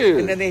 schemes. Yeah.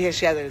 And then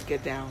she had to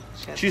get down.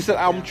 She said,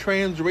 "I'm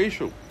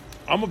transracial."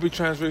 I'm gonna be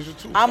transracial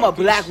too. I'm a Fuck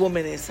this. black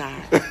woman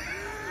inside.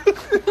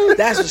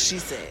 That's what she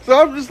said.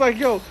 So I'm just like,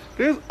 yo,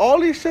 there's all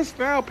these shits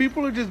now.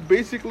 People are just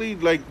basically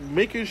like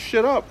making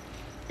shit up.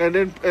 And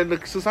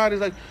the society's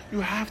like, you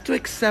have to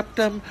accept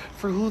them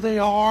for who they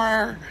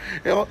are.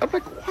 You know, I'm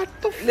like, what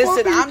the fuck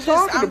Listen, are you I'm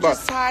talking about?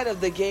 just tired of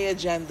the gay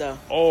agenda.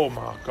 Oh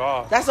my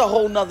god. That's a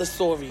whole nother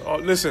story. Oh,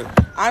 listen.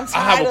 I'm I have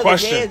tired a of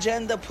question. the gay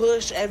agenda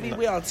push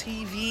everywhere on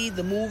TV,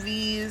 the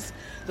movies,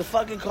 the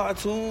fucking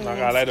cartoons. I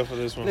got later for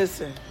this one.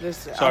 Listen.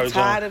 Sorry, I'm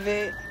tired John. of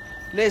it.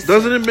 Listen.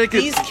 Doesn't it make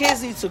it- These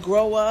kids need to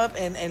grow up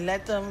and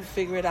let them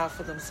figure it out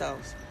for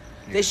themselves.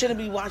 They shouldn't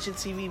be watching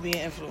TV being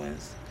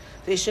influenced.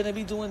 They shouldn't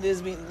be doing this.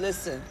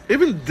 Listen.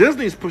 Even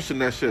Disney's pushing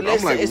that shit. Listen,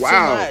 I'm like, it's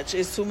wow. too much.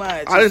 It's too much. I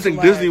didn't It's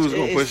think too Disney much. was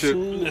gonna push it. It's too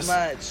Listen.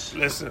 much.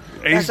 Listen.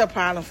 That's a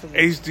problem for me.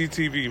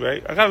 HDTV,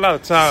 right? I got a lot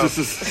of time All at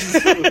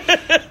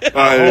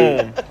right.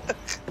 home.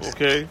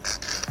 Okay.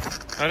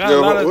 I got a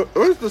Yo, lot of.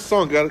 where's the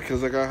song?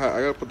 Because I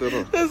gotta put that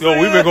on. Yo,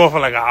 we've been going for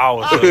like an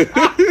hour. So.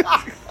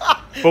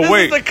 But This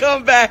wait, is the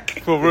comeback.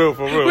 for real.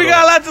 We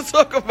got a lot to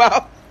talk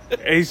about.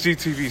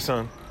 HGTV,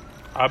 son.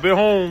 I've been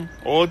home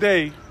all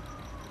day.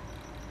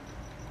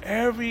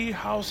 Every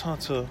House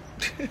Hunter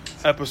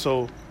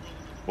episode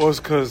was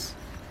because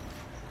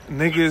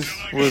niggas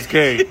was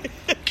gay.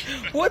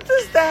 What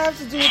does that have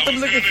to do with them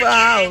looking for a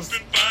house?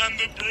 Find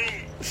the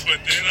broom, but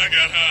then I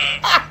got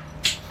high.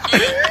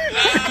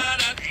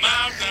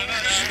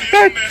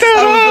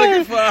 I was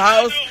looking for a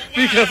house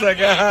because I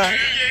got high.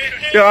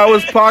 Yo, I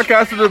was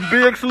podcasting to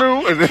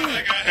BxLu,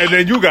 And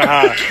then you got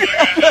high.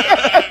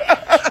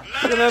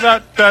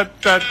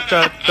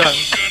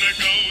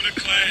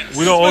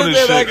 We don't own And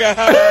this then I shit. got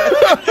high.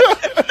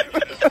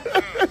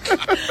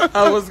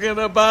 I was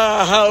gonna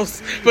buy a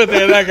house, but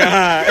then I got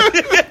high.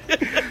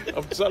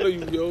 I'm telling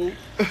you, yo.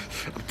 I'm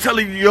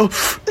telling you, yo.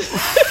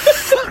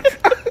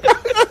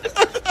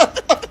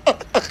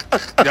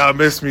 Y'all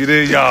miss me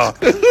there, y'all.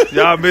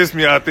 Y'all miss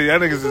me out there. Y'all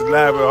niggas is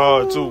laughing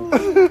hard, too.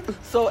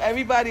 So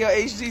everybody on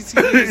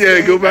HGTV.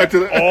 Yeah, go back to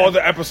the. All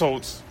the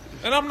episodes.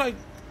 And I'm like,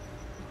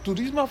 do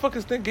these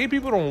motherfuckers think gay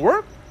people don't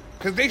work?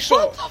 Because they show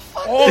What the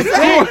fuck all is day.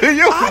 that?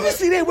 Yo.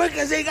 Obviously, they work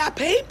because they got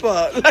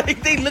paper.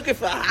 Like, they looking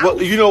for a house. Well,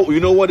 you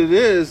know what it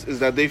is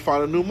that they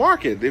found a new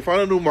market. They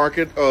found a new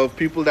market of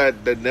people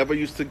that never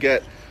used to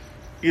get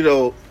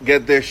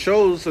their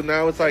shows. So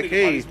now it's like,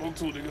 hey,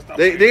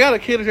 they got to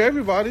cater to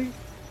everybody.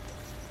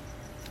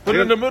 But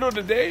in the middle of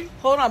the day,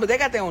 Hold on, but they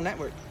got their own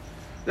network.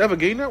 They have a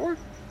gay network.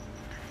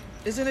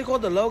 Isn't it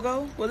called the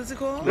Logo? What is it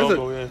called? There's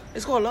logo, yeah.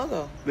 It's called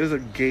Logo. There's a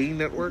gay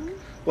network.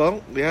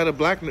 Well, we had a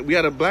black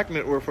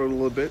network for a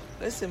little bit.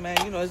 Listen, man,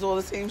 it's all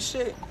the same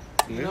shit.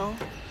 You Yeah. know?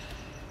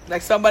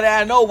 Like somebody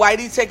I know,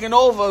 Whitey taking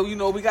over, we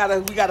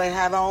gotta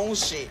have our own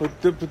shit.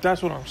 But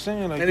that's what I'm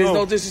saying. Like, And there's yo,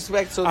 no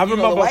disrespect to I the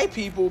remember- white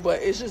people,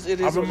 but it is I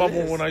what remember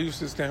it is. when I used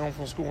to stay home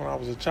from school when I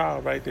was a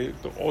child, right?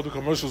 All the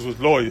commercials was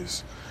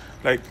lawyers.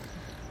 Like,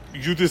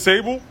 you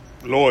disabled?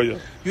 Lawyer.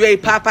 You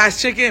ate Popeye's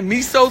chicken,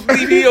 miso over.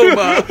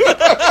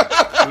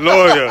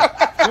 Lawyer.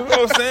 You know what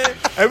I'm saying?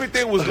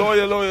 Everything was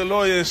lawyer,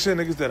 and shit.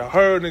 Niggas that I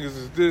heard, niggas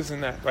is this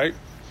and that, right?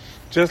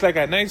 Just like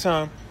at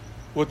nighttime,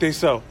 what they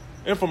sell?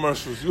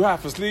 infomercials. You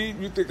half asleep.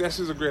 You think that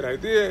shit's a great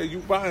idea. You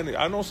buying it.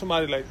 I know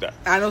somebody like that.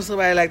 I know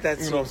somebody like that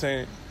too. You know what I'm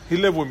saying? He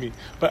lived with me.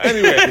 But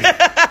anyway.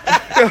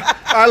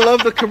 I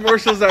love the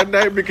commercials at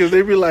night because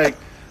they be like,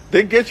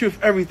 they get you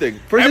with everything.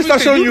 First, they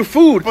start Everything. showing you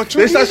food. But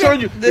They start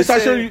showing you. They start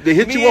Listen, showing you. They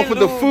hit me you up and with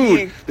the Lou food.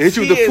 being- They hit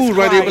you with she the is food,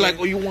 right? They be quiet. like,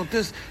 "Oh, you want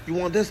this? You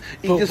want this?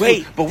 Eat But this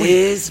wait, food." But wait,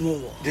 there's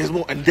more. there's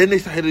more. And then they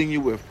start hitting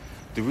you with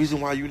the reason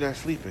why you're not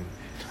sleeping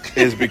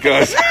is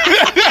because.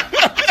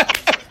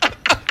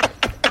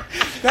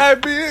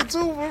 That be it too,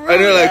 for real.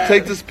 And they're like,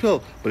 take this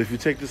pill. But if you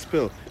take this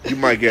pill, you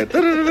might get.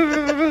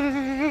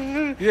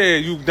 Yeah,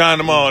 you dying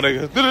tomorrow,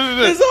 nigga.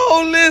 There's a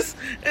whole list,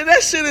 and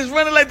that shit is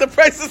running like the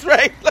Price is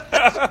Right.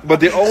 But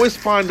they always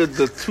find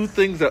the two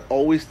things that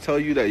always tell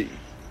you that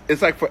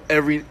it's like for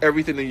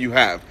everything that you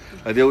have.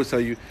 Like they always tell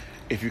you,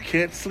 if you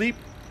can't sleep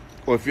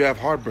or if you have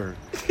heartburn.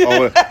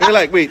 Or they're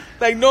like, wait,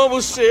 Like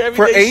normal shit,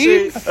 for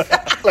everyday AIDS? shit.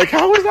 Like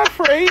how is that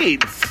for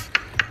AIDS?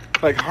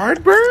 Like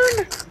heartburn?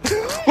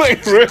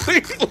 Like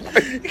really?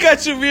 You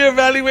got you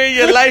reevaluating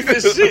your life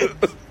and shit.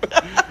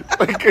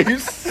 Like are you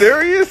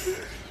serious?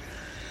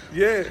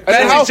 Yeah.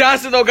 Magic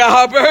Johnson don't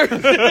got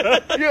heartburn.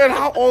 Yeah, and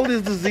how all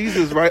these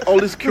diseases, right? All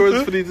these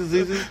cures for these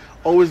diseases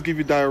always give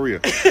you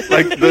diarrhea.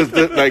 Like,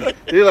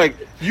 like they're like,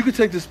 you can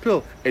take this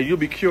pill and you'll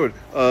be cured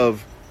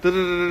of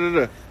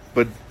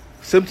but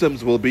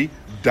symptoms will be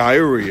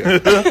diarrhea,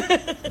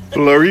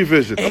 blurry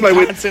vision. I'm like,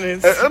 wait,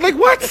 Incontinence. I'm like,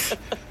 what?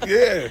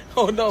 Yeah.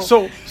 Oh no.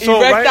 So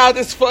Erectile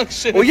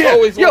dysfunction Well, is yeah,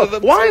 always one yo, of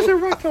them. why too. is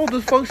erectile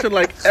dysfunction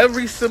like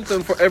every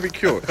symptom for every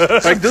cure?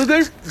 Like, do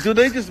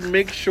they just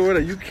make sure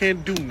that you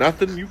can't do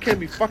nothing? You can't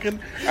be fucking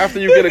after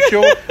you get a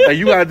cure and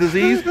you got a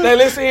disease? Now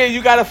listen here,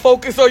 you gotta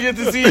focus on your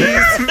disease.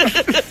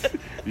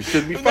 You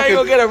shouldn't be Now fucking. you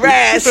gonna get a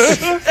rash.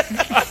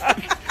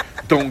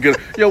 Don't get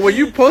it. Yo, when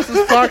you post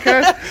this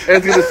podcast,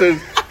 it's gonna say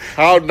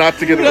how not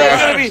to get a No,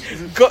 it's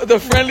rash. gonna be, the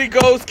friendly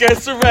ghost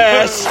gets a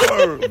rash.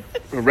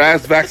 A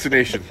rash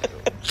vaccination.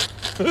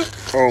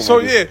 Oh So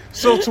my yeah,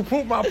 so to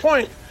prove my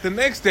point, the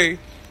next day,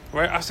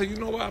 right, I said, you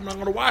know what, I'm not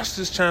gonna watch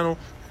this channel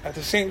at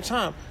the same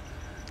time.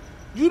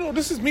 You know,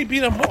 this is me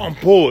being on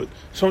board.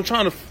 So I'm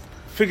trying to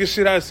figure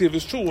shit out and see if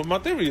it's true what my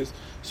theory is.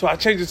 So I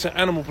changed it to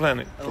Animal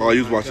Planet. Oh,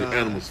 you was watching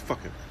animals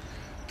fucking.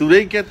 Do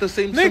they get the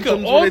same Nigga,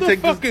 symptoms all when the they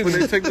take fucking- this?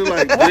 When they take the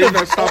like, they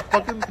not stop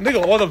fucking.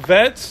 Nigga, all the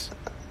vets,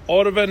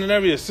 all the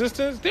veterinary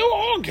assistants, they were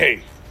all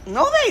gay.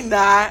 No, they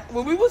not.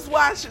 When we was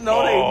watching,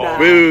 no, they Oh. not.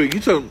 Wait. You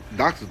tell them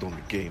doctors don't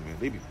be gay, man.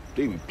 They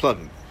be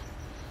plugging.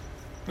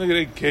 Nigga,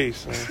 they gay,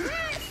 son.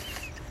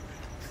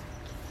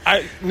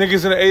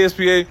 Niggas in the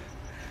ASPA,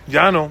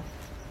 y'all know.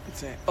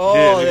 Oh,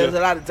 Yeah, nigga. there's a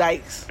lot of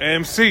dykes.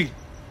 AMC,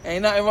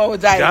 Ain't nothing wrong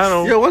with dykes. y'all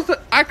know. Yo, what's the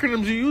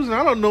acronyms you using?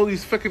 I don't know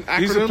these fucking acronyms.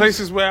 These are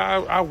places where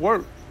I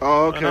work.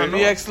 Oh, And I okay. know.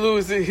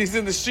 BxLu, he's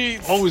in the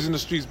streets. Always in the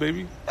streets,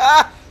 baby.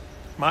 Ah,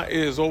 My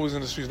ear is always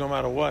in the streets, no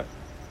matter what.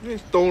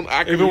 Just throwing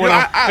acronyms.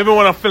 Even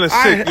when I'm feeling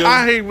sick, yo.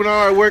 I hate when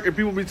I'm at work and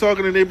people be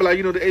talking and they be like,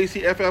 you know, the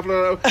ACFF.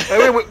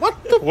 Like, wait,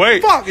 what the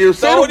Wait. fuck? You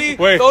say the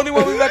Wait. only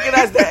one we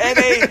recognize the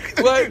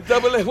NA, what,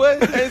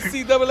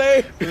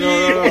 NCAA.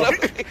 No.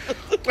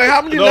 like,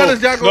 how many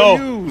letters y'all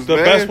gonna use, The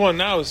man? best one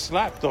now is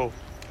slap, though.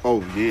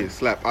 Oh yeah,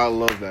 slap. I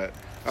love that.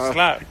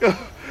 Slap.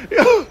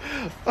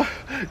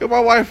 Yo, my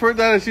wife heard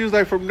that and she was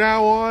like, from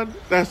now on,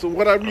 that's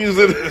what I'm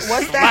using.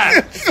 What's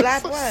that?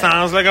 Slap what?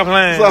 Sounds like a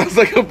plan. Sounds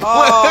like a plan.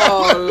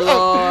 Oh,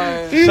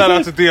 Lord. Shout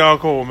out to Dion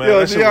Cole, man. Yo,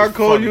 That shit Deion was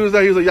Cole funny. used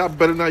that. He was like, y'all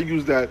better not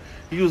use that.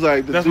 He was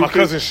like, That's my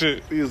cousin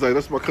shit. He was like,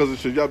 that's my cousin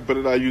shit. Y'all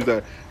better not use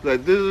that. He's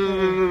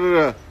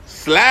like,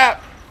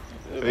 slap.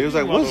 And he was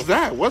like, what's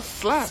that? What's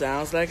slap?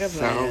 Sounds like a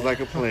plan. Sounds like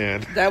a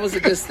plan. That was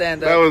a good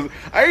stand-up. That was.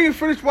 I ain't even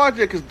finished watching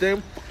it because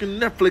damn fucking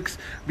Netflix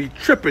be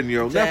tripping,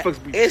 yo.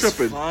 Netflix be it's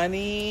tripping.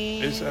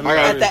 funny. It's At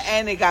hilarious. the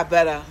end, it got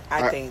better.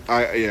 I think.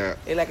 Yeah.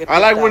 It like I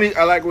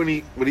like when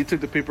he took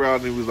the paper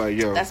out and he was like,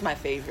 yo. That's my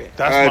favorite.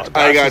 That's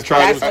I gotta try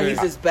That's this. when he's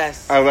his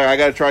best. I was like, I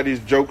gotta try these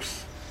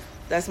jokes.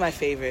 That's my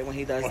favorite when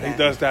he does When that. he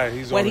does that,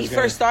 he's When on he his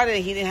first game. started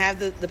and he didn't have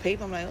the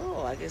paper, I'm like,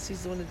 oh, I guess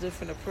he's doing a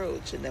different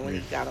approach. And then when he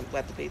got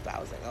the paper, I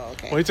was like, oh,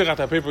 okay. When he took out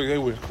that paper, they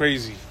went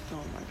crazy. Oh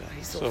my god,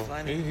 he's so, So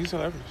funny. he's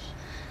hilarious.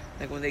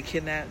 Like when they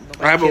kidnap.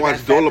 I haven't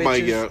watched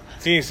Dolomite yet.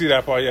 He ain't see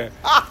that part yet.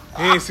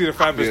 He ain't see the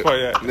fat bitch part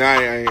yet.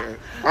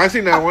 Nah, I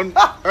seen that one.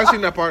 I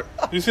seen that part.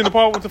 You seen the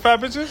part with the fat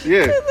bitches?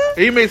 Yeah,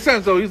 he made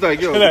sense though. He's like,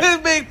 yo,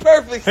 It made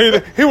perfect.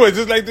 He was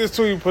just like this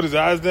too. He put his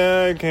eyes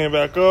down, came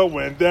back up,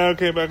 went down,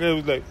 came back up. He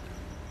was like,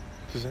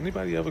 does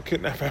anybody ever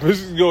kidnap fat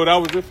bitches? Yo, that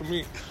was it for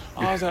me.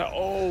 I was like,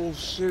 oh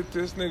shit,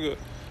 this nigga.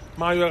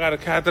 Mario, I got a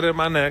catheter in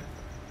my neck.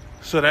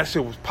 So that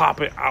shit was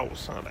popping out,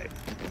 son. Like,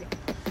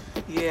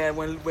 Yeah,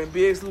 when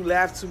BxLu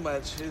laughed too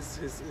much, his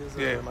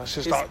my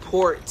shit his start-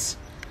 port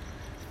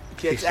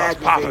gets starts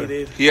popping.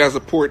 aggravated. he has a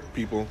port,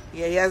 people.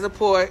 Yeah, he has a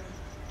port.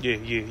 yeah.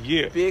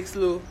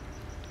 BxLu.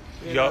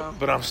 You know. Yup,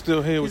 but I'm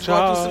still here with He's going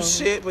y'all. through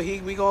some shit, but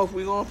we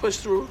gonna push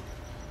through.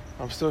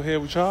 I'm still here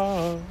with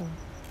y'all.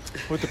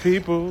 With the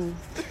people.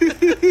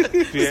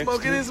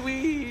 Smoking his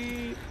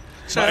weed.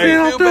 Hey, Trying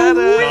to feel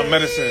better. My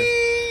medicine.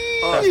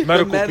 Oh, That's the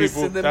medical,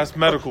 medicine, people. That's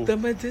medical. The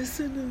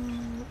medicinal.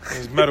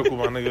 It's medical,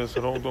 my nigga,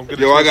 so don't get it.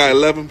 Yo, I got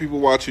 11 people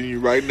watching you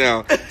right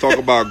now. Talk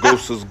about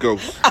ghosts as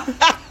ghosts. I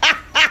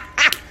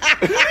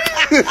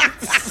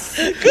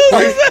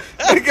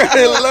got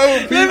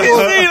 11 people.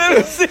 Let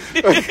me see.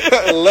 I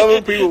got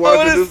 11 people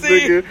watching this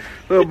nigga.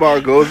 Talk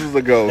about ghosts as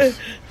a ghost.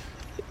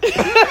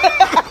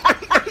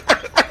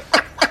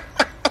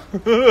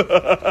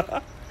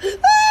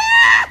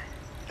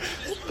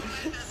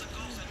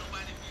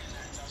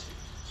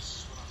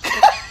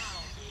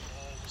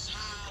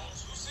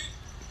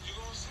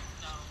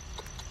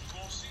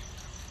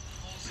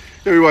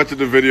 Yeah, we watching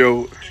the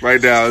video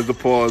right now. It's the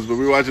pause, but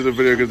we watching the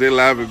video because they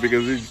laughing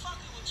because he's.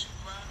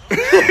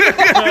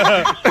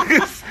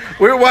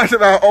 We're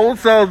watching our own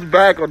selves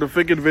back on the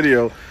freaking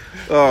video.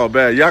 Oh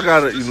man, y'all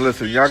gotta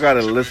listen. Y'all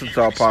gotta listen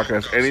to our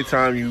podcast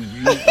anytime you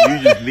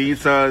just need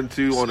something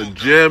to on the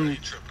gym.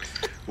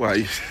 Well,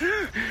 you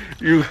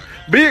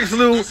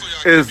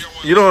BxLu is,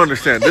 you don't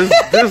understand.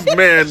 This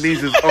man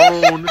needs his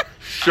own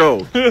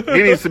show.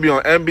 He needs to be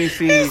on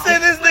NBC. He said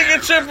this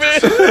nigga tripping.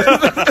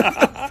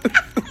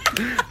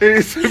 He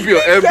needs to be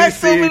on NBC.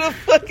 Back over the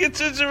fucking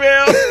ginger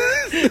ale.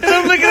 And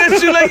I'm looking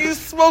at you like you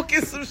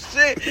smoking some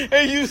shit.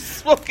 And you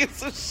smoking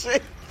some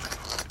shit.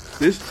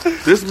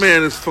 This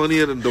man is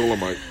funnier than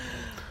Dolomite.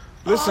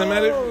 Listen,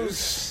 man,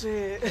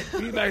 Shit.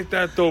 be like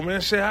that though,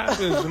 man. Shit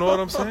happens. You know what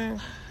I'm saying?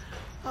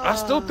 I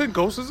still think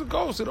ghost is a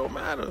ghost. It don't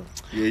matter.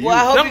 Yeah, Well,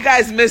 I hope you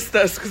guys missed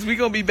us because we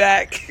going to be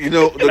back. You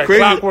know, the Like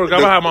crazy clockwork.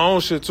 I'm gonna have my own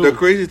shit too. The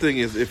crazy thing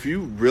is, if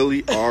you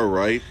really are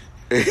right,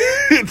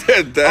 that's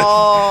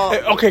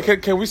Hey, okay,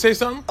 can we say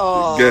something?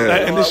 good.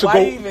 And this should Why go.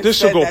 you even This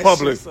should said go that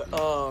public. shit?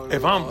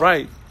 If I'm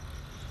right,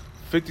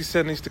 50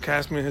 Cent needs to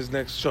cast me in his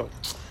next show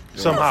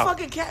somehow.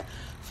 Fucking cat.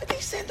 50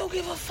 Cent don't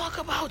give a fuck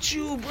about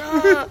you,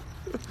 bruh.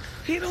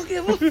 He don't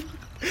give a fuck.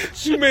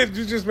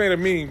 You just made a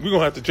meme. We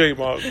gonna have to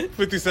trademark.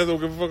 50 Cent don't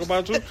give a fuck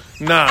about you.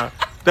 Nah,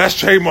 that's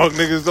trademark,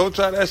 niggas. Don't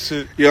try that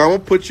shit. Yeah, I'm gonna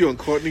put you on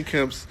Courtney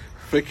Kemp's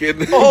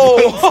freaking.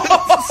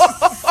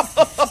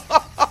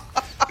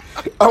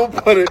 I'm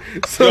gonna put it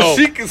so Yo,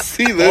 she can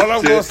see that. all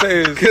I'm gonna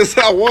say is, because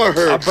I want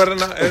her. I better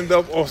not end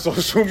up on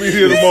social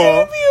media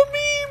tomorrow.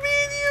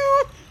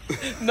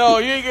 No,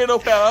 you ain't getting no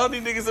pound. I don't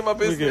need niggas in my You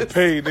business. get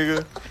paid,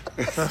 nigga.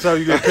 That's how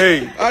you get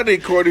paid. I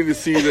need Courtney to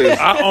see this.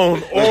 I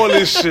own all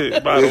this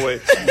shit, by the way.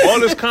 All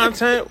this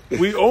content,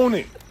 we own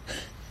it.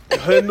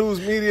 Hood News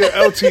Media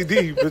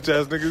LTD, bitch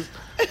ass niggas.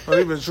 Don't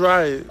even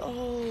try it.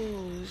 Oh,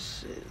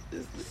 shit.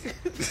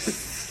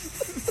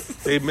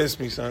 They miss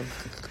me, son.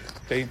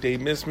 They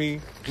miss me.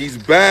 He's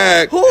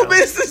back. Who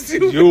misses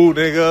you? You,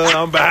 nigga,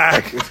 I'm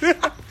back.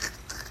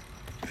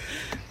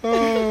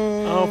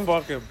 I'm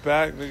fucking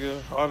back,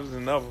 nigga. Harder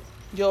than ever.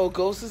 Yo,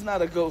 ghost is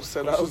not a ghost,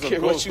 and I Ghost don't is a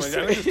care what ghost, you man. say.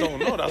 Y'all niggas don't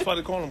know. That's why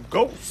they call them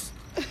ghosts.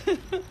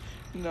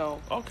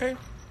 No. Okay.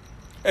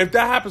 If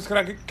that happens,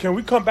 can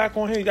we come back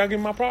on here? Y'all give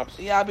me my props?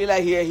 Yeah, I'll be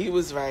like, yeah, he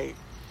was right.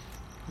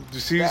 You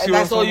see That's what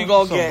I'm all saying? you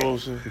gonna Some get.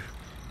 bullshit.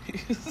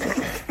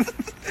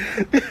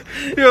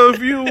 Yo, if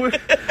you,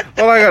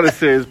 all I gotta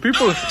say is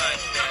people.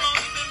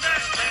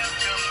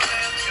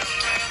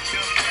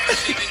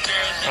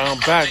 I'm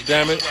back,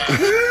 damn it.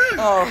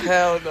 Oh,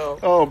 hell no.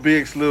 Oh,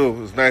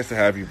 BxLu, it's nice to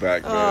have you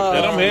back, man.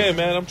 And I'm here,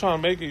 man. I'm trying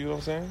to make it, you know what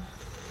I'm saying?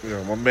 You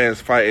know, my man's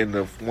fighting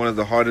one of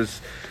the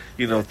hardest,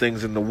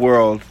 things in the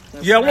world.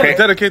 Yeah, I want to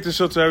dedicate this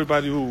show to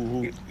everybody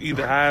who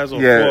either has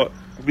or Yeah, fought.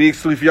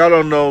 BxLu, if y'all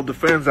don't know, the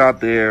fans out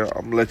there,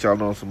 I'm gonna let y'all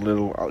know some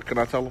little. Can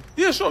I tell them?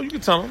 Yeah, sure, you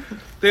can tell them.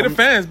 They the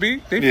fans,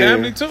 B. They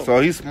family, too.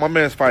 So my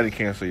man's fighting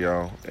cancer,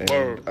 y'all,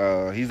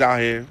 and he's out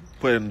here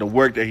putting the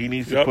work that he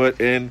needs to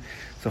put in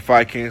to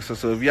fight cancer.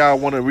 So if y'all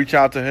want to reach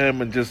out to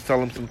him and just tell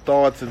him some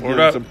thoughts and give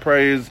him some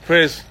praise,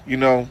 Praise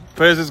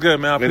is good,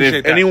 man. I and appreciate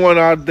if that. anyone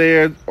out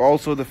there,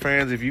 also the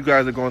fans, if you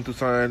guys are going through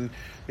something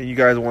and you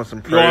guys want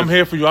some praise, Yo, I'm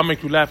here for you. I'll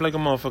make you laugh like a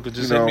motherfucker.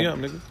 Just hit me up,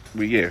 nigga.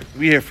 We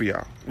here for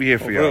y'all. We here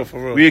for y'all.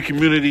 For real. We a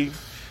community,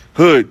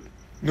 hood.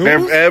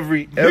 News?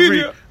 Every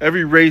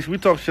race. We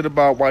talk shit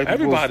about white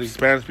people, Everybody.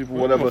 Spanish people,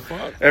 We don't give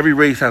whatever. a fuck. Every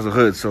race has a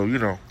hood, so we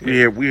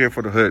here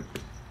for the hood.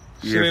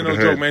 We Shit here ain't for no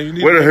the joke, hood. man. You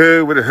need Where the to-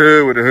 hood?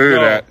 Where the hood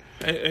Yo, at?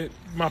 hey,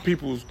 my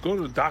peoples, go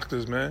to the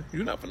doctors, man.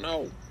 You never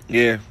know.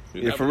 Yeah,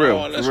 You yeah, never for know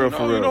real, unless for real, you know.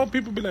 for You real. know,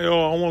 people be like,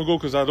 "Oh, I want to go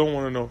because I don't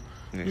want to know."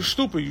 Yeah. You're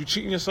stupid. You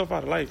cheating yourself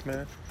out of life,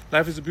 man.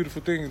 Life is a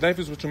beautiful thing. Life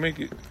is what you make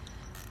it.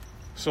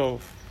 So,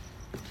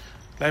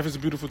 life is a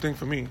beautiful thing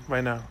for me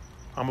right now.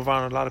 I'm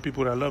around a lot of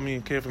people that love me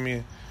and care for me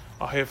and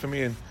are here for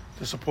me, and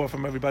the support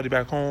from everybody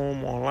back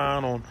home,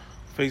 online, on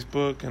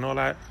Facebook, and all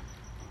that.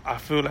 I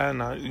feel that,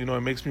 and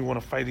it makes me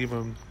want to fight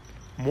even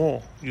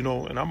more.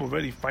 And I'm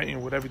already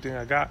fighting with everything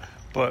I got,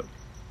 but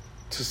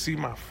to see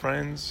my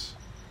friends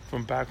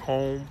from back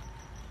home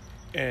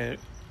and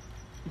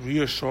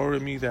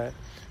reassuring me that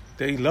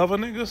they love a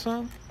nigga,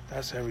 son,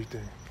 that's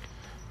everything.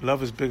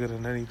 Love is bigger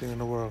than anything in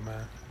the world,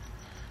 man.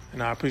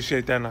 And I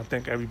appreciate that, and I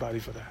thank everybody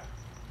for that.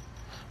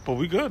 But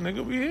we good,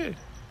 nigga. We here.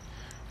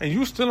 And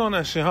you still on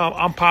that shit, huh?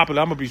 I'm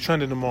popular. I'm going to be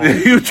trending tomorrow.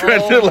 You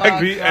trending like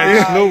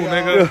BxLu,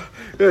 nigga.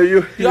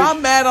 Yeah, Yo,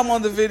 I'm mad I'm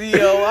on the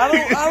video. I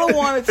don't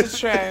want it to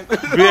trend.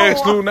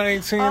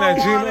 BxLu19 at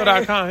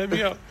gmail.com. Hit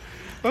me up.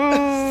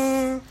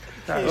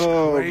 That's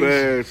Oh crazy.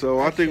 man, so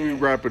I think we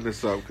wrapping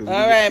this up because All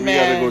right, we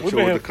man. gotta go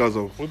chill with the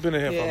cousin. We've been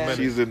in here for a Yeah. minute.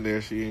 She's in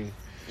there. She ain't.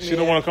 She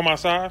don't want to come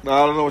outside. No,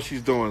 I don't know what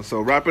she's doing.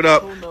 So wrap it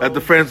up. Who knows? Let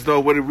the friends know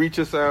where to reach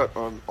us out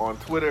on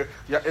Twitter,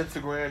 your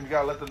Instagram. You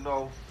gotta let them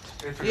know.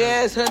 Instagram.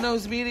 Yes, Her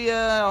Nose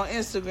Media on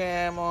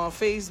Instagram, on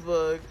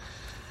Facebook,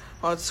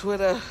 on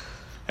Twitter,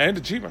 And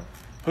the Gmail.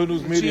 Who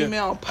News Media.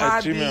 Gmail,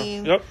 at Gmail.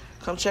 Podbean. Yep.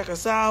 Come check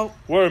us out.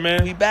 Word,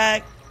 man. We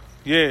back.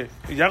 Yeah.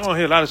 Y'all gonna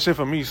hear a lot of shit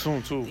from me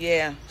soon, too.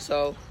 Yeah,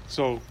 so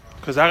So,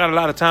 because I got a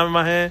lot of time in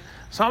my hand,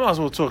 so I might as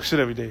well talk shit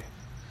every day.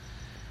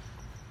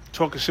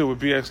 Talking shit with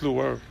BxLu,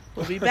 word.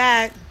 we'll be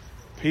back.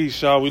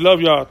 Peace, y'all. We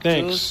love y'all.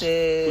 Thanks.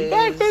 Deuces. We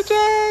back,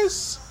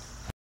 bitches.